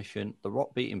submission. The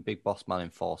Rock beating Big Boss Man in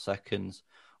 4 seconds.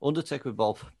 Undertaker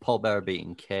with Paul Bearer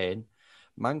beating Kane.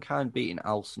 Mankind beating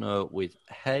Al Snow with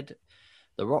Head.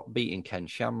 The Rock beating Ken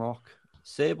Shamrock.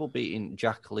 Sable beating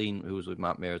Jacqueline, who was with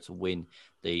Matt Mira, to win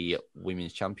the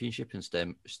Women's Championship. And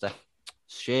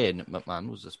Shane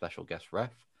McMahon was the special guest ref.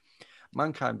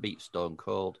 Mankind beat Stone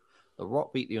Cold. The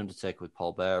Rock beat The Undertaker with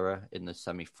Paul Bearer in the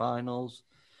semi-finals.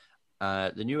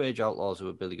 The New Age Outlaws, who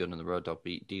were Billy Gunn and the Road Dogg,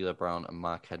 beat D'Lo Brown and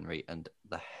Mark Henry, and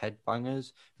the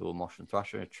Headbangers, who were Mosh and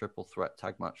Thrasher, in a triple threat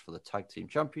tag match for the Tag Team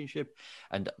Championship.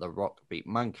 And The Rock beat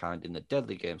Mankind in the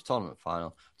Deadly Games tournament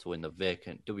final to win the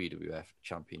vacant WWF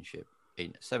Championship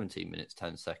in 17 minutes,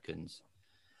 10 seconds.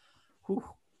 Whew.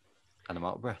 And I'm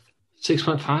out of breath.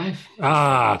 6.5?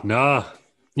 Ah, no.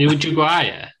 Would you go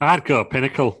higher? I'd go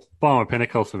Pinnacle. Bottom of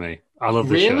Pinnacle for me. I love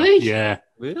the show. Really? Yeah.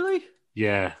 Really?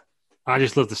 Yeah. I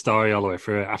just love the story all the way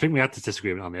through it. I think we had the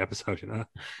disagreement on the episode, you know?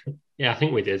 Yeah, I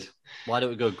think we did. Why don't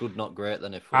we go good, not great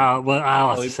then? If we, Well,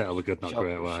 I'll have to settle the good, not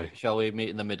great way. Shall we meet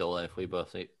in the middle then if we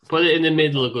both eat? Put it in the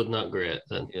middle of good, not great,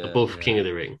 then. Yeah. Above King of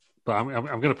the Ring. But I'm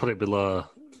going to put it below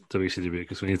WCW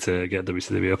because we need to get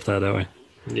WCW up there, don't we?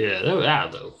 Yeah,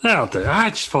 that'll do. That'll do. I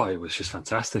just thought it was just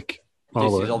fantastic.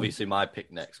 This is obviously my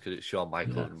pick next because it's Shawn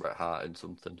Michaels and Bret Hart and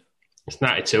something. It's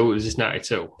 92. Was this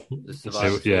 92?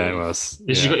 Yeah, it was.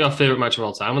 This has got your favourite match of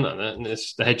all time, isn't it? And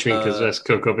it's the Head Shrinkers versus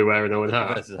Coco Beware and Owen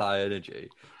Hart. Versus High Energy.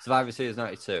 Survivor Series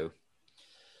 92.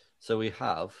 So we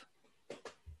have...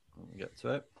 Let me get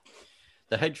to it.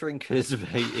 The Head Shrinkers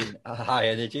beating High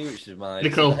Energy, which is my...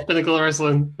 Pinnacle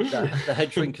Wrestling. The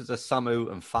Head Shrinkers are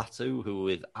Samu and Fatu, who were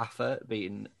with Afa,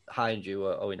 beating High Energy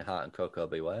were Owen Hart and Coco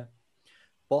Beware.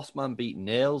 Bossman beat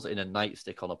Nails in a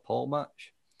nightstick on a pole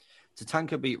match.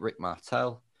 Tatanka beat Rick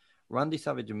Martel. Randy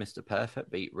Savage and Mr.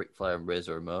 Perfect beat Ric Flair and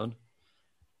Razor Ramon.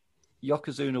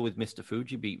 Yokozuna with Mr.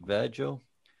 Fuji beat Virgil.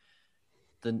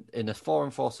 In a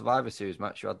 4-on-4 Survivor Series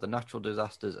match, you had the Natural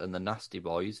Disasters and the Nasty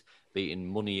Boys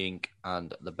beating Money Inc.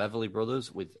 and the Beverly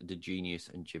Brothers with The Genius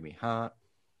and Jimmy Hart.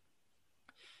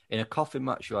 In a coffin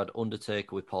match, you had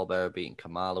Undertaker with Paul Bearer beating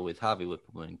Kamala with Harvey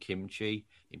Whippleman and Kimchi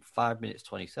in 5 minutes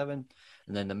 27.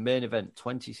 And then the main event,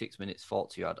 26 minutes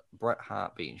 40, you had Bret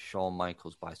Hart beating Shawn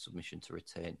Michaels by submission to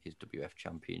retain his WF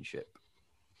Championship.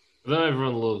 I know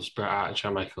everyone loves Bret Hart and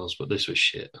Shawn Michaels, but this was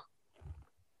shit.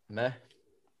 Meh.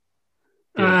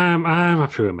 I'm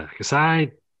happy with meh, because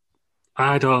I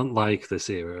don't like this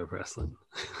era of wrestling.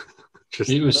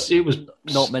 It was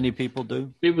not many people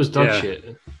do. It was dog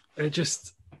shit.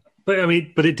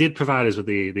 But it did provide us with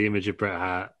the image of Bret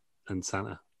Hart and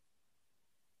Santa.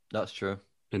 That's true.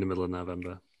 In the middle of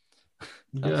November.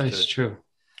 Yeah, it's true.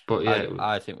 But yeah,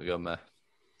 I think we go meh.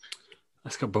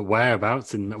 Let's go. But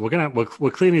whereabouts?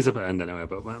 We'll clean these up at the end anyway.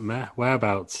 But meh,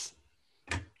 whereabouts?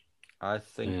 I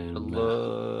think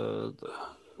below.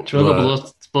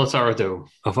 Below Tara Dome.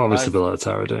 Obviously below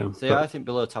Tara Dome. See, I think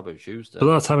below Taboo Shoes.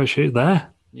 Below Taboo Shoes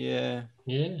there. Yeah.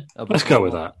 Let's go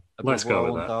with that. Let's go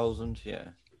with 1,000. Yeah.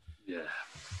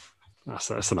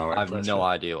 That's an alright. I have no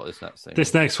idea what this next thing.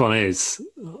 This next one is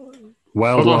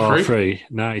World War III,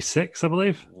 96, I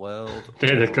believe. No,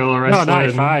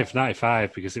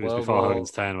 95, because it was before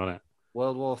Hogan's 10, wasn't it?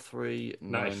 World War III,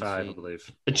 95, I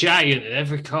believe. A giant in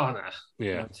every corner.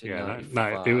 Yeah.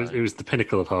 It was the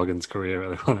pinnacle of Hogan's career,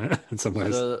 really, wasn't it? In some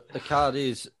ways. The card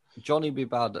is Johnny B.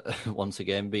 Bad once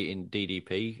again beating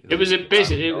DDP.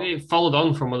 It followed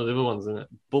on from one of the other ones, didn't it?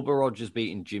 Bubba Rogers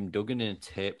beating Jim Duggan in a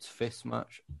taped fist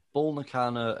match. Bull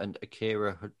Nakano and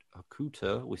Akira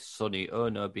Hakuta with Sonny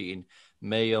Ono beating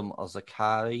Mayum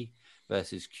Ozakari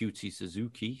versus QT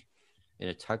Suzuki in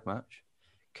a tag match.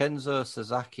 Kenzo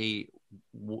Sasaki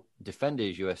defended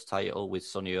his US title with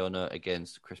Sonny Ono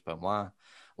against Chris Benoit.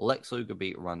 Lex Luger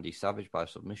beat Randy Savage by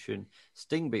submission.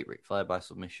 Sting beat Ric Flair by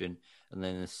submission. And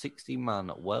then a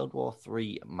 60-man World War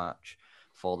III match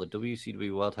for the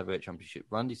WCW World Heavyweight Championship.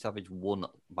 Randy Savage won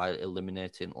by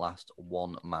eliminating last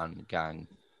one-man gang.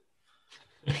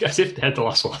 As if they had the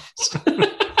last ones.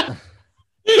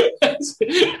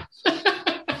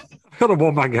 I've got a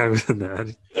one-man gang in there.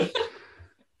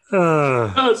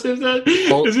 As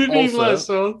if being last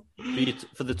one.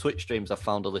 For the Twitch streams, I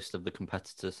found a list of the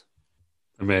competitors.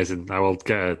 Amazing. I will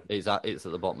get It's at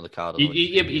the bottom of the card. But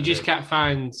you just can't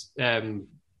find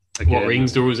what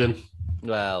rings there was in.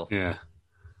 Well, yeah.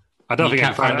 I don't think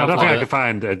I can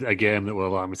find a game that will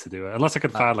allow me to do it. Unless I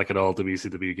could find like an old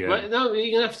WCW game. Well, no, what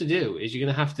you're going to have to do is you're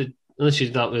going to have to, unless you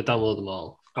download them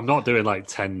all. I'm not doing like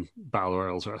 10 Battle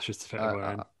Royals where it's just to fit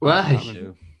away. Why?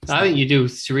 I think you do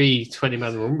 3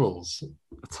 20-man rumbles.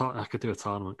 I could do a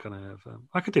tournament, can I have?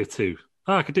 I could do 2.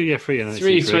 Oh, I could do 3 and then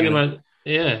 3 20-man.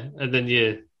 Yeah, and then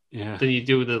you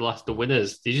do the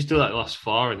winners. You just do like the last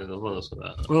 4 and then another one or something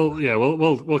like that. Well, yeah,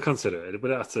 we'll consider it. We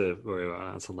don't have to worry about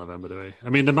that until November, do we?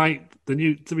 I mean, the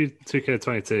new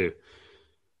 2K22.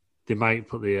 They might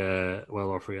put the World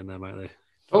War III in there, might they?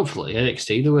 Hopefully,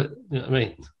 NXT do it. You know what I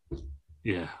mean?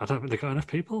 Yeah, I don't think they got enough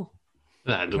people.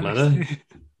 That doesn't matter.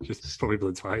 Just probably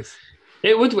blood twice.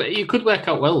 It would. You could work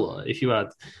out well though if you had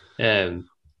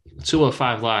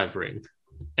 205 Live ring,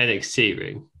 NXT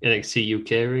ring, NXT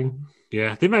UK ring.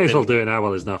 Yeah, they may as well do it now while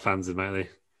there's no fans in, might they?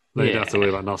 They don't have to worry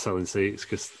about not selling seats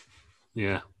because,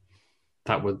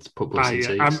 that would put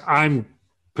publicity. I'm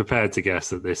prepared to guess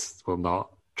that this will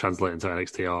not translate into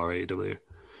NXT or AEW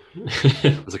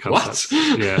as a concept.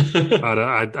 What? Yeah,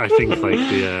 I think like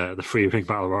the free ring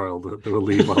battle royal they will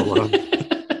leave all alone.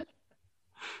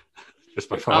 Just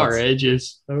my thoughts.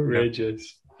 Outrageous.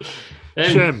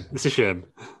 Shame. It's a shame.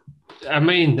 I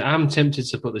mean, I'm tempted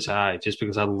to put this high just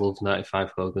because I love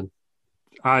 95 Hogan.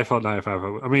 I thought 95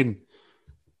 Hogan. I mean,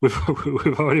 we've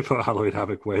already put Halloween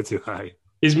Havoc way too high.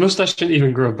 His mustache didn't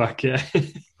even grow back yet.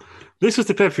 This was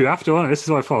the pay-per-view after, wasn't it? This is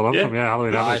what I followed on from. Yeah,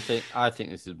 Halloween Havoc. I think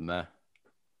this is meh.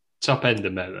 Top end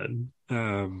of meh then.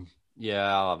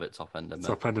 Yeah, I'll have it top end of meh.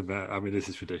 Top end of meh. I mean, this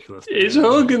is ridiculous. It's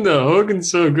Hogan though. Hogan's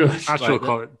so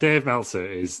good. Dave Meltzer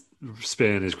is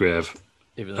spinning his grave.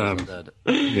 Even though he's dead.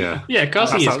 Yeah. Yeah, of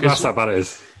course he is. That's how bad it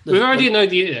is. We've already annoyed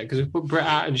the internet because we put Bret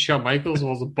Hart and Shawn Michaels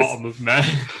towards the bottom of meh.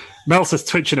 Meltzer's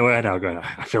twitching away now going,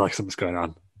 I feel like something's going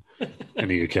on in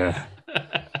the UK.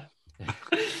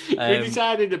 We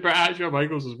decided that Bret Hart and Shawn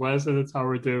Michaels was worse than the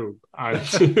Tower of Doom.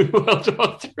 World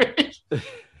War III.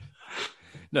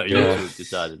 No, you have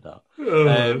decided that.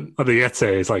 And the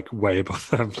Yeti is like way above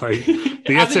them. Like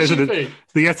the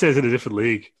Yeti is in a different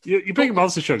league. You bring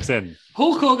monster trucks in.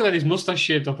 Hulk Hogan had his mustache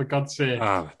shaved off, for God's sake.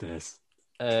 Oh, it is.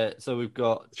 So we've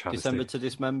got Travesty. December to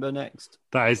Dismember next.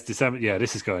 That is December. Yeah,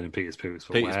 this is going in Peter's Poops.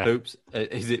 but Peter's where? Poops.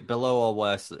 Is it below or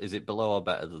worse? Is it below or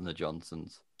better than the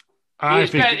Johnsons? I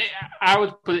It's think. better- I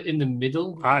would put it in the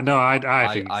middle. I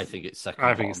think. I think it's second.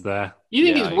 I think it's there. You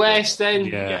think Yeah, it's I worse than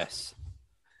Yeah. Yes.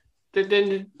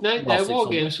 the Ross, War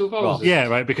it's Games Ross. 2000? Yeah,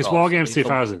 right. Because Ross, War Games it's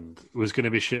 2000 was going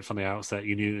to be shit from the outset.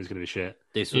 You knew it was going to be shit.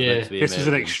 This was Yeah. meant to be This was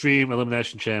an amazing. extreme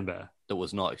elimination chamber That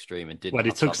was not extreme and didn't where they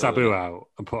have took Sabu in it. out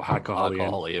and put Hardcore Holly in.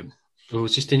 Holly in. Oh,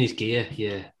 it's just in his gear.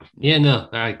 Yeah. No,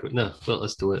 I agree. No, well,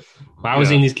 let's do it. Why was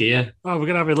he Yeah. in his gear? Oh, we're going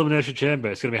to have an elimination chamber.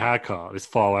 It's going to be hardcore. There's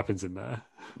 4 weapons in there.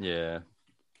 Yeah.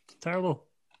 It's terrible.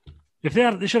 If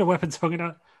they should have weapons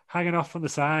hanging off from the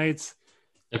sides.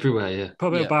 Everywhere, yeah. Put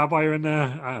a bit Yeah. of barbed wire in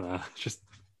there. I don't know. Just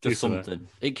do Something.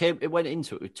 It went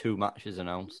into it with 2 matches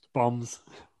announced. bombs.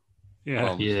 Yeah.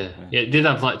 Bombs. Yeah. It did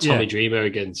have like Tommy Yeah. Dreamer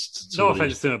against No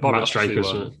somebody. offense to Bobby Matt Lashley Striker or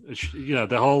one. something. You know,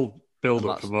 the whole build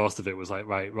up That's- for most of it was like,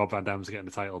 right, Rob Van Dam's getting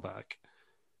the title back.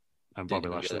 And Bobby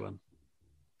Didn't Lashley get it. won.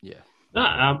 Yeah. No,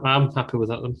 I'm happy with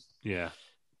that then. Yeah.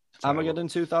 Armageddon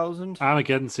 2000.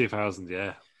 Armageddon 2000,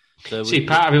 yeah. So See, we've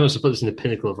part of me wants to put this in the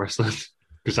pinnacle of wrestling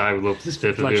because I love this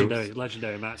pay-per-view.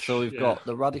 Legendary match. So we've Yeah. got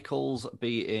the Radicals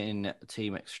beating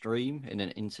Team Extreme in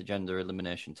an intergender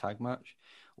elimination tag match.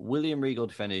 William Regal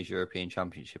defending his European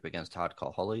Championship against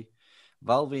Hardcore Holly.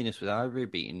 Val Venus with Ivory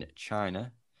beating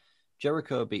China.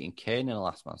 Jericho beating Kane in a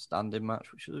last man standing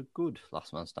match, which was a good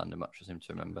last man standing match, I seem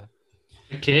to remember.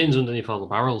 Kane's underneath all the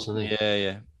barrels, isn't he?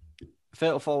 Yeah.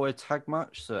 Fatal 4-way tag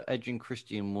match. So Edge and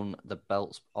Christian won the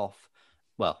belts,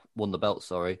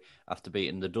 after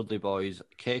beating the Dudley Boys,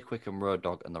 K-Quick and Road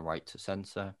Dogg, and the Right to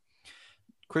Censor.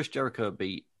 Chris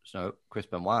Benoit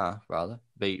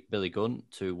beat Billy Gunn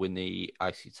to win the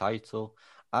IC title.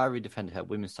 Ivory defended her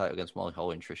women's title against Molly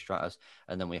Holly and Trish Stratus.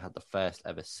 And then we had the first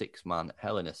ever 6-man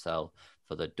Hell in a Cell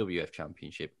for the WF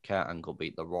Championship. Kurt Angle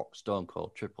beat The Rock, Stone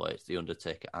Cold, Triple H, The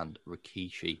Undertaker, and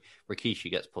Rikishi. Rikishi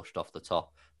gets pushed off the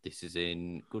top. This is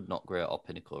in Good Not Great or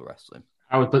Pinnacle of Wrestling.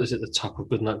 I would put this at the top of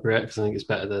Good Not Great because I think it's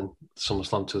better than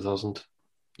SummerSlam 2000.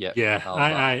 Yep. Yeah, I'll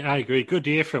I agree. Good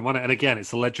year for him, wasn't it? And again,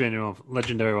 it's a legendary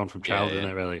one from Child, isn't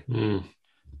it, really? Mm.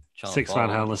 Channel 6-man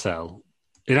 4. Hell in a Cell.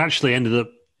 It actually ended up...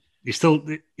 You still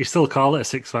call it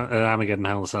a 6-man Armageddon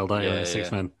Hell in a Cell, don't you? Yeah,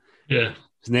 6-man. Yeah.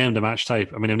 It's named a match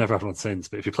type. I mean, I've never had one since,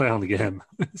 but if you play on the game,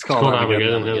 it's called Called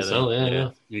Armageddon. Armageddon, Hell in a Cell,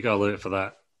 yeah. You got to learn it for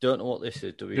that. Don't know what this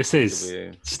is. This is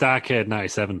Starcade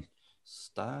 97.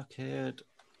 Starcade.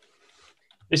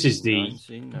 This is the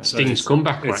 19, Sting's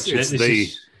comeback match. This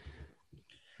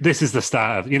is the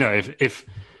start of,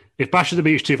 if Bash at the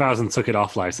Beach 2000 took it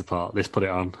off life support, this put it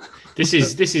on. This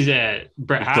is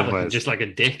Bret Hart looking worse. just like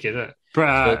a dick, isn't it? Bret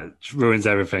Hart ruins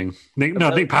everything. Nick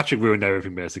Patrick ruined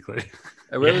everything, basically.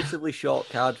 A relatively short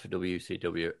card for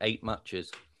WCW, 8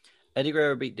 matches. Eddie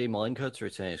Guerrero beat Dean Malenko to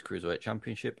retain his Cruiserweight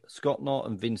Championship. Scott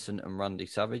Norton, Vincent, and Randy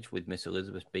Savage with Miss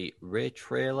Elizabeth beat Ray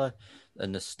Trailer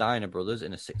and the Steiner brothers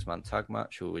in a 6-man tag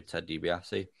match who were with Ted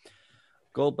DiBiase.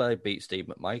 Goldberg beat Steve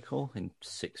McMichael in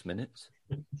 6 minutes.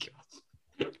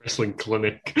 Wrestling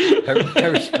clinic.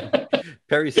 Perry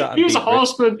Saturn He was beat a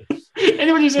horseman.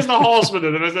 Anyone who says the horseman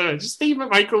in it, just Steve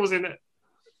McMichael was in it.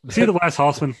 Was he the worst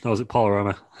horseman, or was it Paul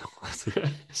Roma?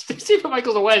 Steve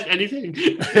McMichael's the worst anything.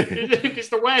 If it's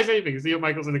the worst anything, Steve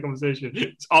McMichael's in the conversation.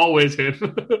 It's always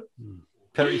him.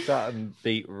 Perry Saturn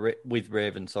beat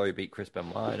Chris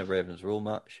Benoit in a Ravens Rule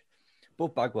match.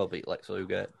 Bob Bagwell beat Lex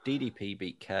Luger. DDP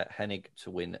beat Kurt Hennig to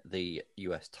win the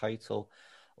US title.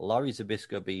 Larry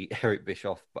Zbyszko beat Eric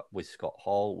Bischoff with Scott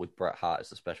Hall with Bret Hart as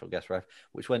the special guest ref,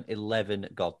 which went 11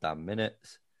 goddamn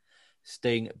minutes.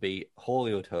 Sting beat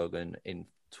Hollywood Hogan in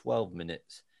 12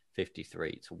 minutes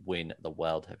 53 to win the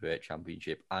World Heavyweight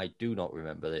Championship. I do not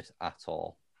remember this at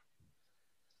all.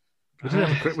 We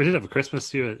did have a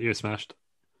Christmas. You were smashed.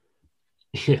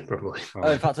 Yeah, probably. Oh,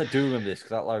 in fact, I do remember this because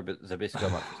that Larry Zbyszko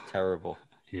match was terrible.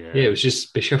 Yeah, it was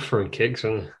just Bischoff throwing kicks,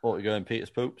 wasn't it? What, you going Peter's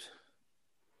Poops?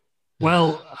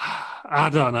 Well, I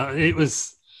don't know. It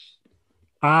was.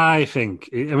 I think.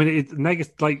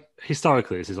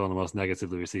 Historically, this is one of the most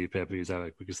negatively received pay-per-views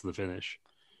ever because of the finish.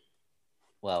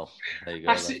 Well, there you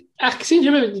go. I seem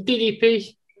to remember the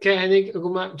DDP getting a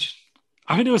good match.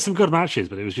 I think there were some good matches,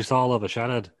 but it was just all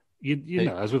overshadowed. You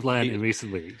know, as we've learned in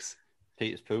recent weeks,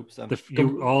 Peter's Poops. Then.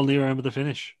 You only remember the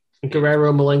finish.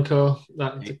 Guerrero, Malenko.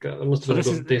 That must have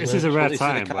been this is a rare Well,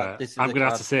 time where I'm going to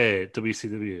have to say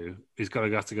WCW is going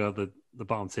to have to go the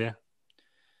bottom tier.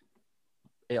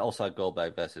 It also had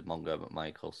Goldberg versus Mongo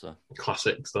McMichael, so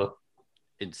classics though.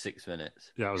 In 6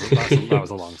 minutes. Yeah, that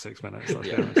was a long 6 minutes. Let's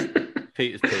be honest.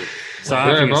 Peter's Poops. So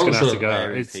I think it's going to have to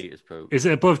go. Peter's Poops. Is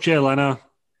it above Jay Leno?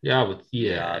 Yeah,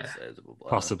 I'd say it's above Leno.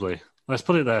 Possibly. Let's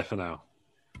put it there for now.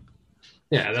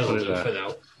 Yeah, that'll Put it do there. for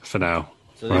now. For now.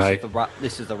 So this Right. is the rat.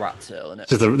 This is the rat tail,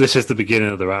 isn't it? This is the beginning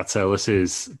of the rat tail. This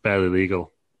is barely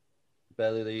legal.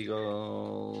 Barely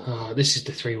legal. Oh, this is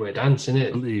the three-way dance, isn't I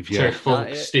it? believe, Terry yeah. Funk,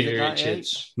 98? Stevie Is it 98?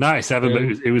 Richards. 97, but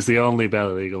it was the only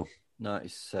barely legal.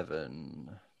 97.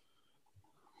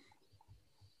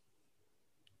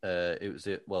 It was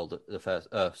it. Well, the first.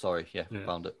 Sorry, yeah,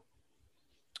 found it.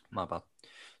 My bad.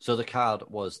 So the card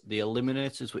was the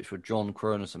Eliminators, which were John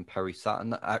Cronus and Perry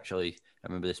Saturn. Actually, I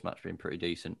remember this match being pretty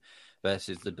decent.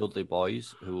 Versus the Dudley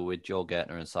Boys, who were with Joe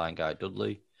Gaetner and Sign Guy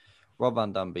Dudley. Rob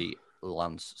Van Dam beat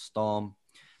Lance Storm.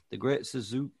 The Great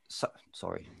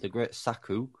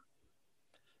Saku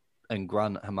and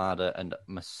Gran Hamada and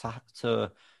Masato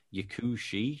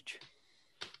Yakushi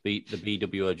beat the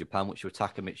BWO Japan, which were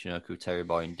Taka Michinoku, Terry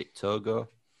Boy, and Dick Togo.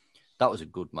 That was a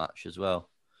good match as well.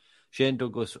 Shane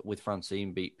Douglas with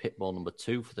Francine beat Pitbull number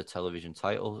 2 for the television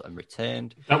title and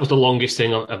retained. That was the longest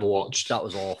thing I've ever watched. That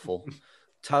was awful.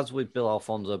 Taz with Bill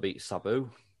Alfonso beat Sabu.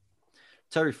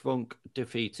 Terry Funk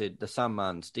defeated the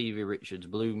Sandman, Stevie Richards,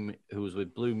 who was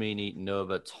with Blue Meanie,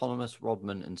 Nova, Thomas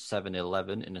Rodman, and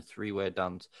 7-Eleven in a three-way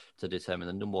dance to determine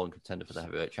the number one contender for the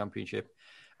Heavyweight Championship.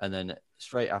 And then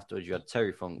straight afterwards, you had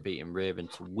Terry Funk beating Raven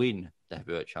to win the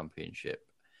Heavyweight Championship.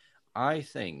 I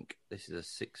think this is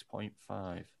a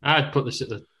 6.5. I'd put this at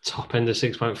the top end of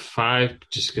 6.5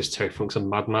 just because Terry Funk's a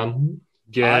madman.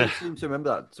 Yeah. I seem to remember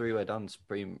that three-way dance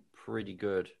being pretty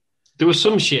good. There was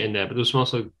some shit in there, but there was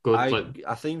also good.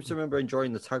 I seem to remember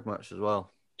enjoying the tag match as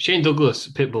well. Shane Douglas,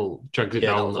 Pitbull, dragged it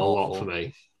Yeah, that down was a lot awful. for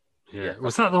me. Yeah.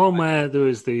 Was that the one where there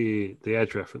was the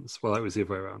Edge reference? Well, it was the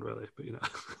other way around, really, but you know.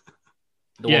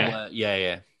 The Yeah. one where,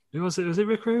 yeah. Who was it? Was it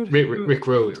Rick Rude? Rick Rude,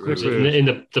 Rick was it? Rude. In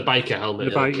the biker helmet.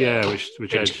 The bike, yeah, which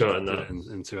Edge Edge cut did and that.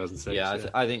 in 2006. Yeah,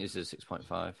 I think this is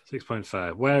 6.5.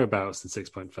 6.5. Whereabouts in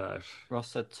 6.5?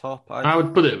 Ross said top. I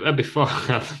would put it before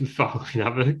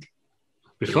Havoc.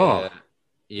 Before?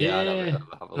 Yeah. I'd have a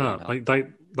Oh, look now. like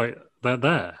that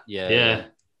there? Yeah.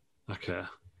 Okay.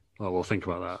 Well, we'll think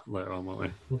about that later on,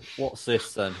 won't we? What's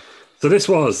this then? So this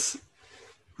was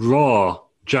Raw,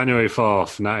 January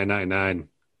 4th, 1999.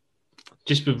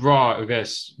 Just with Raw, I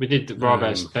guess. We did Raw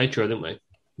versus Nitro, didn't we?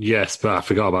 Yes, but I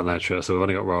forgot about Nitro, so we've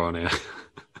only got Raw on here.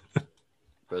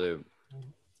 Brilliant.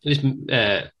 Just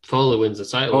Foley wins the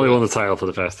title. Only won the title for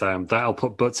the first time. That'll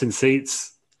put butts in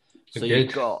seats. So Okay.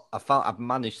 you've got, I've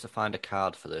managed to find a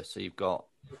card for this. So you've got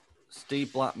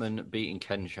Steve Blackman beating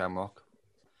Ken Shamrock,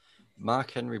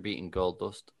 Mark Henry beating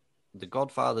Goldust, the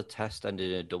Godfather test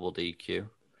ended in a double DQ.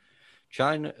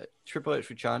 Triple H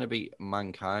with China beat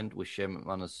Mankind with Shane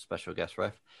McMahon as a special guest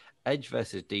ref. Edge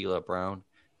versus D'Lo Brown.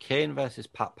 Kane versus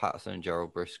Pat Patterson and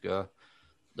Gerald Briscoe.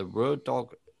 The Road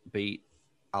Dogg beat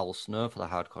Al Snow for the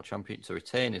Hardcore Championship to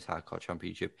retain his Hardcore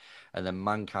Championship. And then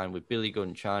Mankind with Billy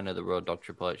Gunn, China, the Road Dogg,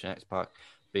 Triple H and X-Pac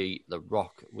beat The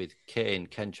Rock with Kane,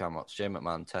 Ken Shamrock, Shane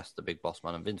McMahon, Test, the Big Boss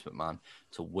Man and Vince McMahon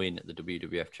to win the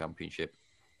WWF Championship.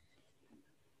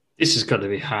 This has got to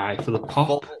be high for the pop.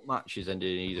 Both matches ended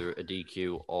in either a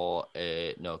DQ or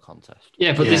a no contest.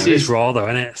 Yeah, but This this is is Raw, though,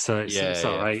 isn't it? So it's Yeah,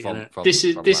 all right, from- isn't it? from- this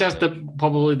from has that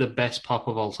probably the best pop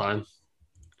of all time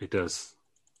It does.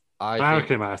 I I think,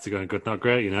 reckon it might have to go in good, not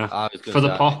great, you know. I was gonna for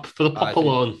the say, pop. For the I pop think-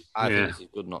 alone, I Yeah. think this is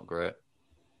good, not great.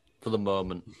 For the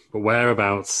moment. But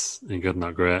whereabouts in good,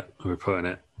 not great, are we putting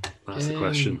it? That's the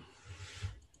question.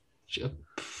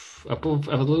 above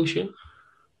Evolution.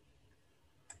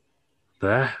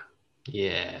 There.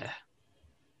 Yeah,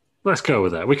 Let's go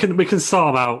with that. We can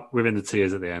sort them out within the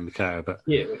tiers at the end, Cara, but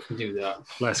yeah, we can do that.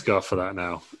 let's go for that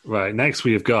now. Right, next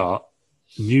we've got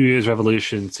New Year's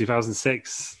Revolution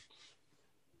 2006,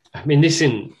 I mean, this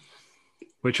in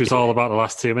which was all about the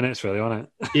last 2 minutes, really, wasn't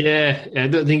it? yeah, I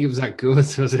don't think it was that good,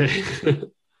 was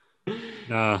it?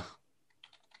 No.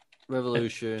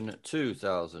 Revolution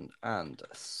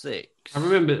 2006. I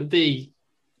remember the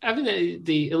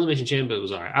Elimination Chamber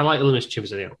was alright. I like Elimination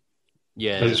Chambers anyhow.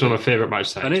 Yeah. It's one of my favourite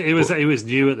matches. And it was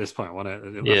new at this point,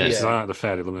 wasn't it? Yeah. It's like the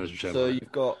fair elimination chamber. So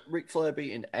you've got Ric Flair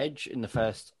beating Edge in the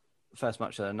first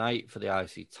match of the night for the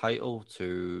IC title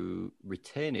to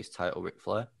retain his title, Ric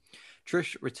Flair.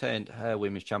 Trish retained her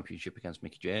women's championship against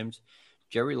Mickie James.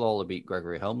 Jerry Lawler beat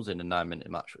Gregory Helms in a 9-minute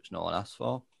match, which no one asked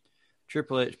for.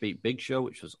 Triple H beat Big Show,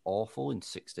 which was awful, in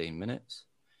 16 minutes.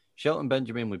 Shelton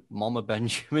Benjamin with Mama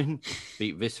Benjamin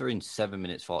beat Viscera in 7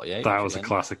 minutes 48. That which was a again-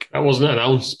 classic. That wasn't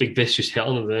announced. Big Vicious hit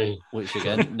on the Which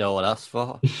again, no one asked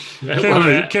for. Kevin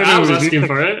I was was- asking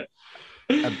for it.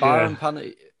 And Byron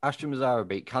Panic Ashton Mazzara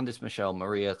beat Candice Michelle,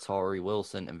 Maria Tori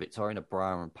Wilson, and Victoria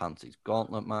Brown in Panties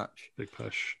Gauntlet match. Big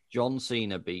push. John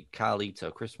Cena beat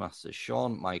Carlito, Chris Masters,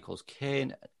 Shawn Michaels,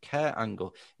 Kane, Kurt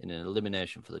Angle in an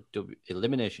elimination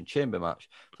chamber match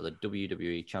for the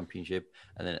WWE Championship,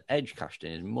 and then Edge cashed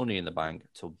in his Money in the Bank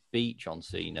to beat John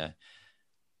Cena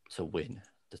to win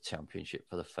the championship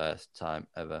for the first time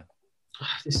ever.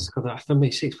 This is good. For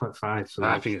me, 6.5.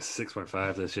 I think it's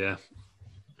 6.5 this year.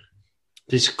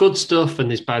 There's good stuff and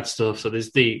there's bad stuff. So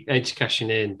there's the Edge cashing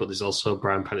in, but there's also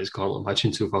Brian Pennant's Gauntlet match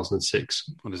in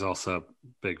 2006. And there's also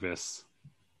Big Vis.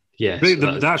 Yeah.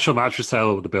 The actual match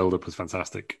sale with the build-up was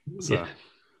fantastic. So yeah.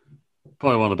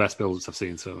 Probably one of the best build-ups I've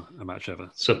seen to a match ever.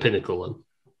 So Pinnacle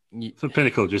then. So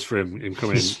Pinnacle just for him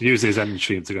coming in, use his energy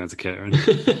stream to go into catering.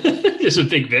 Just a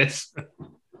Big Vis.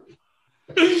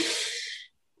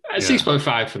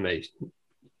 6.5 for me.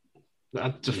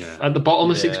 At the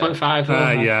bottom of 6.5.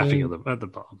 I think at the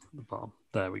bottom.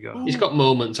 There we go. He's got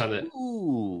moments on it.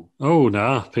 Ooh. Oh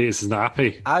no, Peters is not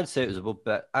happy. I'd say it was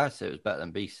better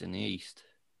than Beast in the East.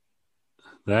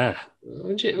 There.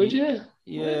 Would you?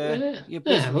 Yeah.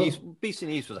 Beast in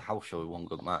the East was a house show with one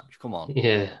good match. Come on.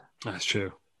 Yeah. That's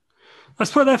true.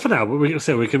 Let's put it there for now, but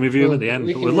we can review them at the end.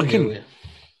 We're looking.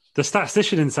 The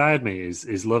statistician inside me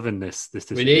is loving this.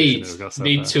 We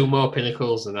need two more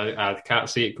Pinnacles, and I can't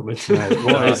see it coming.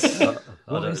 What is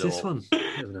this one?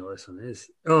 I don't know what this one is.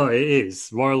 Oh, it is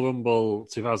Royal Rumble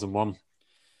 2001.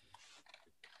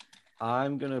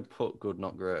 I'm gonna put Good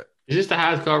Not Great. Is this the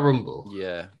Hardcore Rumble?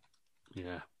 Yeah.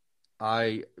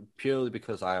 I purely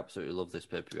because I absolutely love this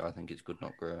pay-per-view. I think it's Good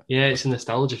Not Great. Yeah, it's a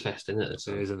nostalgia fest, isn't it?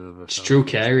 So it is another. It's Drew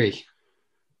Carey.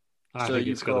 I think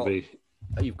it's got to be.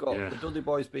 You've got the Dudley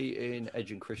Boys beating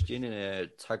Edge and Christian in a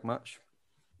tag match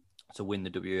to win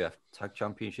the WWF Tag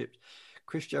Championships.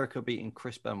 Chris Jericho beating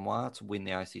Chris Benoit to win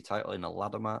the IC title in a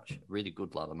ladder match. Really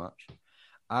good ladder match.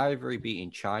 Ivory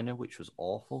beating Chyna, which was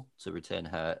awful, to retain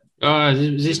her. Oh,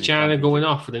 is this Chyna going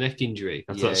off with a neck injury?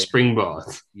 I thought springboard.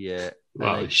 Yeah.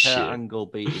 Oh, shit. Kurt Angle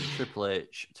beating Triple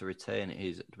H to retain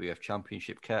his WWF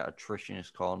Championship. Kurt had Trish in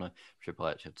his corner. Triple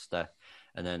H had Steph.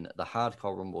 And then the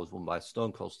Hardcore Rumble was won by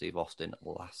Stone Cold Steve Austin,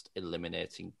 last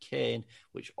eliminating Kane,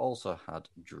 which also had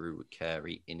Drew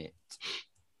Carey in it.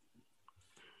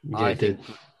 Yeah, it did.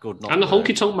 Good. And the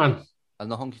Honky Tonk Man.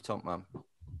 And the Honky Tonk Man.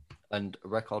 And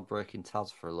record-breaking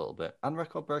Taz for a little bit. And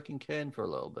record-breaking Kane for a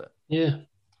little bit. Yeah.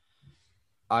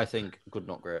 I think Good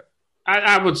Not Great.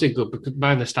 I would say good, because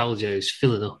my nostalgia is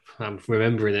filling up. I'm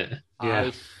remembering it. Yeah.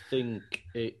 I think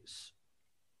it's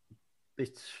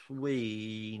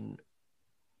between...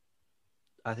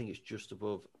 I think it's just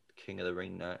above King of the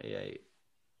Ring 98.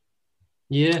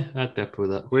 Yeah, I'd be happy with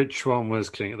that. Which one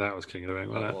was King? That was King of the Ring,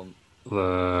 wasn't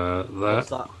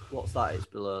it? What's that? It's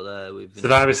below there. With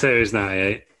Survivor Series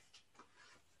 98.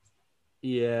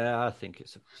 Yeah, I think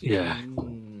it's. Yeah. I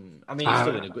mean,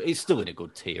 it's still in a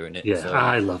good tier, isn't it? Yeah, so.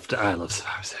 I love Survivor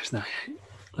Series 98.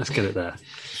 Let's get it there.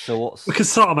 So we can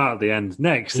sort them out at the end.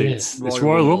 Next, it's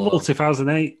Royal Rumble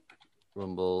 2008.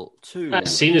 Rumble 2.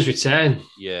 That's Cena's return.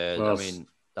 Yeah, I mean,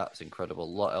 that's incredible. A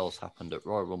lot else happened at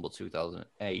Royal Rumble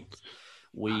 2008.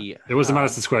 It was the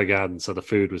Madison Square Garden, so the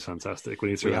food was fantastic.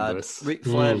 We need to remember this. Ric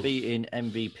Flair beating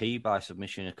MVP by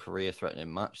submission in a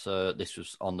career-threatening match. So this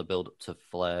was on the build-up to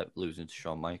Flair losing to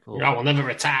Shawn Michaels. I will never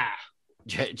retire.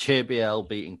 JBL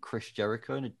beating Chris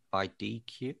Jericho by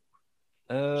DQ.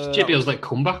 JBL's like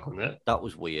comeback on it. That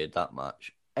was weird, that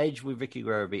match. Edge with Vicky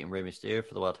Guerrero beating Rey Mysterio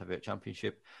for the World Heavyweight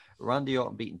Championship. Randy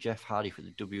Orton beating Jeff Hardy for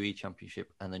the WWE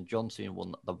Championship. And then John Cena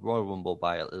won the Royal Rumble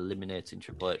by eliminating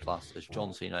Triple H last as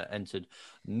John Cena entered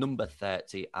number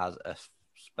 30 as a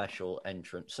special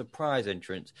entrant, surprise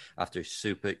entrance after his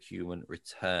superhuman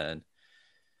return.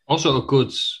 Also a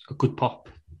good pop.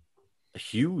 A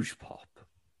huge pop.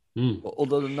 But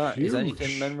other than that, is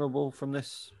anything memorable from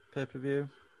this pay-per-view?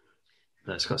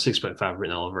 No, it's got 6.5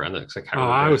 written all over it.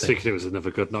 I was thinking it was another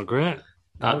Good Not Great.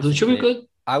 Should be good.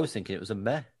 I was thinking it was a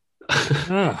meh.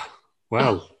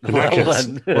 Well, in that case,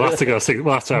 we'll have to go.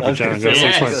 We'll have to have a jam and go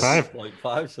 6.5.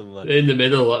 6.5 somewhere. In the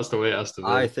middle, that's the way it has to be.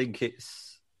 I think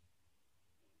it's.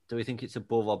 Do we think it's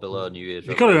above or below New Year's?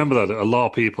 You've got to remember that a lot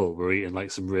of people were eating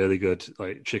like some really good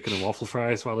like chicken and waffle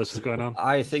fries while this was going on.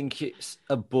 I think it's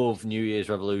above New Year's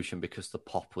Revolution because the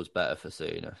pop was better for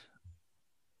Cena.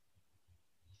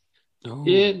 Oh.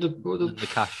 Yeah, the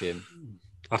cash in.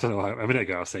 I don't know. A minute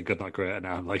ago I was saying Good Not Great, and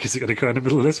now I'm like, is it going to go in the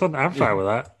middle of this one? I'm fine with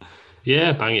that.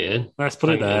 Yeah, bang it in. Let's put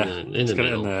it there. Let's get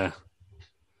it in there.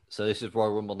 So this is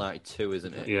Royal Rumble 92,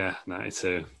 isn't it? Yeah,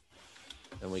 92.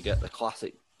 And we get the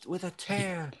classic with a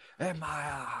tear in my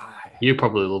eye. You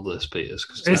probably love this, Peters.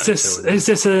 Is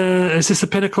this a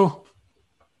Pinnacle?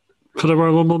 Could a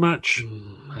Royal Rumble match?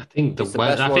 I think It's the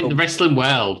best the wrestling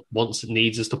world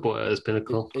needs us to put it as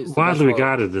pinnacle. It's the Widely best Royal-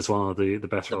 regarded as one of the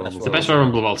best Royal best Rumbles. It's the best Royal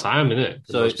Rumble of all time, isn't it?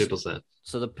 So Most it's- people say.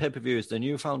 So the pay-per-view is the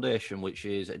New Foundation, which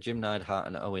is Jim Neidhart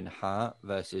and Owen Hart,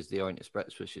 versus the Orient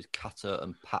Express, which is Kata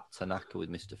and Pat Tanaka with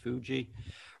Mr. Fuji.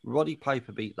 Roddy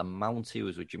Piper beat the Mountie,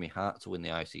 was with Jimmy Hart to win the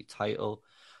IC title.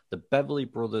 The Beverly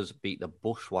Brothers beat the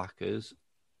Bushwhackers.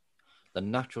 The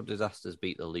Natural Disasters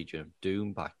beat the Legion of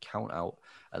Doom by count out,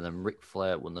 and then Ric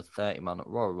Flair won the 30-man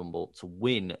Royal Rumble to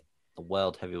win the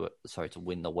World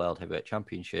Heavyweight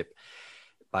Championship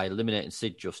by eliminating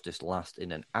Sid Justice last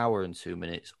in an hour and 2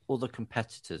 minutes. Other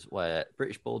competitors were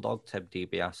British Bulldog, Ted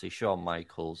DiBiase, Shawn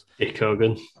Michaels. Dick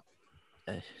Hogan.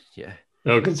 Yeah.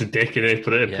 Hogan's a dick, and he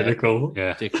put it in pinnacle.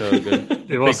 Yeah. Dick Hogan.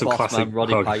 It was Big some Boss classic Man,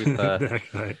 Roddy Hogan. Piper.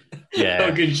 Right. Yeah.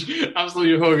 Hogan,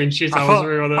 absolutely Hogan shit.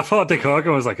 I thought Dick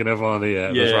Hogan was like another one of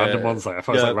those random ones. Like I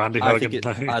thought it was like Randy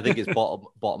Hogan. I think it's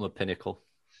bottom of pinnacle.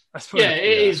 Yeah,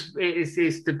 it is.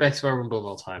 It's the best Royal Rumble of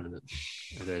all time, isn't it?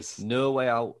 It is. No Way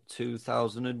Out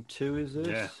 2002, is it?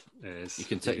 Yeah, it is. You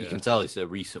can tell it's a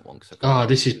recent one. Oh,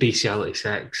 this is bestiality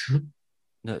sex.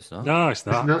 No, it's not. No, it's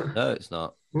not. No, it's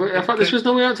not. Wait, I thought this was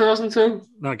No Way Out 2002.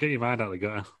 No, get your mind out of the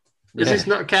gutter. Is this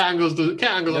not Kurt Angle's? Kurt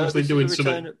Angle's obviously doing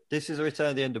something. This is a return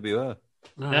of the NWO.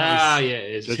 No, Yeah,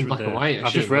 it is. It's in black and white.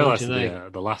 I've just realised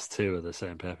the last two are the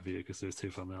same pay-per-view because there's two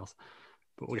thumbnails.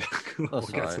 But we'll get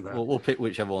to that. We'll pick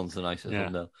whichever one's the nicest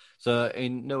thumbnail. So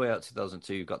in No Way Out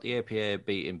 2002, you've got the APA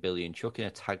beating Billy and Chuck in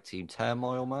a tag team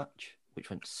turmoil match, which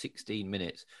went 16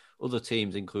 minutes. Other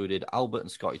teams included Albert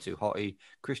and Scotty 2 Hotty,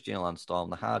 Christian Landstorm,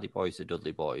 the Hardy Boys, the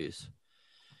Dudley Boys.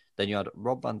 Then you had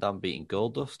Rob Van Dam beating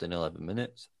Goldust in 11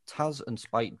 minutes. Taz and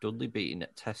Spike Dudley beating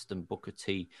Test and Booker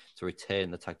T to retain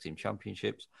the tag team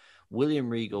championships. William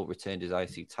Regal retained his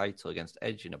IC title against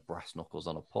Edge in a brass knuckles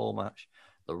on a pole match.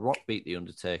 The Rock beat The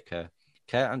Undertaker.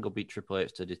 Kurt Angle beat Triple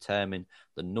H to determine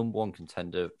the number one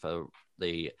contender for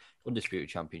the Undisputed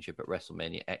Championship at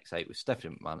WrestleMania X8 with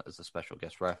Stephanie McMahon as the special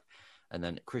guest ref. And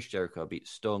then Chris Jericho beat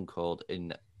Stone Cold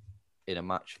in a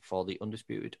match for the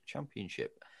Undisputed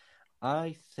Championship.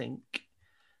 I think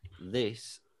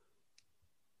this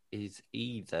is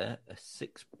either a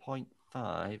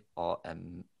 6.5 or a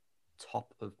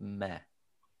top of meh.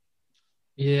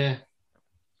 Yeah,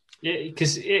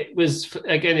 because it was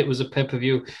a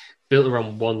pay-per-view built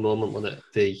around one moment, wasn't it?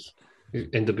 The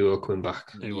NWO coming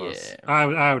back. It was.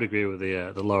 I would agree with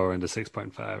the lower end of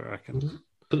 6.5. I reckon.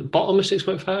 But the bottom of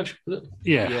 6.5.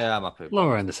 Yeah, I'm happy.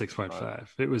 Lower end of 6.5.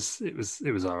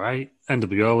 It was all right.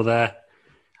 NWO were there.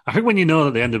 I think when you know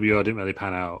that the NWO didn't really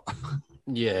pan out,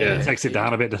 it takes it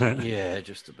down a bit, doesn't it? Yeah,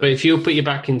 just a bit. But if you put you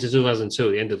back into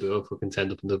 2002, the NWO fucking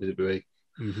turned up in WWE.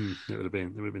 Mm-hmm. It would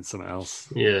have been something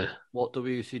else. Yeah. What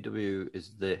WCW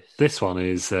is this? This one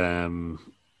is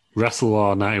Wrestle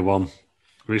War 91.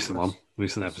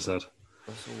 Recent episode.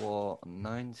 Wrestle War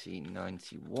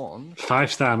 1991.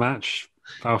 5-star match.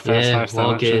 Our first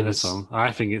 5-star match in this one.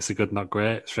 I think it's a good, not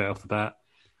great, straight off the bat.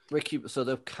 Ricky, so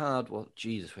the card,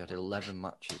 we had 11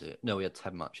 matches. No, we had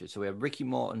 10 matches. So we had Ricky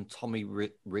Morton, Tommy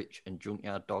Rich, and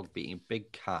Junkyard Dog beating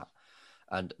Big Cat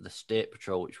and the State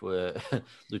Patrol, which were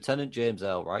Lieutenant James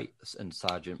Elwright and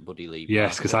Sergeant Buddy Lee.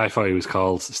 Yes, because I thought he was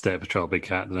called State Patrol Big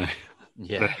Cat, didn't I?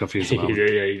 Yeah. Confused him. He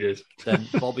did. Then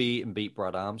Bobby and beat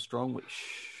Brad Armstrong, which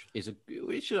is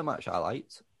a match I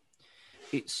liked.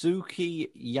 Itsuki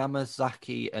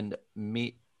Yamazaki and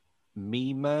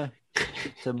Mima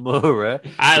Tamura.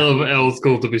 I love old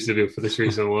school WCW for this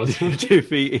reason.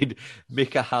 Defeated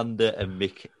Mika Handa and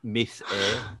Miss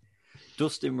A.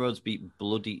 Dustin Rhodes beat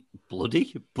Buddy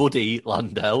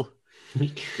Landell.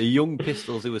 The Young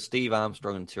Pistols, who were Steve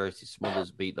Armstrong and Tracy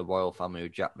Smothers, beat the Royal Family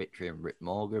with Jack Victory and Rip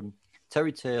Morgan.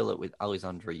 Terry Taylor with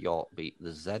Alexandra York beat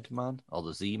the Z-Man or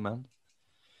the Z-Man.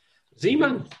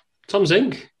 Z-Man. Tom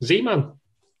Zink. Z-Man.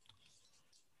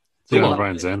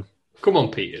 Brian Zinn. Come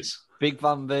on, Peters. Big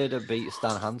Van Vader beat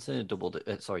Stan Hansen in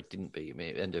didn't beat him.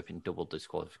 It ended up in double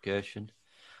disqualification.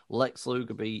 Lex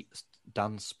Luger beat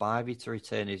Dan Spivey to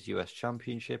retain his US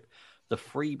Championship. The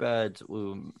Freebirds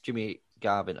were Jimmy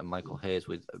Garvin and Michael Hayes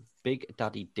with Big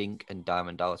Daddy Dink and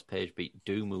Diamond Dallas Page beat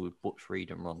Doomer with Butch Reed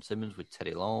and Ron Simmons with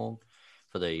Teddy Long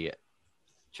for the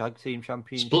Tag Team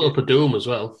Championship. Split up of Doom as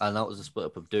well. And that was a split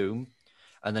up of Doom.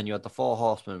 And then you had the Four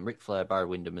Horsemen, Ric Flair, Barry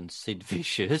Windham and Sid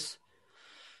Vicious.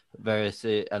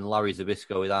 And Larry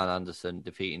Zbyszko with Arn Anderson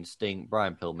defeating Sting,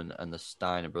 Brian Pillman and the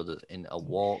Steiner brothers in a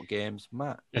War Games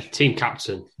match. Team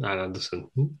captain, Arn Anderson.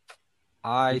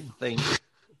 I think...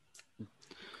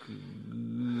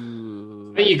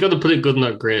 You've got to put it good,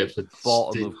 not great.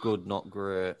 Bottom of good, not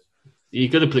great.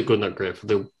 You've got to put it good, not great for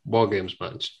the War Games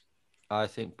match. I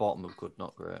think bottom of good,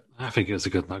 not great. I think it was a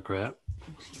good, not great.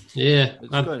 Yeah,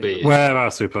 It's I'd going be. good. Where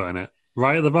else are we putting it?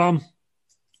 Right at the bottom?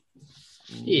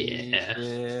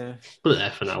 Yeah. Put it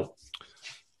there for now.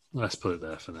 Let's put it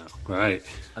there for now. Right.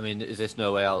 I mean, is this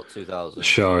No Way Out 2000?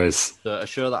 Sure is. A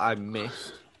show that I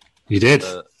missed. You did?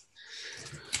 So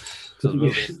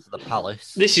moving into the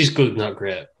Palace. This is good, not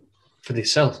great. For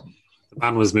itself. The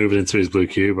man was moving into his blue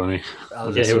cube, wasn't he?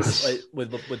 Yeah, it was.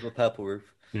 With the purple roof.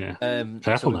 Yeah. so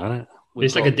Purple now, isn't it?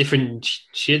 It's like a different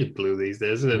shade of blue these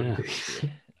days, isn't it?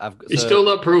 Yeah. He's still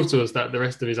not proved to us that the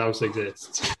rest of his house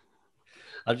exists.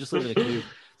 I'm just looking at a cube.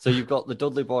 So you've got the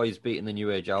Dudley Boys beating the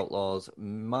New Age Outlaws,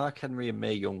 Mark Henry and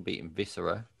Mae Young beating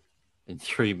Viscera in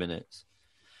 3 minutes.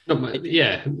 No, but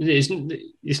yeah,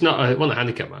 it's not a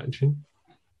handicap match.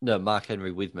 No, Mark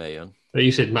Henry with Mae Young.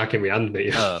 You said Mark Henry and Mae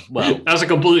Young. Well, that's a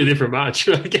completely different match.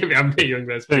 Mark Henry and Mae Young.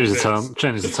 Change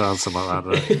the tone, something like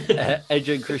that. Edge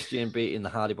and Christian beating the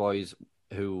Hardy Boys,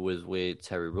 who was with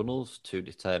Terry Runnels, to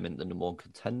determine the number one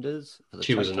contenders. For the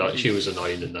She was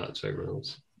annoying in that, Terry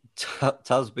Runnels.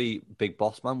 Taz beat Big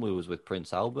Boss Man, who was with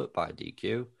Prince Albert by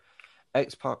DQ.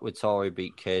 X-Pac with Tori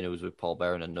beat Kane, who was with Paul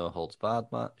Bearer in a no holds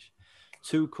barred match.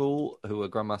 Too Cool, who were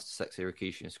Grandmaster Sexy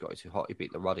Rikishi and Scotty 2 Hotty,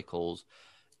 beat the Radicals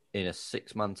in a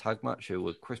 6-man tag match, who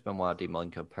were Chris Benoit, Dean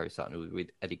Malenko, and Perry Saturn, who was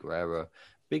with Eddie Guerrero.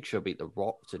 Big Show beat The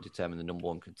Rock to determine the number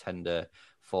one contender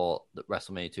for the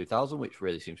WrestleMania 2000, which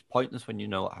really seems pointless when you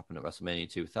know what happened at WrestleMania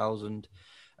 2000.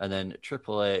 And then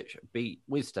Triple H beat,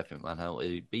 with Stephanie McMahon,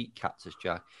 he beat Cactus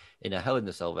Jack in a Hell in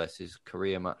the Cell versus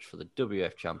career match for the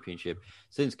WF Championship.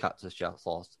 Since Cactus Jack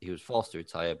lost, he was forced to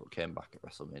retire, but came back at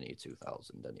WrestleMania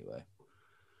 2000 anyway.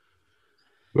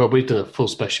 Well, we've done a full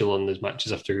special on those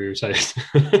matches after we retired.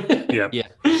 Yeah.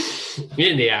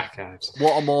 In the archives.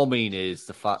 What I more mean is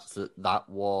the fact that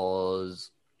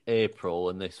was April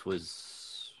and this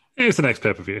was... It's the next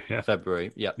pay-per-view, yeah.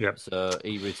 February, yeah. Yep. So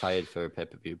he retired for a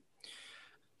pay-per-view.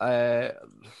 I'll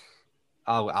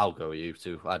go with you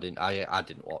too. I didn't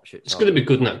watch it. It's going to be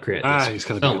good, not great. It's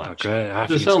going to be good, not great. I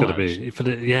think it's going to be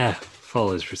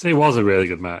full is. It was a really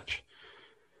good match.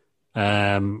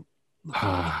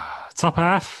 Top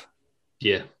half,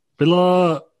 yeah.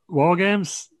 Below War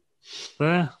Games,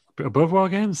 there above War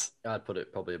Games. I'd put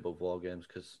it probably above War Games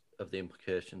because of the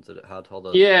implications that it had.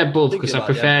 Yeah, above because I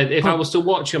preferred. If I was to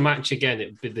watch a match again,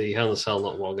 it would be the Hell in a Cell,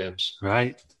 not War Games.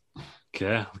 Right.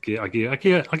 Okay, I'll give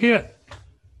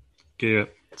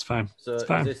it. It's fine. So it's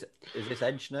fine. Is this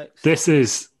Edge next? This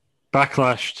is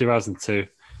Backlash 2002.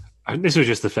 I think this was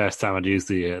just the first time I'd used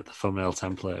the thumbnail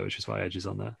template, which is why Edge is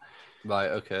on there.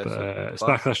 Right. Okay. But, it's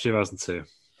Backlash 2002.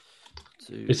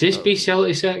 Is this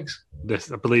bestiality sex?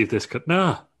 I believe this could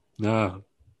no.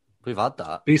 We've had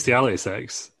that bestiality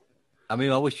sex. I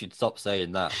mean, I wish you'd stop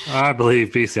saying that. I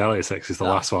believe bestiality sex is the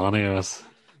last one anyway.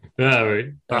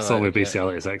 Right. That's the only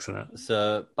bestiality sex in it.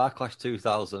 So Backlash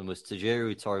 2000 was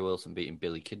Tajiri Tori Wilson beating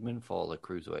Billy Kidman for the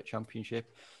Cruiserweight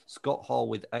Championship. Scott Hall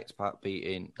with X-Pac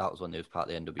beating, that was when he was part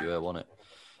of the NWA, wasn't it?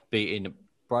 Beating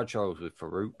Bradshaw with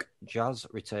Farouk. Jazz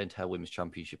retained her Women's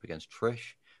Championship against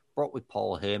Trish. Brock with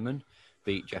Paul Heyman.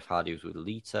 Beat Jeff Hardy with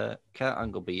Lita. Kurt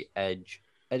Angle beat Edge.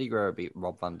 Eddie Guerrero beat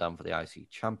Rob Van Dam for the IC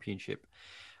Championship.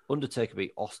 Undertaker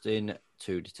beat Austin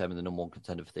to determine the number one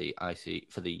contender for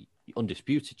the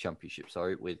Undisputed Championship,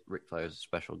 with Ric Flair as a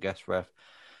special guest ref.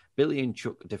 Billy and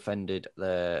Chuck defended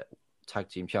their tag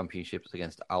team championships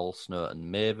against Al Snow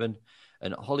and Maven.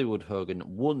 And Hollywood Hogan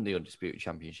won the Undisputed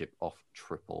Championship off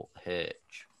Triple H.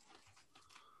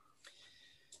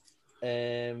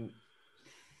 It's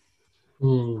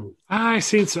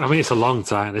a long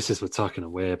time. We're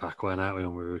talking way back when, aren't we,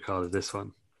 when we recorded this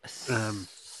one?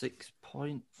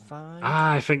 6.5.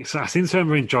 I think so. I seem to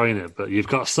remember enjoying it, but you've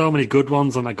got so many good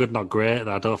ones on that good, not great, that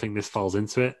I don't think this falls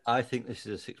into it. I think this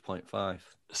is a 6.5.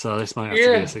 So this might have to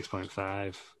be a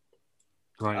 6.5.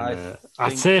 Right there.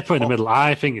 I'd say put in the middle.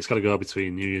 I think it's got to go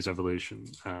between New Year's Revolution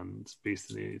and Beast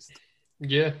of the East.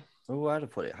 Yeah. Oh, I'd have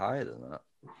put it higher than that.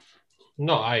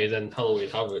 Not higher than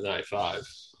Halloween Havoc 95.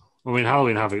 I mean,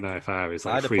 Halloween Havoc 95 is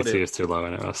like 3 tiers too low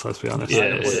anyway, so let's be honest.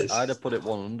 Yeah, I'd have put it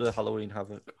one under Halloween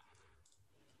Havoc.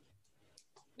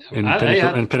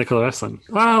 In Pinnacle of Wrestling.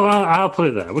 Well, I'll put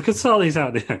it there. We can sort these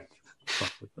out at the end.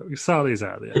 So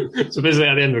basically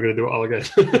at the end we're going to do it all again.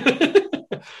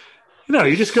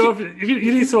 You just go, if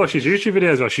you need to watch his YouTube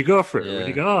videos, you go for it. And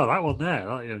you go, oh, that one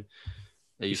there.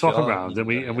 You swap around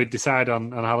and we decide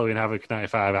on Halloween Havoc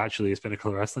 95 actually is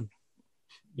Pinnacle of Wrestling.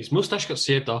 His moustache got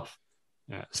saved off.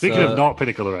 Yeah. Speaking of not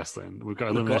Pinnacle of Wrestling, we've got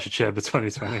Elimination Chamber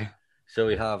 2020. So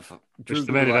we have... Which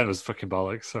the main event was fucking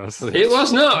bollocks. So it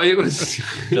was not. It was,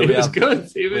 it was good.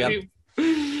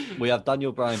 We have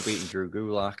Daniel Bryan beating Drew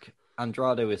Gulak.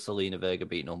 Andrade with Selena Vega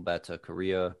beating Humberto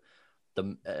Carrillo.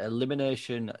 The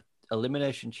elimination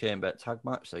chamber tag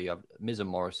match. So you have Miz and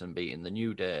Morrison beating The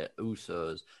New Day,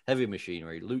 Usos, Heavy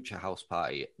Machinery, Lucha House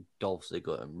Party, Dolph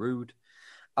Ziggler, and Rude.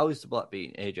 Aleister Black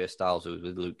beating AJ Styles, who was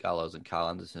with Luke Gallows and Carl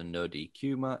Anderson, no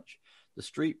DQ match. The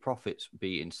Street Profits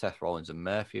beating Seth Rollins and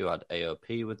Murphy, who had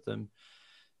AOP with them.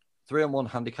 3-on-1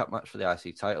 handicap match for the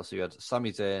IC title. So you had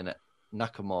Sami Zayn,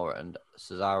 Nakamura, and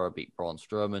Cesaro beat Braun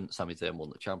Strowman. Sami Zayn won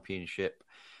the championship.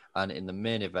 And in the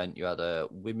main event, you had a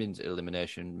women's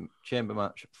elimination chamber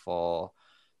match for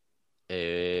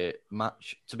a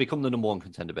match to become the number one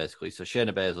contender, basically. So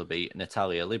Shayna Baszler beat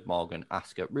Natalya, Liv Morgan,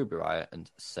 Asuka, Ruby Riott, and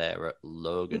Sarah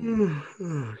Logan.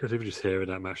 God, even just hearing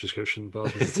that match description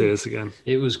brought me to tears again.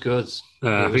 It was good.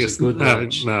 I think it's good. I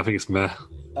think it's meh.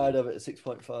 I'd have it at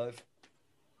 6.5.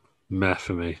 Meh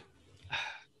for me.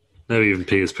 Maybe even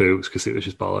Peter's poops because it was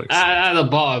just bollocks. At the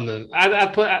bottom,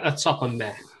 I'd put it at the top of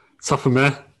meh. Top of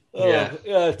meh.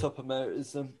 Yeah, top of meh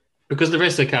is because the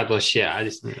rest of the card was shit. I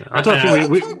don't think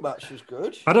the tag match was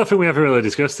good. I don't think we ever really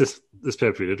discussed this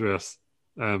pay-per-view, did we, Ross?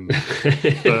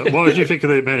 But what did you think of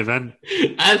the main event?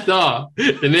 I thought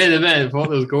the main event, what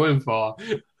they was going for,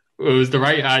 was the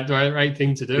right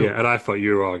thing to do. Yeah, and I thought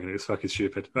you were wrong, and it was fucking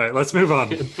stupid. Right, let's move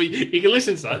on. You can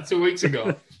listen to that 2 weeks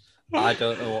ago. I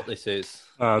don't know what this is.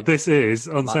 This is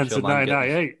Uncensored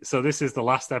 1998. So this is the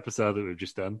last episode that we've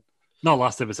just done. Not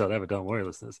last episode ever, don't worry,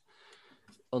 listeners.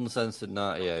 Uncensored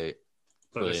 98.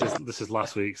 But this is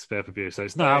last week's pay-per-view, so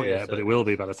it's not out yet, but it will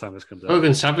be by the time this comes out.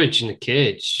 Hogan Savage in the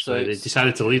cage. So they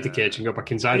decided to leave the cage and go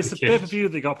back inside the cage. It's a pay-per-view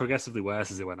that got progressively worse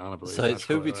as it went on, I believe. So it's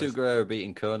Juventud Guerrero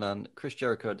beating Conan. Chris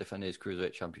Jericho defending his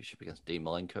Cruiserweight Championship against Dean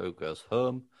Malenko, who goes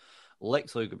home.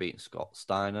 Lex Luger beating Scott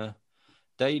Steiner.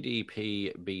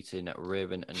 DDP beating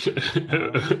Raven and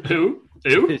Who?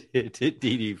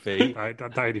 DDP.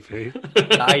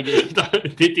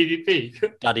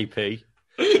 DDP. Daddy P.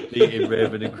 Beating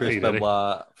Raven and Chris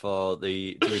Benoit for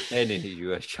to retain his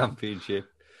US Championship.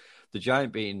 The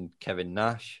Giant beating Kevin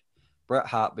Nash. Bret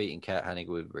Hart beating Kurt Hennig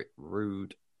with Rick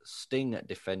Rude. Sting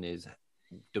defending his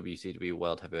WCW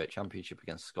World Heavyweight Championship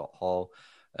against Scott Hall.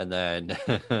 And then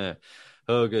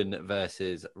Hogan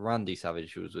versus Randy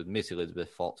Savage, who was with Miss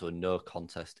Elizabeth, fought to a no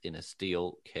contest in a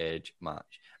steel cage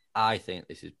match. I think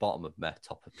this is bottom of meh,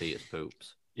 top of Peter's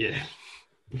poops. Yeah.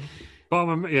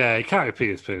 Bottom of, yeah, it can't be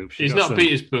Peter's poops. It's not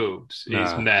Peter's poops. Nah.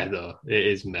 It's meh, though. It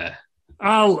is meh.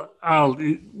 I'll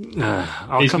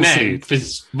it's concede. For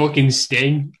fucking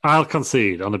Sting. I'll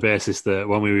concede on the basis that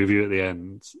when we review at the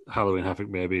end, Halloween Havoc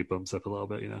maybe bumps up a little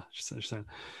bit, just saying.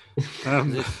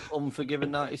 Is this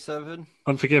Unforgiven 97?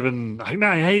 Unforgiven, I think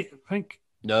 98, I think.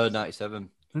 No, 97.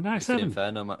 97? It's an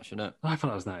Inferno match, isn't it? I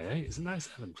thought it was 98. Is it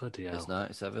 97? Bloody hell. It's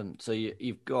 97. So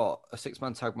you've got a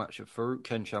six-man tag match of Farouk,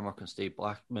 Ken Shamrock and Steve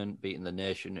Blackman beating The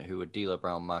Nation, who were D'Lo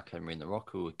Brown, Mark Henry and The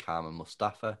Rock, who were Carmen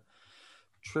Mustafa.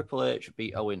 Triple H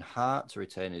beat Owen Hart to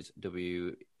retain his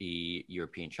WE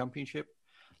European Championship.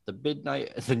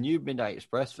 The new Midnight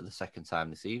Express for the second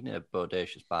time this evening of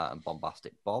Bodacious Bart and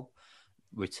Bombastic Bob,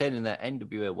 retaining their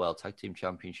NWA World Tag Team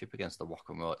Championship against the Rock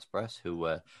and Roll Express, who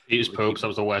were Peter's Popes. That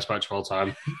was the worst match of all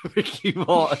time. Ricky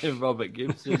Morton and Robert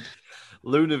Gibson.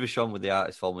 Luna Vachon with the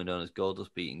artist formerly known as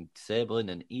Goldust beating Sable in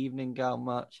an evening gown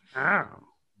match.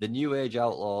 The New Age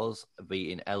Outlaws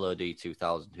beating LOD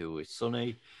 2000, who was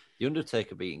Sunny. The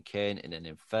Undertaker beating Kane in an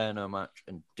Inferno match,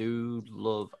 and Dude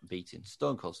Love beating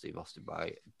Stone Cold Steve Austin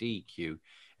by DQ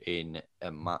in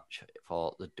a match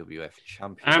for the WF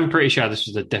Championship. I'm pretty sure this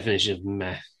was the definition of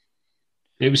meh.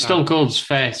 It was Stone Cold's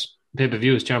first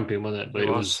pay-per-view as champion, wasn't it? But it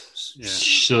was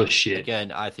so shit.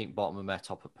 Again, I think bottom of meh,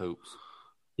 top of poops.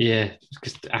 Yeah,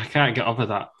 because I can't get over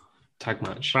that tag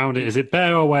match. Found it. Is it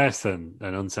better or worse than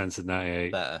Uncensored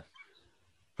 98?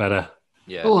 Better.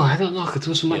 Yeah. Oh, I don't know. Because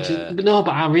there was some matches, but no.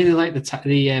 But I really like the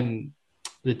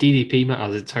DDP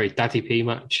match. Daddy P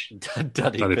match.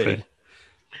 Daddy P.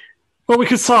 Well, we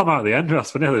could sort them out at the end,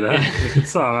 Ross. We're nearly there. We can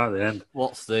sort them out at the end.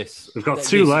 What's this? We've got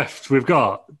two left.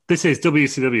 This is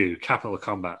WCW Capital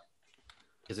Combat.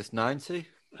 Is this 90?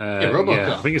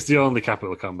 Yeah, I think it's the only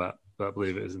Capital Combat, but I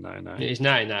believe it is in 99. It's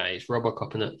 99. It's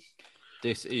Robocop, isn't it?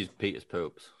 This is Peter's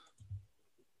Popes.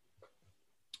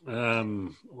 I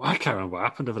can't remember what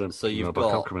happened over them. So you've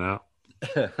got coming out.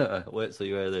 Wait till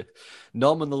you hear this.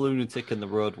 Norman the Lunatic and the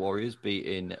Road Warriors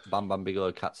beating Bam Bam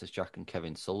Bigelow, Cactus Jack and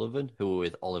Kevin Sullivan, who were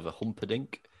with Oliver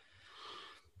Humperdinck.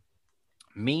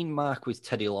 Mean Mark with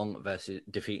Teddy Long versus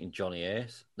defeating Johnny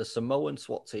Ace. The Samoan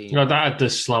SWAT team. No, that had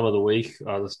the Slam of the Week,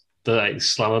 or the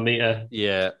Slammer meter.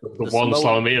 Yeah. The one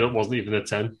Slammer meter that wasn't even a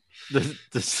 10.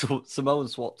 The Samoan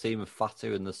SWAT team of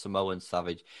Fatu and the Samoan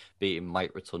Savage beating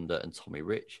Mike Rotunda and Tommy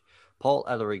Rich. Paul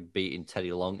Ellering beating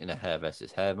Teddy Long in a hair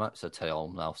versus hair match, so Teddy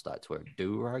Long now started to wear a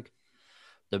do-rag.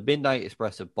 The Midnight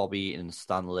Express of Bobby Eaton and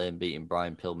Stan Lane beating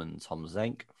Brian Pillman and Tom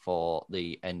Zenk for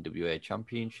the NWA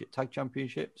Tag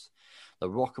Championships. The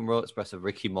Rock and Roll Express of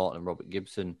Ricky Morton and Robert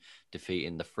Gibson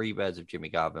defeating the Freebirds of Jimmy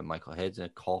Garvin and Michael Hayes in a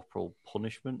corporal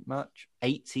punishment match.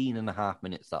 18 and a half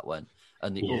minutes that went.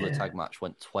 And the other tag match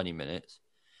went 20 minutes.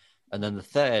 And then the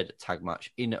third tag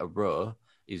match in a row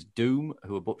is Doom,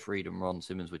 who are Butch Reed and Ron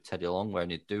Simmons with Teddy Long wearing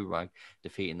his do-rag,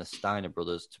 defeating the Steiner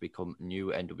brothers to become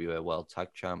new NWA World Tag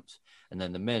Champs. And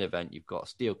then the main event, you've got a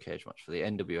steel cage match for the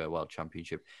NWA World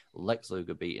Championship. Lex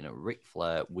Luger beating a Ric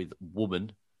Flair with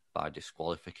Woman by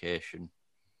disqualification.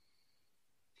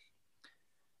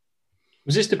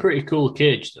 Was this the pretty cool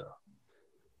cage, though?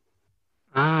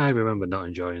 I remember not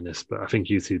enjoying this, but I think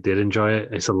you two did enjoy it.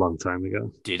 It's a long time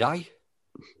ago. Did I?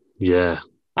 Yeah.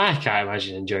 I can't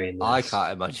imagine enjoying this. I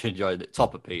can't imagine enjoying it.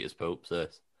 Top of Peter's poop,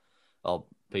 this. Or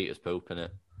Peter's poop, innit?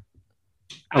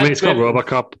 I mean, it's got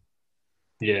Robocop.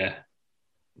 Yeah.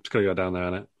 It's got to go down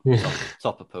there, innit?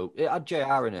 Top of poop. It had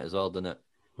JR in it as well, didn't it?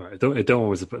 Right, don't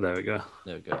always put. There we go.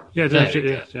 There we go.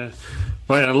 Yeah, yeah.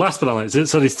 Right, and last but not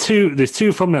least, so there's two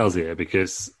thumbnails here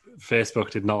because Facebook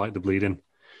did not like the bleeding.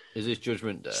 Is this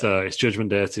Judgment Day? So it's Judgment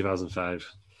Day 2005.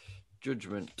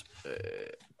 Judgment.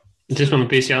 Is this one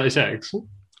Bestiality Sex? I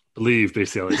believe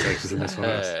Bestiality Sex is in this one.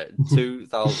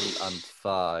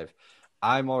 2005.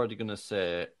 I'm already going to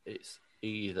say it's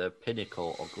either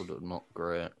Pinnacle or Good or Not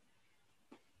Great.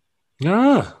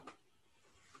 Ah,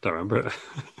 don't remember it.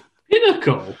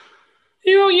 Pinnacle?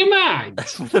 You out your mind?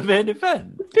 The main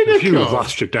event? You Pinnacle?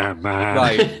 lost your damn mind.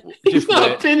 Right. It's Just not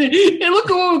wait. Pinnacle. Hey, look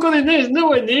at what we've got in there. It's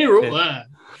nowhere near up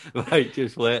there. Right,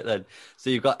 just wait then. So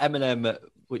you've got Eminem,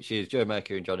 which is Joe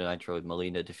Mercury and Johnny Nitro with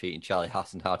Molina defeating Charlie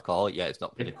Haas and Hardcore. Yeah, it's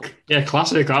not Pinnacle. Yeah,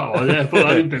 classic that one. Yeah, but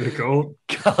that ain't Pinnacle.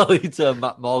 Carlito,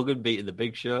 Matt Morgan beating the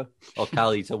Big Show. Or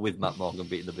Carlito with Matt Morgan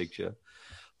beating the Big Show.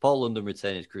 Paul London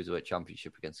retaining his Cruiserweight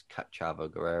Championship against Chavo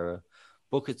Guerrero.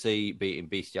 Booker T beating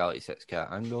Bestiality Sex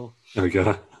Kurt Angle. There we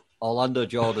go. Orlando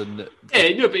Jordan. Yeah,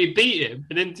 no, but he beat him,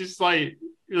 and then just like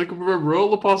a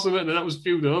roller possum, and then that was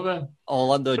feud over.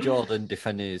 Orlando Jordan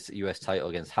defending his US title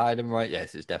against Heidenreich.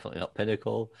 Yes, it's definitely not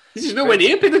Pinnacle. This is nowhere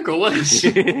near Pinnacle. Is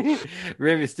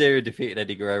Rey Mysterio defeated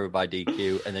Eddie Guerrero by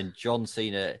DQ, and then John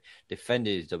Cena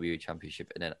defended his WWE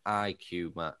Championship in an I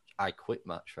Quit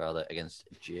match against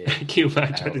Jay. Q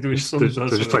match had to do with some They're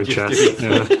just playing chess.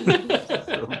 Yeah.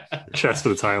 Chess for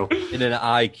the title. In an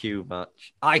IQ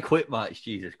match. I Quit match,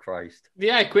 Jesus Christ.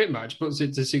 The I Quit match puts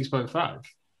it to 6.5.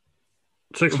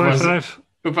 6.5.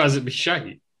 Otherwise it'd be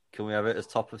shaggy. Can we have it as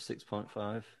top of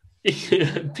 6.5?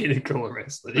 Pinnacle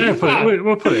wrestling. Yeah,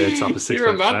 we'll put it in top of 6.5. You're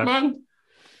a madman.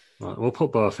 Right, we'll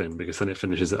put both in because then it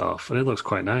finishes it off, and it looks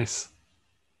quite nice.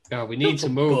 Oh, we need to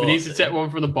move. We need to take one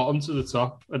from the bottom to the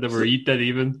top, and then we're dead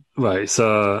even. Right,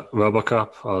 so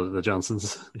RoboCop or the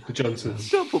Johnsons. The Johnsons.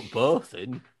 Don't put both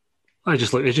in. It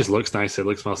just looks nice. It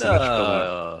looks more symmetrical.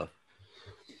 No.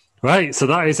 Right, so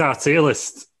that is our tier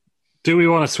list. Do we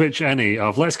want to switch any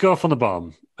of? Let's go from the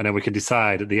bottom, and then we can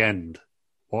decide at the end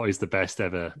what is the best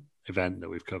ever event that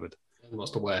we've covered. What's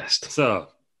the worst? So,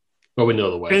 Well, we know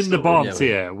the worst. in the bottom Yeah,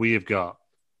 tier, we have got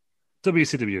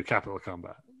WCW Capital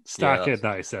Combat, Starcade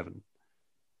 97,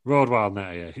 Road Wild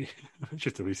 98,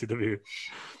 just WCW,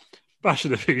 Bash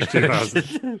of the Beach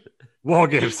 2000, War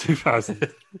Games 2000,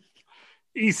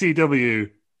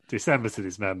 ECW December to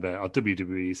Dismember, or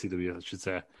WWE ECW, I should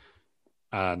say.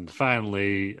 And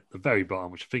finally, the very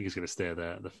bottom, which I think is going to stay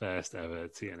there, the first ever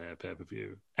TNA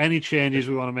pay-per-view. Any changes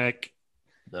we want to make?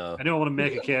 No. Anyone want to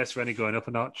make a case for any going up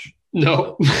a notch?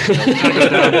 No.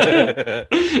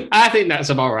 I think that's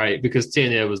about right because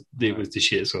TNA was the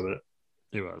shits on it.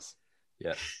 It was.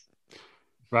 Yeah.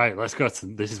 Right, let's go to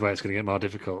this is where it's going to get more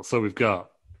difficult. So we've got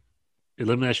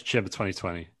Elimination Chamber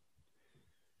 2020,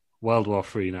 World War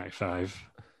III 95,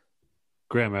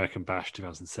 Great American Bash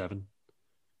 2007,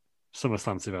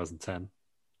 SummerSlam 2010,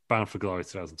 Bound for Glory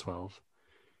 2012.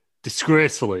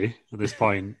 Disgracefully, at this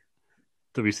point,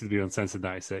 WCW Uncensored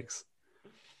 96,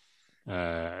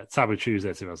 Taboo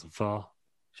Tuesday 2004.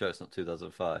 Sure, it's not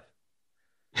 2005.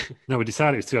 No, we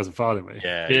decided it was 2004, didn't we?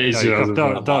 Yeah. It is No,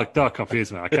 2004. don't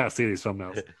confuse me. I can't see these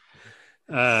thumbnails.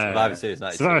 Survivor Series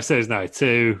 92. Survivor Series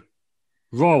 92,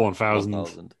 Raw 1000,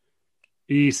 1000.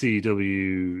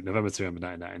 ECW November to November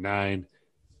 1999,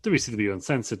 WCW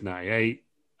Uncensored 98,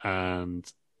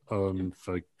 and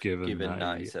Unforgiven Given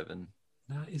 97.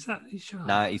 Is that you sure?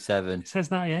 97. It says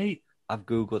 98. I've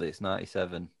Googled it, it's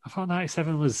 97. I thought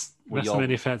 97 was Well,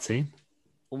 WrestleMania 13.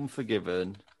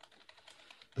 Unforgiven.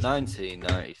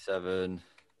 1997.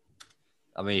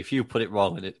 I mean, if you put it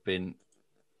wrong and it's been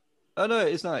Oh no,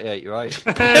 it's 98. You're right.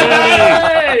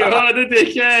 Hey, what a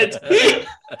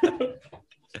dickhead!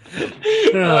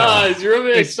 It's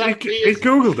rubbish. He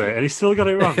googled it and he still got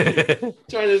it wrong.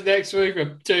 Join us next week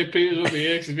when Terry Peters will be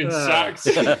here because he's been sacked.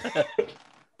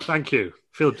 Thank you.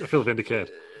 I feel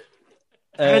vindicated.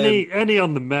 Any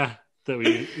on the meh that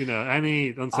we, any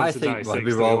I uncensored think 96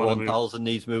 Rugby that we Raw wanna move 1000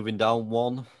 needs moving down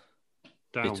one.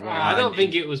 down It's one. I don't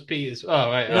think it was Peters. Oh,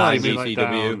 right. No, Behind you mean like ECW.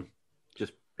 down.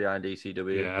 Just behind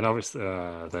ECW. Yeah, and obviously,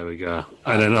 there we go.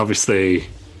 And then obviously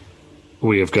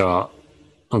we have got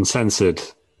uncensored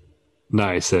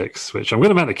 96, which I'm going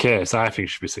to make the case. I think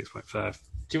should be 6.5.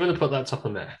 Do you want to put that top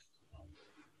on there?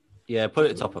 Yeah, put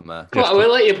it top of there. Come on,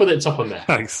 we'll let you put it top on there.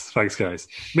 Thanks, guys.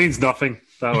 Means nothing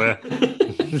that way,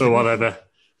 but whatever.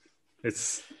 It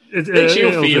Makes you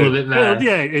it'll feel do. a bit better.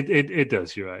 Yeah, it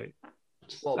does. You're right.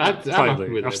 I'm happy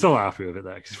with I'm it. still happy with it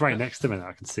there because it's right next to me. Now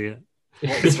I can see it.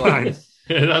 What It's was fine. like-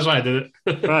 Yeah, that's why I did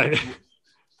it. Right.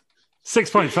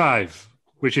 6.5,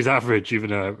 which is average,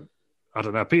 even though I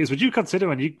don't know. Peters, would you consider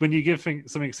when you give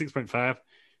something 6.5?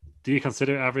 Do you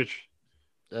consider it average?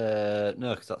 No,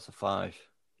 because that's a 5.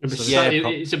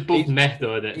 It's above meh,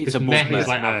 though, isn't it? It's Because above meh meh. is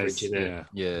like Nice, average, isn't it?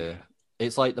 yeah. Yeah,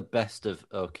 it's like the best of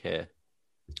okay.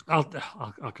 I'll go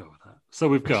with that. So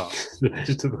we've got these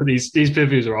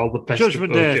previews are all the best.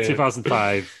 Judgment of Day okay.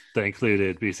 2005 that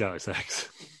included BCLXX,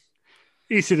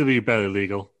 ECW Barely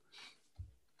Legal,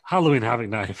 Halloween Havoc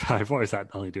 95. What is that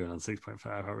only doing on 6.5?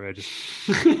 Outrageous.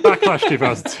 Backlash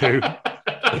 2002,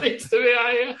 Thanks to me,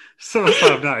 I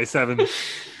SummerSlam 97,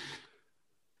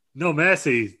 No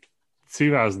Mercy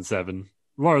 2007,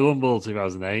 Royal Rumble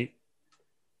 2008.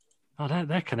 Oh,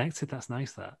 they're connected. That's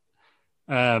nice. That.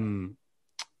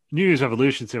 New Year's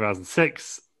Revolution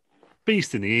 2006,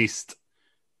 Beast in the East,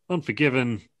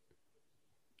 Unforgiven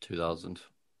 2000.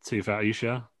 2000. Are you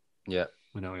sure? Yeah.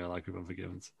 We know you like with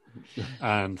Unforgiven.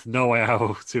 And No Way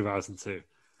Out 2002.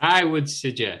 I would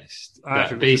suggest I that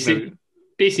think we should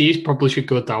BCE probably should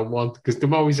go down one because the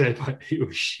more we say about it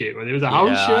was shit when it was a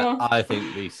house show. I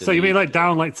think these. So you mean like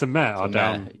down like to Meh or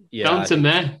down? Yeah, down to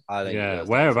meh. I think Yeah, it goes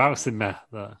whereabouts in Meh?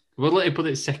 There. We'll let you put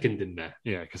it second in there.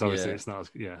 Yeah, because obviously Yeah. it's not as.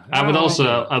 Yeah. I would Oh, also,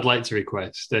 okay. I'd like to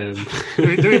request. do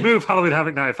we move Halloween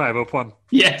Havoc 95 up one?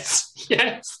 Yes.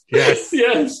 Yes. Yes.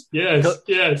 Yes.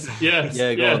 Yes. Yes.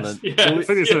 Yeah, go on then. Yes. I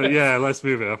think it's yeah, let's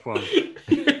move it up one.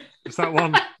 Is that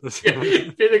one?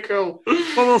 Pinnacle.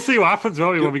 Well, we'll see what happens,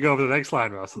 won't we, when we go over the next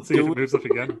line, Ross, and see if it moves up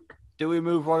again. Do we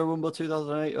move Royal Rumble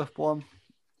 2008 up one?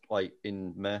 Like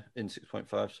in May, in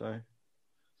 6.5, sorry.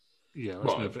 Yeah, let's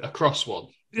What, move it. across one.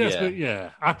 Yeah.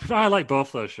 I like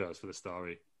both those shows for the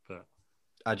story, but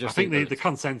I I think the that-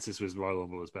 consensus was Royal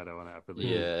Rumble was better on it, I believe.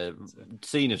 Yeah,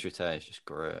 Cena's return is just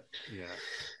great. Yeah.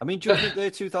 I mean, Judgment Day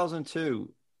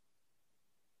 2002.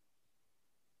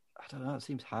 I don't know. It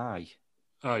seems high.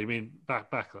 Oh, you mean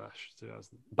Backlash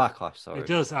 2000? Backlash, sorry. It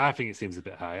does. I think it seems a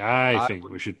bit high. I think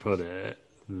we should put it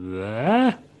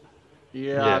there.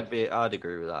 Yeah, I'd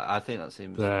agree with that. I think that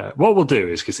seems. What we'll do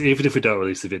is, because even if we don't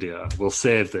release the video, we'll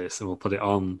save this and we'll put it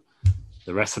on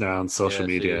the Wrestling Around social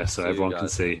media so everyone can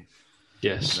see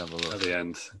Yes. Have a look. at the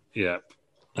end. Yeah.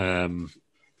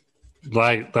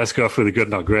 Let's go through the good,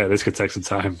 not great. This could take some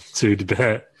time to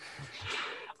debate.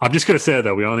 I'm just going to say,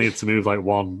 though, we only need to move like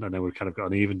one, and then we've kind of got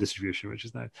an even distribution, which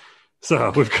is nice.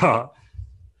 So we've got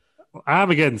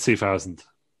Armageddon 2000.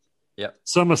 Yep.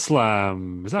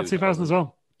 SummerSlam. Is that 2000 as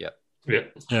well?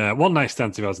 Yeah. One Night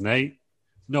Stand 2008.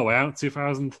 No Way Out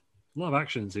 2000. A lot of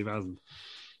action in 2000.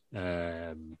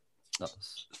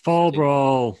 That's Fall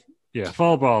Brawl. Yeah,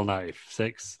 Fall Brawl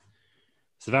 96.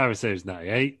 Survivor Series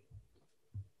 98.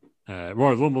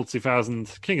 Royal Rumble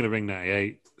 2000. King of the Ring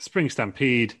 98. Spring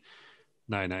Stampede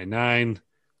 999.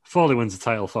 Foley wins the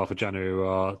title 4th of January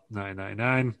Raw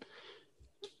 999.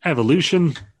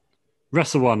 Evolution.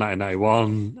 Wrestle War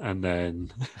 1991. And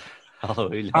then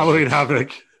Halloween. Halloween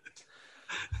Havoc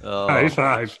Oh,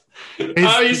 95.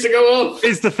 I used to go up.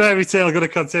 Is the fairy tale going to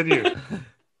continue?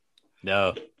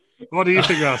 no. What do you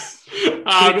think, Ross?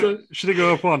 Should it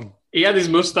go up one? He had his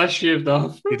mustache shaved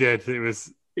off. He did. It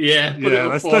was. Yeah. Put it Yeah,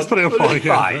 up let's put it up one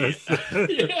again.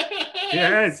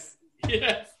 Yes.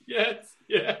 Yes.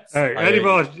 Yes. Hey, I any hate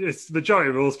more? It's majority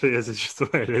rules, Peters. It's just the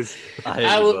way it is.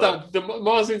 I love that. The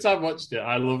more since I've watched it,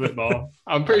 I love it more.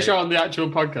 I'm pretty sure on the actual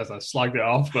podcast I slagged it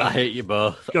off. I But hate you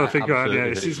both. Got to think about it. Absolutely Yeah,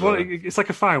 hate it's you both. it's like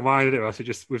a fine wine, isn't it? Ross? It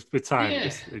just with time. yeah,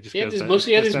 it just he had goes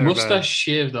his down- mustache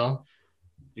shaved off.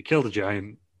 He killed a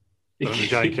giant. And the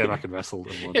giant came back and wrestled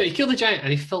and won. Yeah, he killed the giant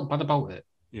and he felt bad about it.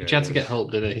 Yeah, He had to yeah. get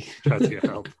help, didn't he? Tried to get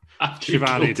help. After he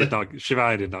Shivani killed did it. not.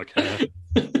 Shivani did not care.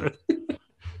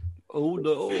 Oh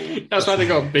no! That's why they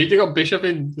got Bishop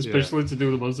in, especially to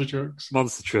do the monster trucks.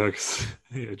 Monster trucks.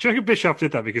 Yeah. Do you reckon Bishop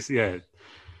did that because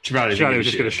Shivani was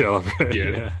just going to show up?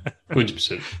 Yeah,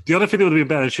 100%. The other thing that would have been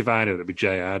better than Shivani would be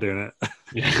JR doing it.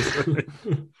 Yeah.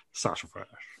 Sasha Fresh.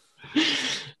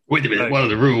 Wait a minute, what are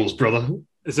the rules, brother?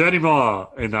 Is there any more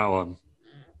in that one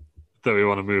that we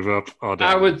want to move up or down?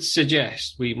 I would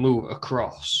suggest we move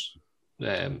across.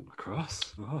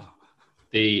 Across? Oh.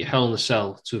 The Hell in a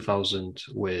Cell 2000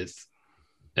 with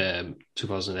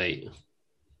 2008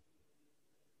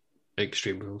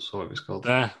 Extreme Rules, or whatever it's called.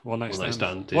 One Night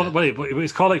Stand. Yeah. Wait, but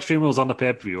it's called Extreme Rules on the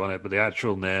pay-per-view on it, but the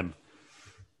actual name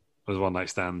was One Night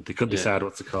Stand. They couldn't decide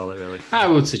what to call it, really. I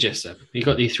would suggest that. You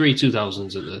got the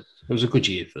 2000s at the. It was a good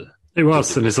year for. It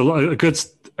was, and it's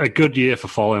a good year for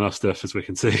falling off stuff, as we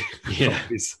can see. Yeah,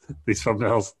 these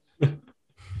thumbnails.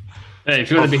 Hey,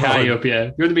 if you want to be high up, yeah.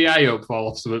 If you want to be high up, fall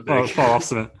off something big. Fall off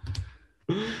something.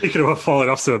 Speaking of falling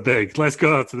off something big, let's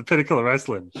go to the pinnacle of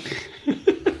wrestling.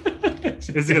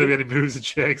 Is there going to be any moves and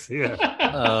shakes here?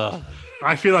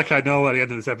 I feel like I know where the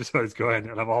end of this episode is going,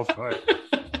 and I'm all for it.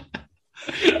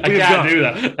 I can't do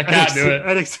that. I can't do it.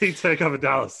 NXT TakeOver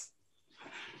Dallas.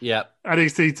 Yep.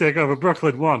 NXT TakeOver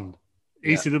Brooklyn 1.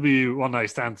 Yep. ECW One Night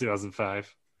Stand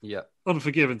 2005. Yep.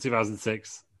 Unforgiven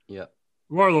 2006. Yep.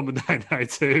 Royal Rumble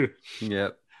 992.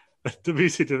 Yep.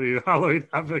 WCW Halloween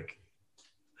Havoc.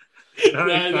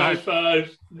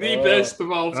 995. The best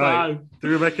of all time. Right. Do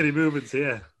we make any movements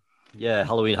here? Yeah,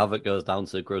 Halloween Havoc goes down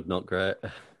to good, not great.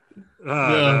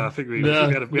 No, I think we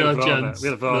had a vote on that. We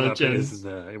had a vote on that, chance.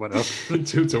 And it went up.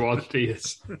 2-1,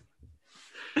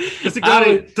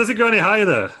 Does it go any higher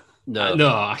though? No,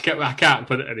 I can't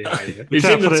put it any higher. It's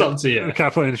in the top tier. We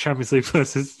can't put it in the Champions League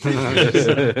versus. No,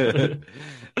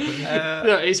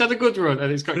 it's had a good run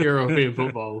and it's got European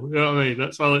football. You know what I mean?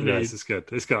 That's all it needs. Yes, it's good.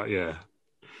 It's got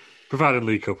provided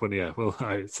League Cup one, yeah. Well,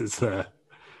 it's there.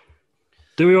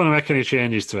 Do we want to make any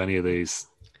changes to any of these?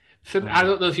 I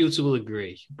don't know if you two will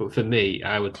agree, but for me,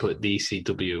 I would put the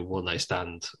ECW One Night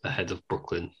Stand ahead of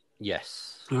Brooklyn.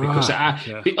 Yes. Because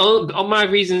on my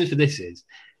reason for this is,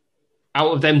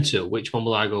 out of them two, which one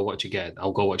will I go watch again?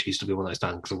 I'll go watch ECW One Night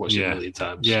Stand because I've watched it a million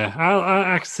times. Yeah,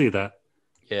 I can see that.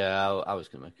 Yeah, I was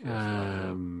going to make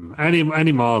it.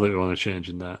 Any more that we want to change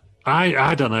in that?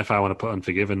 I don't know if I want to put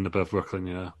Unforgiven above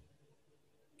Brooklyn,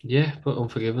 Yeah, put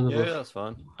Unforgiven above. Yeah, that's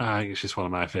fine. I think it's just one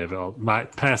of my favourite, my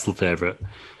personal favourite.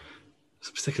 So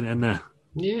I'm sticking it in there.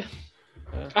 Yeah.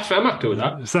 I'm happy with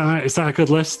that. Is that a good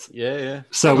list? Yeah.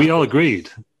 So we all agreed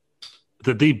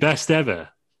that the best ever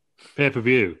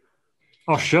pay-per-view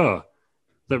or show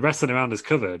that Wrestling Around has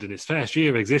covered in its first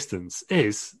year of existence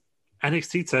is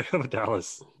NXT TakeOver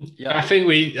Dallas. Yeah, I think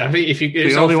if you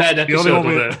it's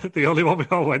the only one we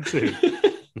all went to.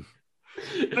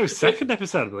 No, second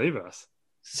episode, I believe it was.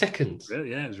 Second?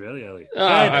 Really? Yeah, it was really early.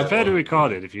 Fair to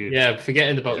recorded. If you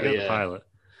forgetting about the pilot.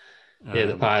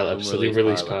 The pilot episode, the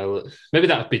release pilot. Maybe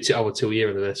that would be our 2-year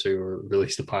anniversary. We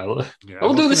released the pilot. Yeah,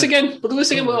 we'll do this again. We'll do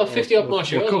this again. We'll have 50 odd more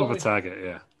shows. We'll come up with a target.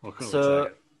 Yeah.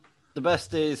 The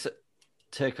best is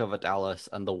TakeOver Dallas,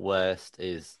 and the worst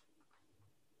is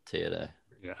TNA.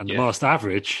 Yeah, and the most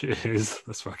average is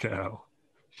let's work it out.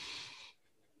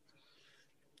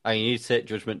 And you need to take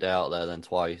Judgment Day out there then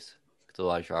twice, because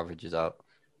otherwise your average is out.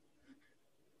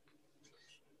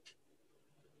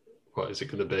 What is it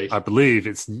going to be? I believe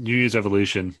it's New Year's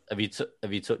Revolution. Have you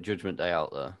took Judgment Day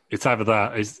out there? It's either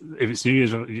that. If it's New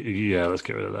Year's, let's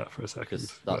get rid of that for a second.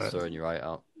 Because that's throwing you right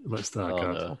out. Let's start.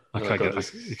 No.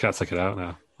 You can't take it out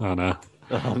now. Oh no.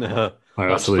 Oh no.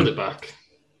 Right, let's put it back.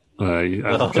 God.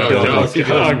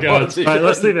 Right,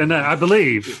 let's leave it in there. I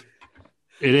believe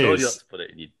it is. You have to put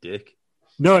it in your dick.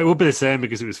 No, it would be the same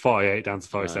because it was 48 down to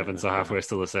 47, so halfway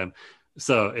still the same.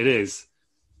 So it is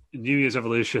New Year's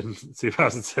Revolution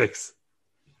 2006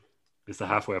 is the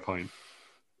halfway point.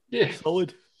 Yeah,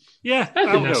 solid. Yeah,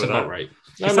 I think that's about right.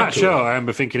 It's that show. I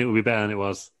remember thinking it would be better than it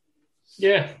was.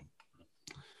 Yeah.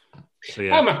 So,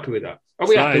 yeah. I'm happy with that. Are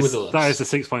we happy with the list? That is a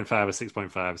 6.5 or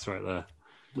 6.5. It's right there.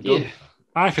 Yeah.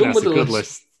 I think that's a good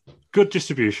list. Good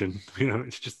distribution.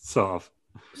 It's just sort of.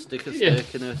 Stick a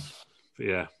stake in us.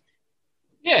 Yeah.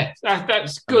 Yeah,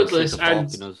 that's a good list. And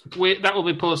that will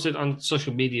be posted on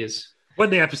social medias. When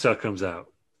the episode comes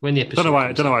out. Don't know why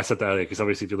I said that earlier, because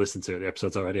obviously if you listen to it, the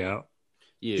episode's already out.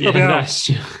 So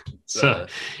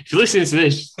if you're listening to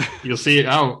this, you'll see it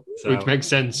out, which makes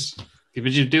sense.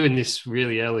 Because you're doing this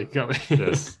really early, can't we?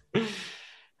 Yes.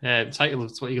 Title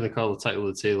of what are you going to call the title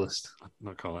of the tier list? I'm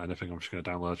not calling it anything. I'm just going to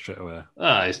download straight away.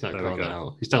 It's not calling it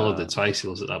out. He's downloaded it twice. He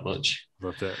loves it that much.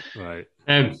 Loved it. Right.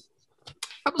 That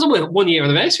was only a 1 year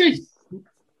anniversary.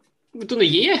 We've done a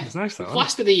year. It's nice, though.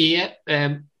 Lasted a year.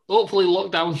 hopefully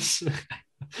lockdowns.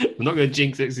 I'm not going to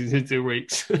jinx it since in 2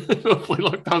 weeks. Hopefully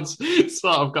lockdowns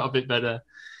sort of got a bit better.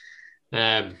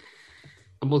 And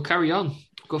we'll carry on.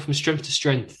 Go from strength to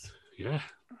strength. Yeah.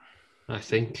 I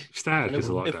think. We started because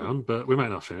of lockdown, but we might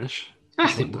not finish. I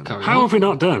think we'll carry on. How have we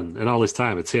not done in all this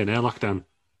time a TNA lockdown?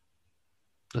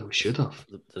 Oh, we should have.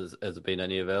 Has there been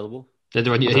any available? Are they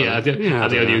on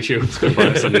YouTube?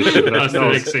 That's on YouTube. That's the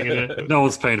next thing, isn't it? No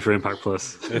one's paying for Impact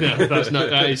Plus. No,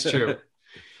 that is true.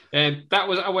 That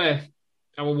was our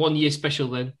 1 year special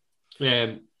then.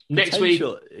 Next week,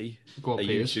 go on, a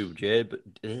YouTube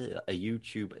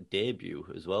debut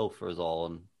as well for us all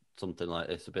on something like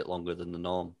this, a bit longer than the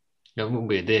norm. Yeah, it wouldn't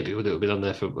be a debut, would it? It would be on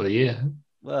there for a year.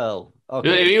 Well,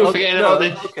 okay. You were forgetting about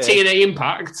the TNA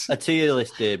Impact. A tier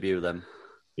list debut then.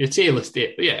 Your tier list,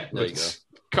 yeah. There you go.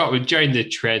 Can't we join the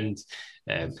trend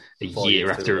a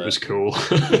year after it was cool?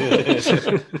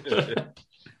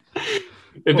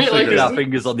 A bit like our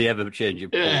fingers on the ever-changing.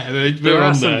 Yeah, we're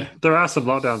on there. There are some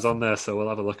lockdowns on there, so we'll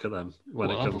have a look at them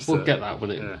when it comes. We'll get that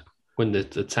when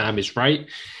the time is right.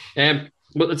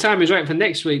 But the time is right for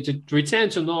next week to return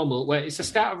to normal, where it's the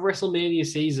start of WrestleMania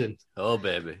season. Oh,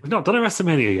 baby. We've not done a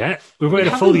WrestleMania yet. We've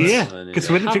waited a full year because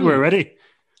we didn't think we were ready.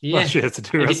 Yeah. Last year to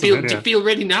do Do WrestleMania. you feel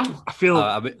ready now? I feel.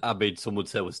 I mean, some would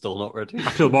say we're still not ready.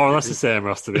 I feel more or less the same,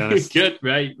 Ross, to be honest. Good,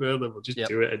 right. Well, then we'll just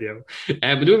do it anyway.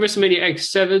 We're doing WrestleMania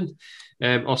X7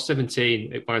 or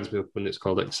 17. It binds me up when it's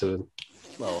called X7.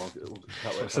 Well,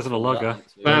 it says on a logger.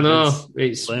 I know.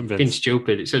 It's Lame fucking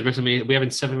stupid. It says WrestleMania. We're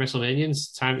having 7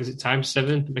 WrestleManians. Is it times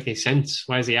 7? Doesn't make any sense.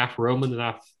 Why is he half Roman and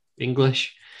half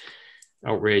English?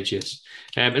 Outrageous.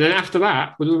 And then after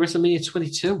that, we're doing WrestleMania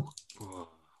 22. Oh.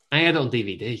 I had it on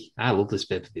DVD. I love this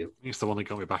pay-per-view. It's the one that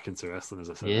got me back into wrestling, as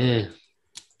I said. Yeah.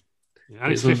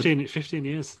 And it's 15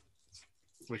 years,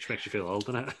 which makes you feel old,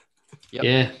 doesn't it? Yep.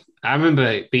 Yeah. I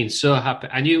remember being so happy.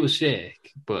 I knew it was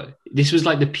fake, but this was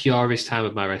like the purest time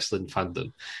of my wrestling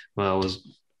fandom. When I was,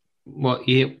 what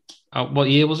year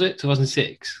was it?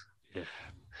 2006? Yeah.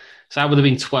 So I would have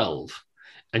been 12.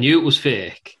 I knew it was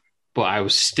fake, but I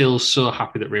was still so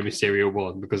happy that Rey Mysterio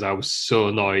won because I was so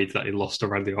annoyed that he lost to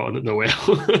Randy Orton at No Way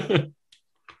Out.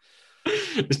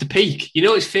 It's the peak. You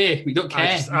know it's fake. We don't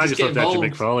care. I just loved Edge and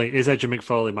Mick Foley. Is Edge and Mick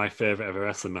Foley my favourite ever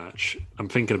wrestling match? I'm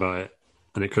thinking about it,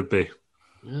 and it could be.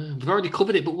 We've already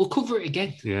covered it, but we'll cover it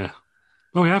again. Yeah.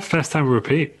 Oh, yeah. First time we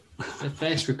repeat. The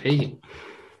first repeating.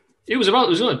 It was about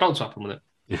to happen, wasn't it?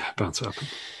 Yeah, bound to happen.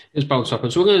 It was bound to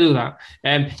happen. So we're going to do that.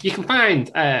 You can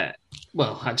find,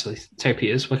 Terry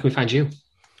Peters, where can we find you?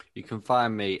 You can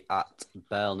find me at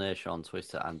Bell Nation on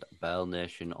Twitter and Bell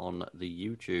Nation on the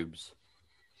YouTubes.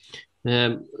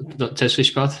 Not Ted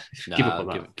Swishpod. Give up on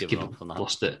that. Give up on that.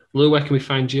 Lost it. Lou, where can we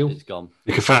find you? It's gone.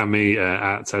 You can find me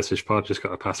at TedSwishPod, just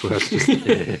got a password.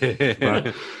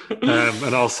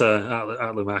 And also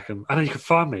at Lou Markham. And then you can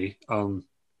find me on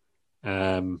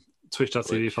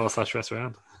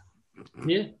twitch.tv/WrestleRound.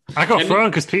 Yeah. I got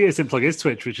thrown because Peters didn't plug his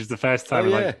Twitch, which is the first time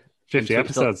in like 50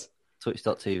 episodes.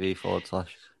 Twitch.tv/Bell Nation.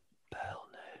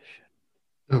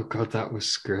 Oh, God, that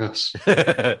was gross.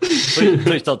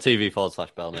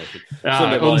 Twitch.tv/Bell Nation.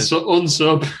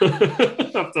 Unsub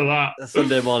after that.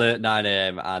 Sunday morning at 9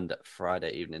 a.m. and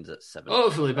Friday evenings at 7.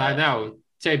 Hopefully by now,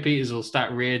 Terry Peters will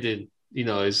start raiding,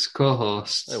 his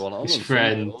co-hosts, his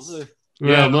friends.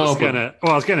 Yeah, I was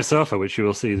getting a sofa, which you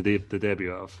will see the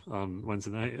debut of on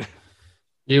Wednesday night.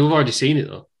 Yeah, we've already seen it,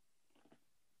 though.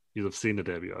 You'll have seen the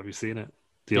debut. Have you seen it?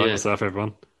 Do you like the sofa,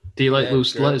 everyone? Do you like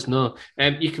loose? Let us know.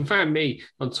 You can find me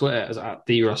on Twitter as at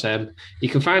DRossM. You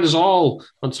can find us all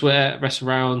on Twitter,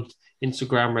 WrestleRound,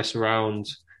 Instagram, WrestleRound,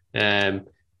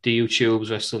 the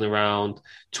YouTube's Wrestling Around,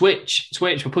 Twitch.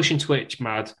 We're pushing Twitch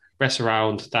mad.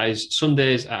 WrestleRound. That is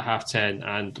Sundays at 10:30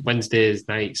 and Wednesdays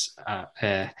nights at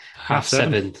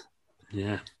 7:30.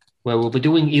 Yeah. Where we'll be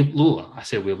doing. Lou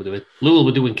will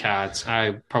be doing cards.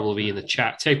 I'll probably be in the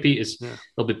chat. Terry Peters,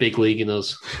 they'll be big leaguing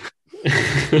us.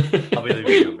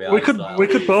 we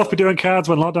could both be doing cards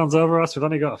when lockdown's over us. We've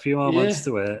only got a few more months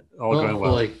to it. All going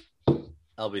well.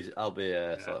 I'll be and I'll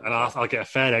get a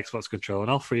fair Xbox controller,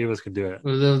 and all three of us can do it.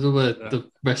 The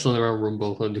Wrestling Around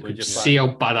Rumble, and you can see how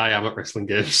bad I am at wrestling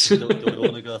games. Do we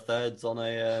want to go thirds on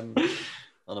a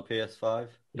PS5?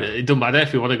 It doesn't matter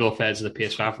if we want to go thirds on the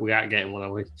PS5. We aren't getting one,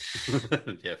 are we?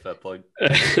 Yeah, fair point.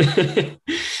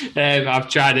 I've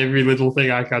tried every little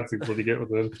thing I can to bloody get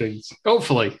one of them things.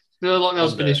 Hopefully, the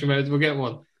lockdown's finished, we'll get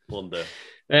one. One day.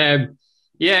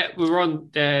 Yeah, we're on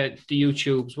the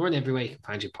YouTubes. We're on everywhere you can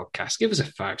find your podcast. Give us a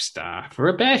 5-star for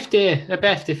a birthday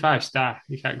 5-star.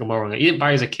 You can't go more wrong. You didn't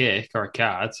buy us a cake or a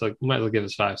card, so you might as well give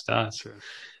us 5 stars. Sure.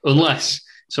 Unless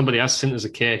somebody has sent us a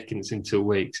cake and it's in 2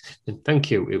 weeks, then thank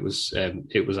you. It was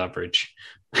average.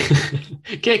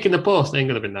 Cake in the post ain't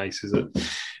going to be nice, is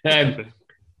it?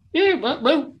 Yeah,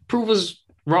 well, prove us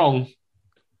wrong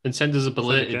and send us a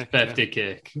belated birthday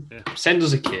cake. Yeah. Send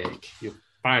us a cake. You'll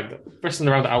find it. Wrestling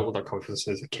around at Outlook.com if it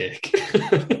says a cake.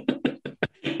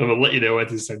 And we'll let you know where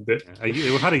to send it.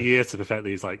 Yeah. We've had a year to perfect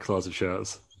these like closing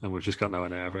shows, and we've just got nowhere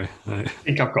near, right? I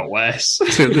think I've got worse.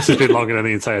 This has been longer than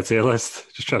the entire tier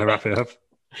list. Just trying to wrap it up.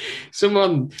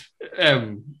 Someone,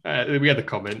 we had a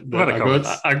comment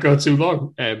that I go too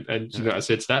long, and you know, I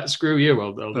said to that, screw you.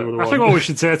 I'll do I think what we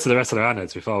should say to the rest of the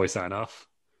rounders before we sign off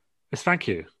is thank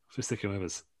you for sticking with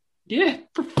us. Yeah,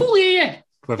 for full year.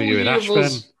 Whether you're in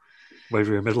Ashburn, whether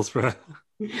you're in Middlesbrough,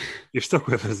 you've stuck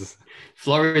with us.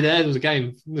 Florida, there was a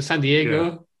game. San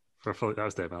Diego. Yeah, that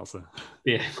was Dave Meltzer.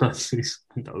 Yeah, you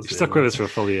stuck with us for a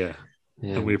full year,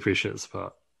 and we appreciate the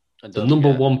support. And the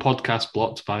number one podcast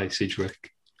blocked by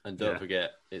Sidgwick. And don't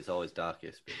forget, it's always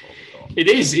darkest before the dawn. It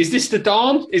is. Is this the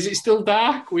dawn? Is it still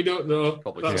dark? We don't know.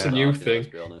 Probably that's a new thing.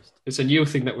 Let's be honest. It's a new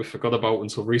thing that we forgot about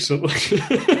until recently.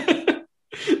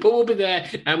 But we'll be there,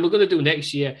 and we're going to do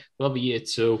next year. We'll have a year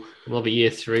 2, we'll have a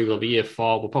year 3, we'll have a year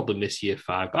 4. We'll probably miss year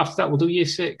 5. But after that, we'll do year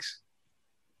 6.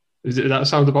 Does that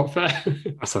sound about fair?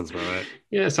 That sounds about right.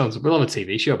 Yeah, it sounds. We'll have a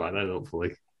TV show by then,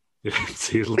 hopefully. Yeah,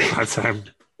 see you last time.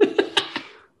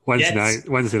 Wednesday nights.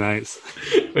 Wednesday nights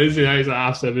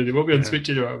at 7:30. It won't be on Twitch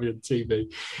anymore, it'll be on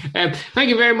TV. Thank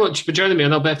you very much for joining me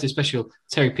on our birthday special,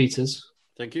 Terry Peters.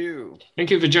 Thank you. Thank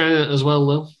you for joining us as well,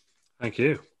 Will. Thank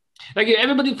you. Thank you,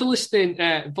 everybody, for listening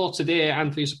for today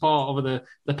and for your support over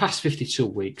the past 52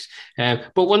 weeks.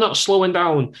 But we're not slowing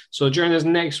down. So join us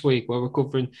next week where we're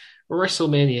covering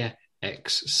WrestleMania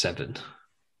X7.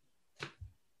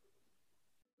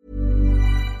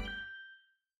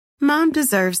 Mom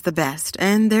deserves the best,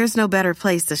 and there's no better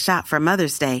place to shop for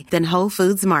Mother's Day than Whole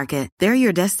Foods Market. They're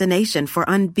your destination for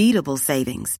unbeatable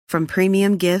savings, from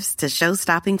premium gifts to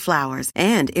show-stopping flowers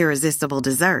and irresistible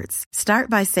desserts. Start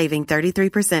by saving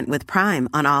 33% with Prime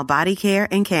on all body care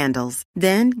and candles.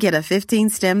 Then get a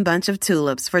 15-stem bunch of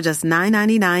tulips for just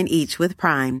 $9.99 each with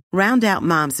Prime. Round out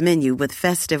Mom's menu with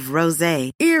festive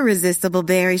rosé, irresistible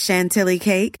berry chantilly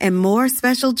cake, and more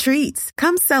special treats.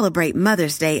 Come celebrate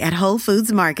Mother's Day at Whole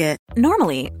Foods Market.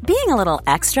 Normally, being a little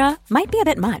extra might be a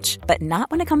bit much, but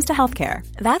not when it comes to healthcare.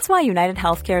 That's why United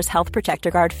Healthcare's Health Protector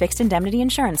Guard fixed indemnity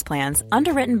insurance plans,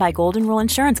 underwritten by Golden Rule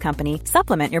Insurance Company,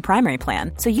 supplement your primary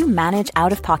plan so you manage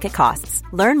out-of-pocket costs.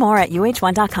 Learn more at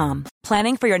uh1.com.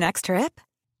 Planning for your next trip?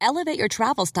 Elevate your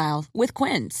travel style with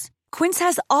Quince. Quince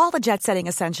has all the jet-setting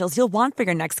essentials you'll want for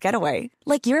your next getaway,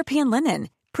 like European linen,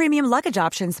 premium luggage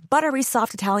options, buttery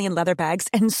soft Italian leather bags,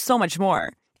 and so much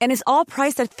more. And is all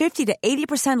priced at 50 to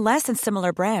 80% less than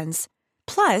similar brands.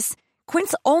 Plus,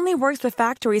 Quince only works with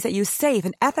factories that use safe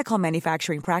and ethical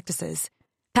manufacturing practices.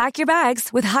 Pack your bags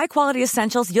with high-quality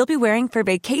essentials you'll be wearing for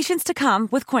vacations to come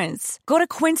with Quince. Go to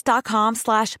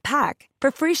quince.com/pack for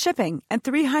free shipping and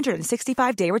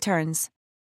 365-day returns.